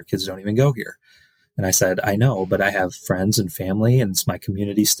here and your kids don't even go here. And I said, I know, but I have friends and family, and it's my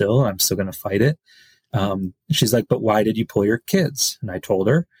community still, and I'm still going to fight it. She's like, but why did you pull your kids? And I told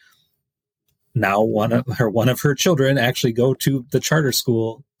her. Now one of her children actually go to the charter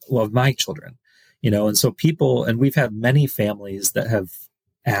school of my children, and so people, and we've had many families that have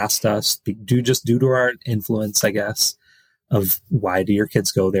asked us, due to our influence, I guess, of why do your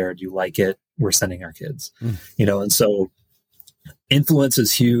kids go there? Do you like it? We're sending our kids, and so influence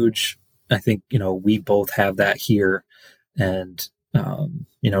is huge. I think, we both have that here. And,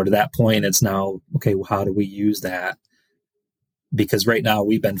 to that point, it's now, okay, well, how do we use that? Because right now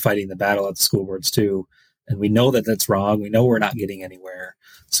we've been fighting the battle at the school boards too. And we know that that's wrong. We know we're not getting anywhere.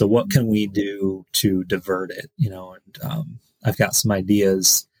 So what can we do to divert it? And I've got some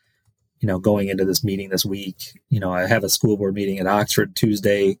ideas, going into this meeting this week. I have a school board meeting at Oxford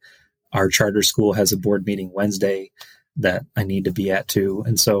Tuesday. Our charter school has a board meeting Wednesday that I need to be at too.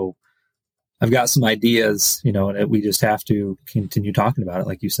 And so I've got some ideas, and we just have to continue talking about it.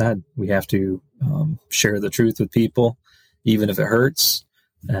 Like you said, we have to share the truth with people, even if it hurts,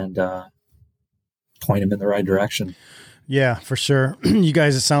 and point them in the right direction. Yeah, for sure. You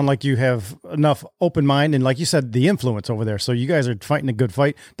guys sound like you have enough open mind, and like you said, the influence over there. So you guys are fighting a good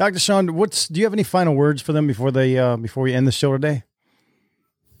fight. Dr. Sean, do you have any final words for them before we end the show today?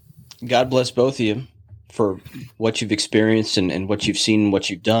 God bless both of you for what you've experienced and what you've seen and what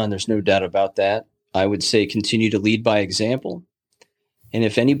you've done. There's no doubt about that. I would say continue to lead by example. And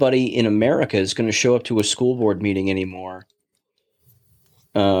if anybody in America is going to show up to a school board meeting anymore,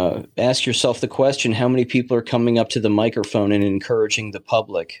 ask yourself the question, how many people are coming up to the microphone and encouraging the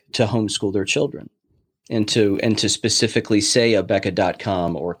public to homeschool their children and to specifically say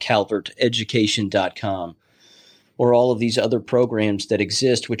Abeka.com or CalvertEducation.com or all of these other programs that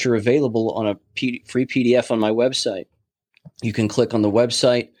exist, which are available on a free PDF on my website. You can click on the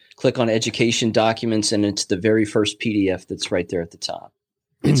website, click on education documents, and it's the very first PDF that's right there at the top.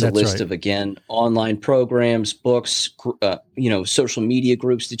 It's a list of, again, online programs, books, social media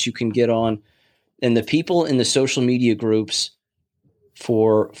groups that you can get on. And the people in the social media groups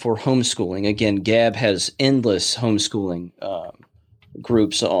for homeschooling, again, Gab has endless homeschooling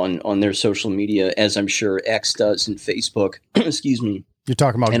groups on their social media, as I'm sure X does and Facebook. Excuse me. You're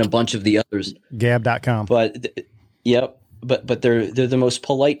talking about and a bunch of the others. Gab.com. But but they're the most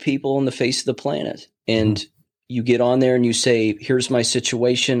polite people on the face of the planet. And you get on there and you say, "Here's my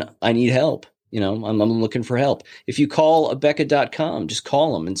situation. I need help. I'm looking for help." If you call Abeka.com, just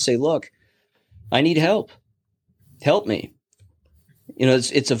call them and say, "Look, I need help. Help me."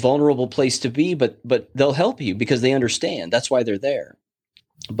 It's a vulnerable place to be, but they'll help you because they understand. That's why they're there.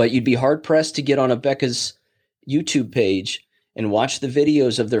 But you'd be hard pressed to get on Abeka's YouTube page and watch the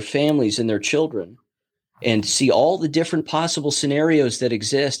videos of their families and their children and see all the different possible scenarios that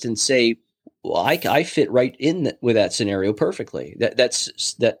exist and say, well, I fit right in with that scenario perfectly.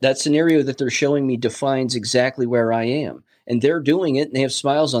 That scenario that they're showing me defines exactly where I am. And they're doing it and they have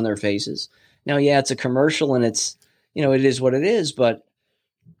smiles on their faces. Now, yeah, it's a commercial and it's, it is what it is, but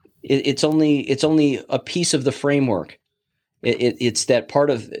it's only a piece of the framework. It's that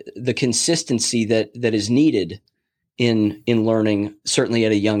part of the consistency that is needed in learning, certainly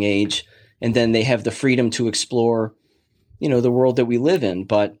at a young age. And then they have the freedom to explore, the world that we live in.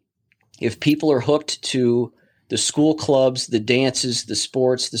 But if people are hooked to the school clubs, the dances, the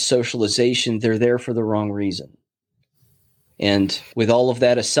sports, the socialization, they're there for the wrong reason. And with all of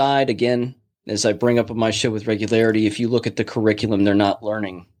that aside, again, as I bring up on my show with regularity, if you look at the curriculum, they're not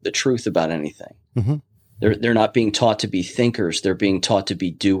learning the truth about anything. Mm-hmm. They're not being taught to be thinkers. They're being taught to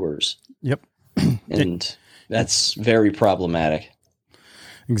be doers. Yep. And that's very problematic.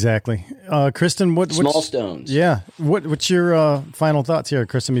 Exactly. Kristen, small stones. Yeah. What's your final thoughts here,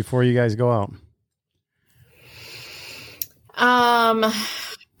 Kristen, before you guys go out?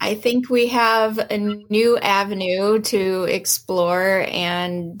 I think we have a new avenue to explore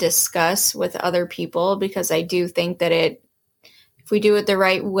and discuss with other people, because I do think that if we do it the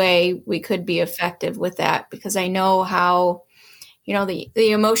right way, we could be effective with that, because I know how,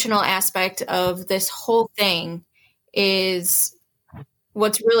 the emotional aspect of this whole thing is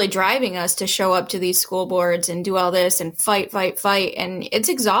what's really driving us to show up to these school boards and do all this and fight. And it's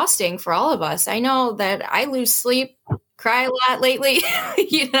exhausting for all of us. I know that I lose sleep, cry a lot lately,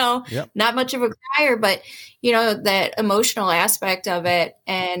 not much of a crier, but that emotional aspect of it.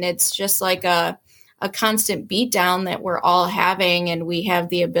 And it's just like a constant beat down that we're all having, and we have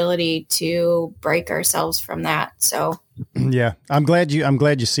the ability to break ourselves from that. So yeah, I'm glad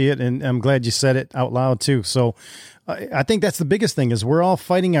you see it, and I'm glad you said it out loud too. So I think that's the biggest thing, is we're all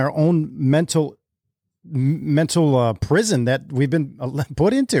fighting our own mental prison that we've been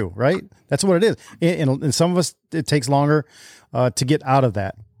put into, right? That's what it is. And some of us, it takes longer to get out of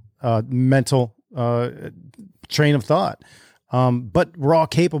that mental train of thought. But we're all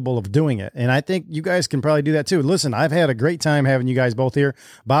capable of doing it. And I think you guys can probably do that too. Listen, I've had a great time having you guys both here.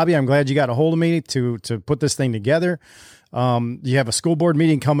 Bobby, I'm glad you got a hold of me to put this thing together. You have a school board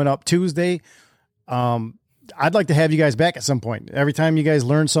meeting coming up Tuesday. I'd like to have you guys back at some point. Every time you guys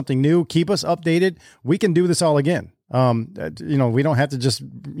learn something new, keep us updated. We can do this all again. We don't have to just,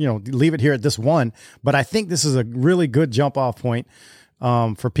 leave it here at this one, but I think this is a really good jump off point,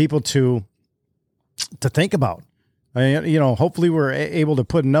 for people to think about. Hopefully we're able to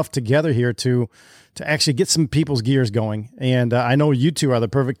put enough together here to actually get some people's gears going. And I know you two are the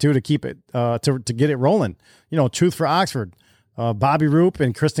perfect two to keep it, to get it rolling. Truth for Oxford, Bobby Roop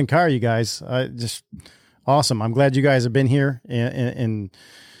and Kristen Carr, you guys, just awesome. I'm glad you guys have been here, and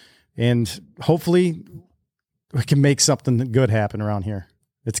hopefully we can make something good happen around here.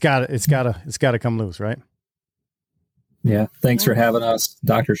 It's gotta come loose, right? Yeah. Thanks for having us,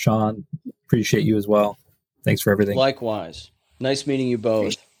 Dr. Sean. Appreciate you as well. Thanks for everything. Likewise. Nice meeting you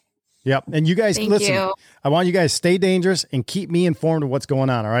both. Yep. And you guys, listen, I want you guys to stay dangerous and keep me informed of what's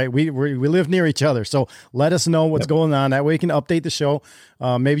going on. All right. We live near each other. So let us know what's going on. That way we can update the show.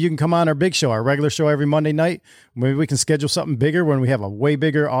 Maybe you can come on our big show, our regular show every Monday night. Maybe we can schedule something bigger when we have a way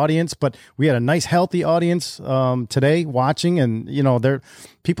bigger audience, but we had a nice, healthy audience, today watching, and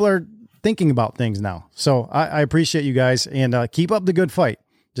people are thinking about things now. So I appreciate you guys, and keep up the good fight.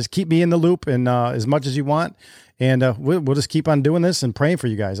 Just keep me in the loop, and as much as you want. And we'll just keep on doing this and praying for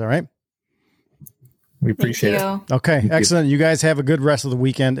you guys. All right. We appreciate it. Okay. Thank excellent. You guys have a good rest of the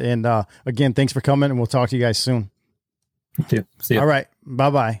weekend. And again, thanks for coming, and we'll talk to you guys soon. You too. See you. All right.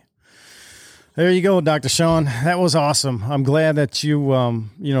 Bye-bye. There you go, Dr. Sean. That was awesome. I'm glad that you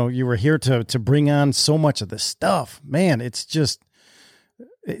were here to bring on so much of this stuff, man. It's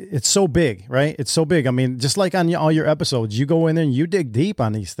so big, right? It's so big. I mean, just like on all your episodes, you go in there and you dig deep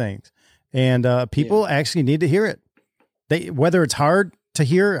on these things, and people actually need to hear it. Whether it's hard to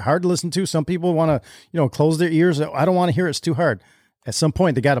hear, hard to listen to. Some people want to, close their ears. I don't want to hear it. It's too hard. At some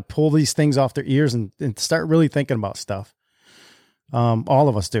point, they got to pull these things off their ears and start really thinking about stuff. All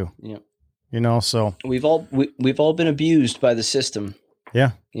of us do. Yeah. You know, so we've all been abused by the system.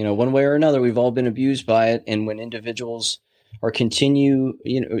 Yeah. You know, one way or another, we've all been abused by it. And when individuals are continue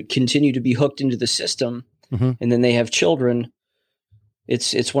to be hooked into the system, and then they have children,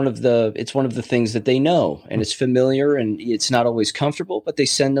 it's one of the things that they know, and it's familiar, and it's not always comfortable, but they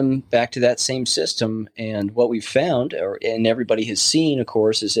send them back to that same system. And what we've found, and everybody has seen, of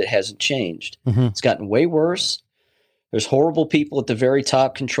course, is it hasn't changed. It's gotten way worse. There's horrible people at the very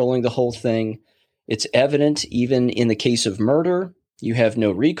top controlling the whole thing. It's evident even in the case of murder. You have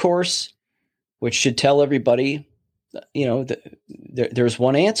no recourse, which should tell everybody, you know, there's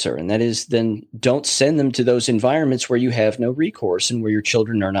one answer, and that is then don't send them to those environments where you have no recourse and where your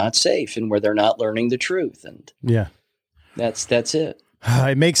children are not safe and where they're not learning the truth. And that's it.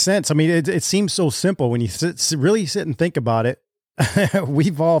 It makes sense. I mean, it seems so simple when you really sit and think about it.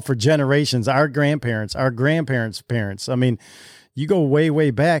 We've all, for generations, our grandparents' parents. I mean, you go way, way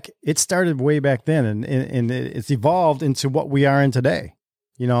back. It started way back then, and it's evolved into what we are in today.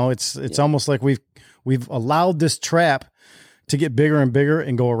 You know, it's almost like we've allowed this trap to get bigger and bigger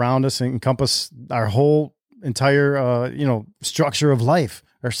and go around us and encompass our whole entire, structure of life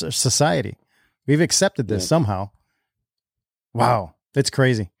or society. We've accepted this somehow. Wow, it's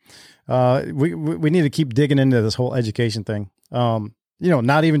crazy. We need to keep digging into this whole education thing.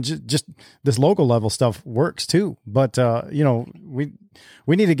 Not even just this local level stuff works too, but,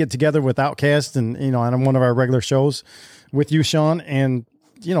 we need to get together with Outcast and, on one of our regular shows with you, Sean, and,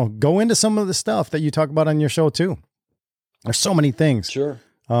 go into some of the stuff that you talk about on your show too. There's so many things. Sure.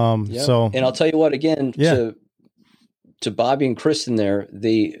 So, and I'll tell you what, again, to Bobby and Kristen there,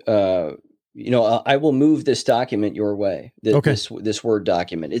 I will move this document your way. This Word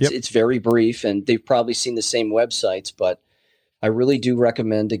document. It's very brief, and they've probably seen the same websites, but I really do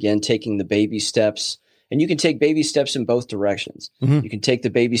recommend, again, taking the baby steps. And you can take baby steps in both directions. You can take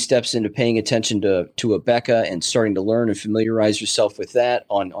the baby steps into paying attention to Abeka and starting to learn and familiarize yourself with that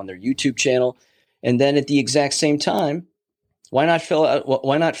on their YouTube channel. And then at the exact same time, why not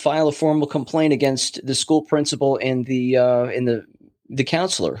file a formal complaint against the school principal and the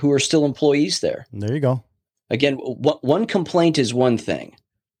counselor who are still employees there? There you go. Again, one complaint is one thing.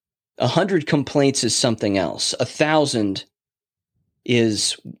 100 complaints is something else. 1,000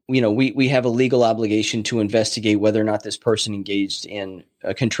 is, we have a legal obligation to investigate whether or not this person engaged in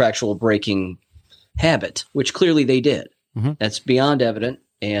a contractual breaking habit, which clearly they did. That's beyond evident,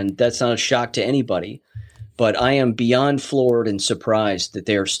 and that's not a shock to anybody. But I am beyond floored and surprised that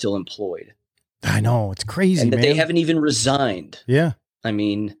they are still employed. I know, it's crazy, and that man. they haven't even resigned. Yeah. I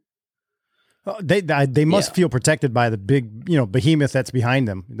mean, they must feel protected by the big, behemoth that's behind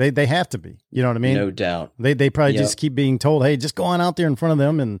them. They have to be, you know what I mean? No doubt. They probably just keep being told, hey, just go on out there in front of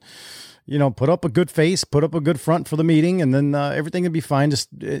them and, put up a good face, put up a good front for the meeting, and then everything will be fine. Just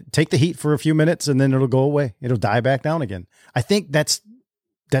take the heat for a few minutes, and then it'll go away. It'll die back down again. I think they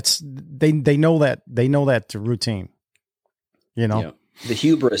know that routine. The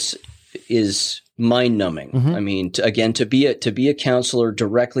hubris is mind-numbing. I mean, to be a counselor,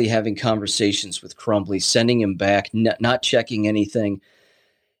 directly having conversations with Crumbly, sending him back, not checking anything,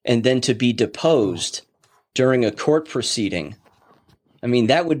 and then to be deposed during a court proceeding. I mean,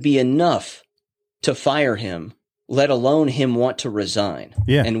 that would be enough to fire him, let alone him want to resign.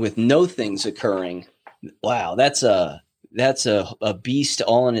 Yeah. And with no things occurring, wow, that's a beast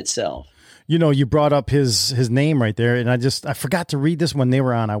all in itself. You brought up his name right there, and I forgot to read this when they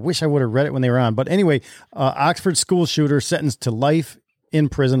were on. I wish I would have read it when they were on. But anyway, Oxford school shooter sentenced to life in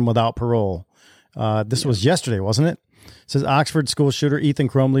prison without parole. This was yesterday, wasn't it? It says Oxford school shooter Ethan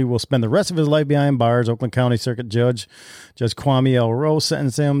Crumbley will spend the rest of his life behind bars. Oakland County Circuit Judge Kwame L. Rowe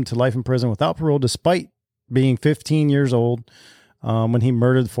sentenced him to life in prison without parole, despite being 15 years old when he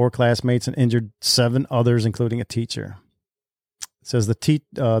murdered 4 classmates and injured 7 others, including a teacher. It says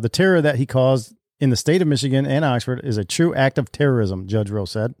the terror that he caused in the state of Michigan and Oxford is a true act of terrorism, Judge Rowe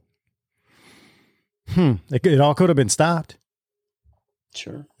said. It all could have been stopped.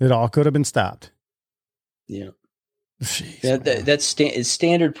 Sure. It all could have been stopped. Yeah. Jeez, that's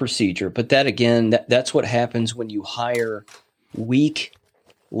standard procedure. But that, again, that's what happens when you hire weak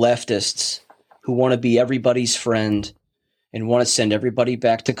leftists who want to be everybody's friend and want to send everybody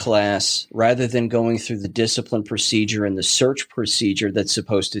back to class rather than going through the discipline procedure and the search procedure that's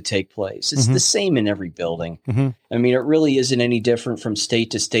supposed to take place. It's the same in every building. I mean, it really isn't any different from state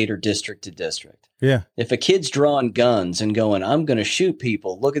to state or district to district. Yeah. If a kid's drawing guns and going, I'm going to shoot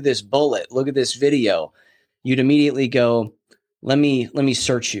people, look at this bullet, look at this video, you'd immediately go, let me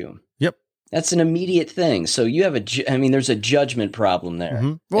search you. Yep. That's an immediate thing. So you have there's a judgment problem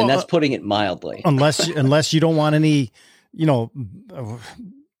there. Well, and that's putting it mildly. Unless you don't want any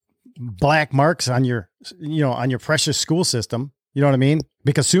black marks on your, on your precious school system. You know what I mean?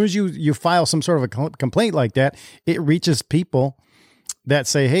 Because as soon as you file some sort of a complaint like that, it reaches people that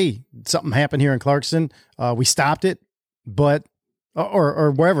say, hey, something happened here in Clarkston. We stopped it, but,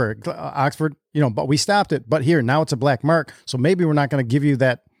 or wherever, Oxford, but we stopped it, but here, now it's a black mark. So maybe we're not going to give you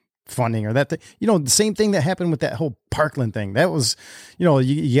that funding or that thing. The same thing that happened with that whole Parkland thing. That was,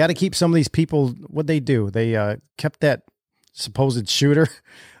 you got to keep some of these people, what they do. They kept that supposed shooter.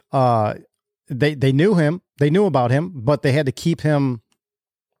 They knew him, they knew about him, but they had to keep him,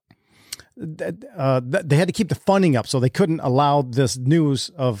 they had to keep the funding up. So they couldn't allow this news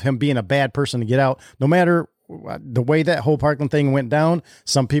of him being a bad person to get out. No matter the way that whole Parkland thing went down,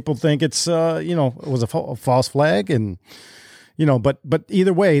 some people think it's, it was a false flag and, but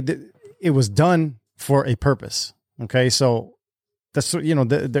either way, it was done for a purpose. Okay. So that's,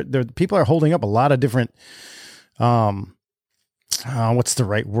 the people are holding up a lot of different, what's the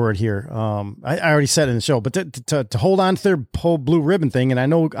right word here? I already said it in the show, but to hold on to their whole blue ribbon thing. And I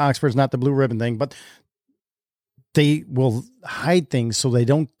know Oxford's not the blue ribbon thing, but they will hide things so they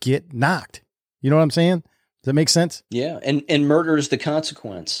don't get knocked. You know what I'm saying? Does that make sense? Yeah. And murder is the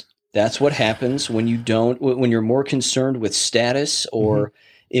consequence. That's what happens when you're more concerned with status or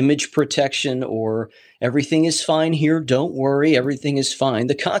image protection or everything is fine here. Don't worry. Everything is fine.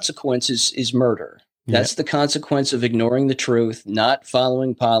 The consequence is murder. That's the consequence of ignoring the truth, not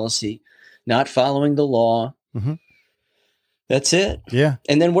following policy, not following the law. Mm-hmm. That's it. Yeah.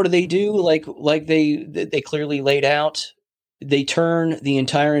 And then what do? Like they clearly laid out, they turn the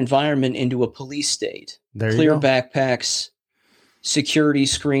entire environment into a police state. Clear backpacks, security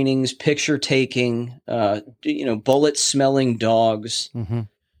screenings, picture taking, bullet smelling dogs. Mm-hmm.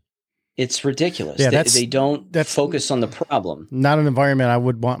 It's ridiculous. Yeah, they don't focus on the problem. Not an environment I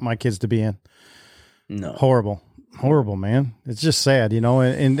would want my kids to be in. No. Horrible, man. It's just sad,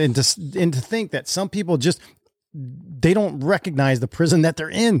 and to think that some people they don't recognize the prison that they're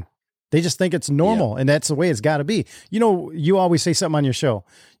in. They just think it's normal and that's the way it's got to be. You always say something on your show.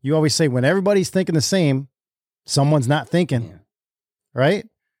 You always say when everybody's thinking the same, someone's not thinking, right?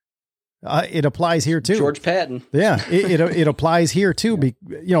 It applies here too. George Patton. Yeah. It applies here too.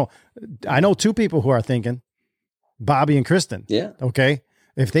 I know two people who are thinking, Bobby and Kristen. Yeah. Okay.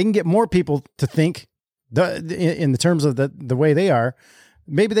 If they can get more people to think in the terms of the way they are,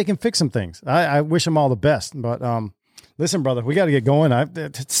 maybe they can fix some things. I wish them all the best, but, listen, brother, we got to get going.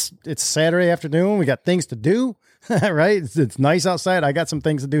 It's Saturday afternoon. We got things to do, right? It's nice outside. I got some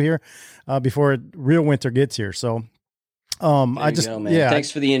things to do here before real winter gets here. So, thanks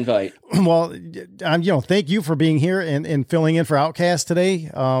for the invite. Well, thank you for being here and filling in for Outcast today.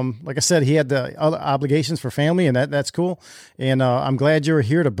 Like I said, he had the other obligations for family, and that's cool. And I'm glad you were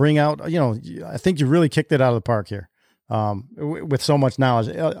here to bring out. I think you really kicked it out of the park here. With so much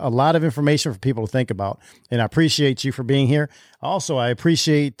knowledge, a lot of information for people to think about. And I appreciate you for being here. Also, I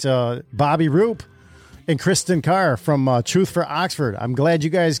appreciate Bobby Roop and Kristen Carr from Truth for Oxford. I'm glad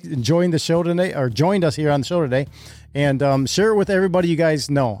you guys joined the show today, or joined us here on the show today. And share it with everybody you guys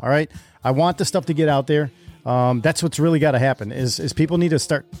know, all right? I want this stuff to get out there. That's what's really got to happen is people need to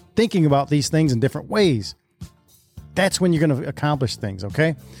start thinking about these things in different ways. That's when you're going to accomplish things,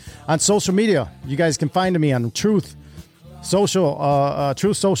 okay? On social media, you guys can find me on Truth Social,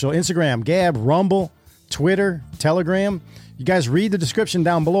 Truth Social, Instagram, Gab, Rumble, Twitter, Telegram. You guys read the description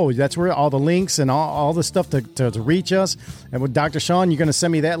down below. That's where all the links and all the stuff to reach us. And with Dr. Sean, you're going to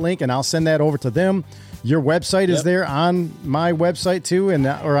send me that link, and I'll send that over to them. Your website is there on my website too,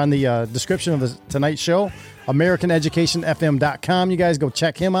 or on the description of tonight's show, AmericanEducationFM.com. You guys go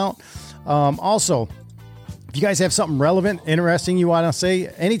check him out. Also, if you guys have something relevant, interesting you want to say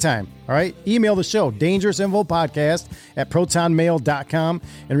anytime, all right, email the show, dangerousinfopodcast@protonmail.com.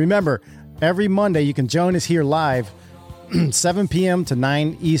 And remember, every Monday you can join us here live, 7 p.m. to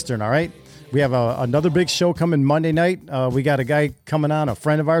 9 Eastern, all right? We have another big show coming Monday night. We got a guy coming on, a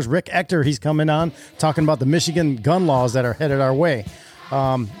friend of ours, Rick Ector. He's coming on talking about the Michigan gun laws that are headed our way.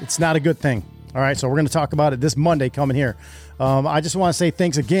 It's not a good thing. All right, so we're going to talk about it this Monday coming here. I just want to say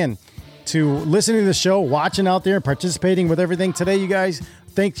thanks again to listening to the show, watching out there, and participating with everything today, you guys.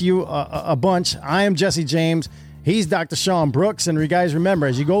 Thank you a bunch. I am Jesse James. He's Dr. Sean Brooks. And you guys remember,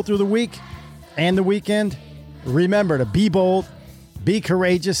 as you go through the week and the weekend, remember to be bold, be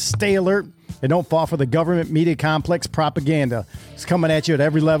courageous, stay alert, and don't fall for the government media complex propaganda. It's coming at you at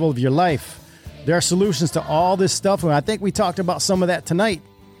every level of your life. There are solutions to all this stuff, and I think we talked about some of that tonight.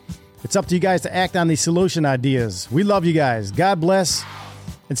 It's up to you guys to act on these solution ideas. We love you guys. God bless,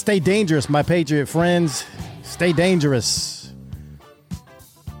 and stay dangerous, my patriot friends. Stay dangerous.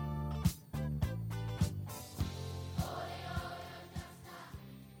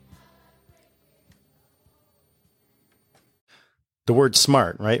 the word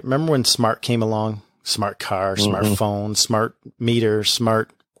smart, right? Remember when smart came along? Smart car, smart phone, smart meter,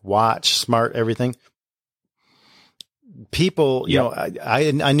 smart watch, smart everything. People, you know,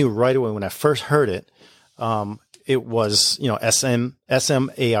 I knew right away when I first heard it, it was, you know,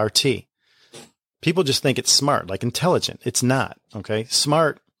 SMART. People just think it's smart, like intelligent. It's not. Okay.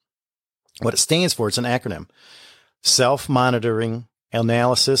 Smart, what it stands for, it's an acronym: self-monitoring,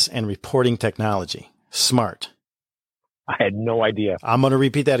 analysis, and reporting technology. SMART. I had no idea. I'm going to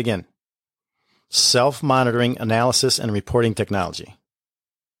repeat that again. Self-monitoring, analysis, and reporting technology.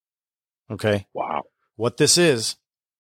 Okay. Wow. What this is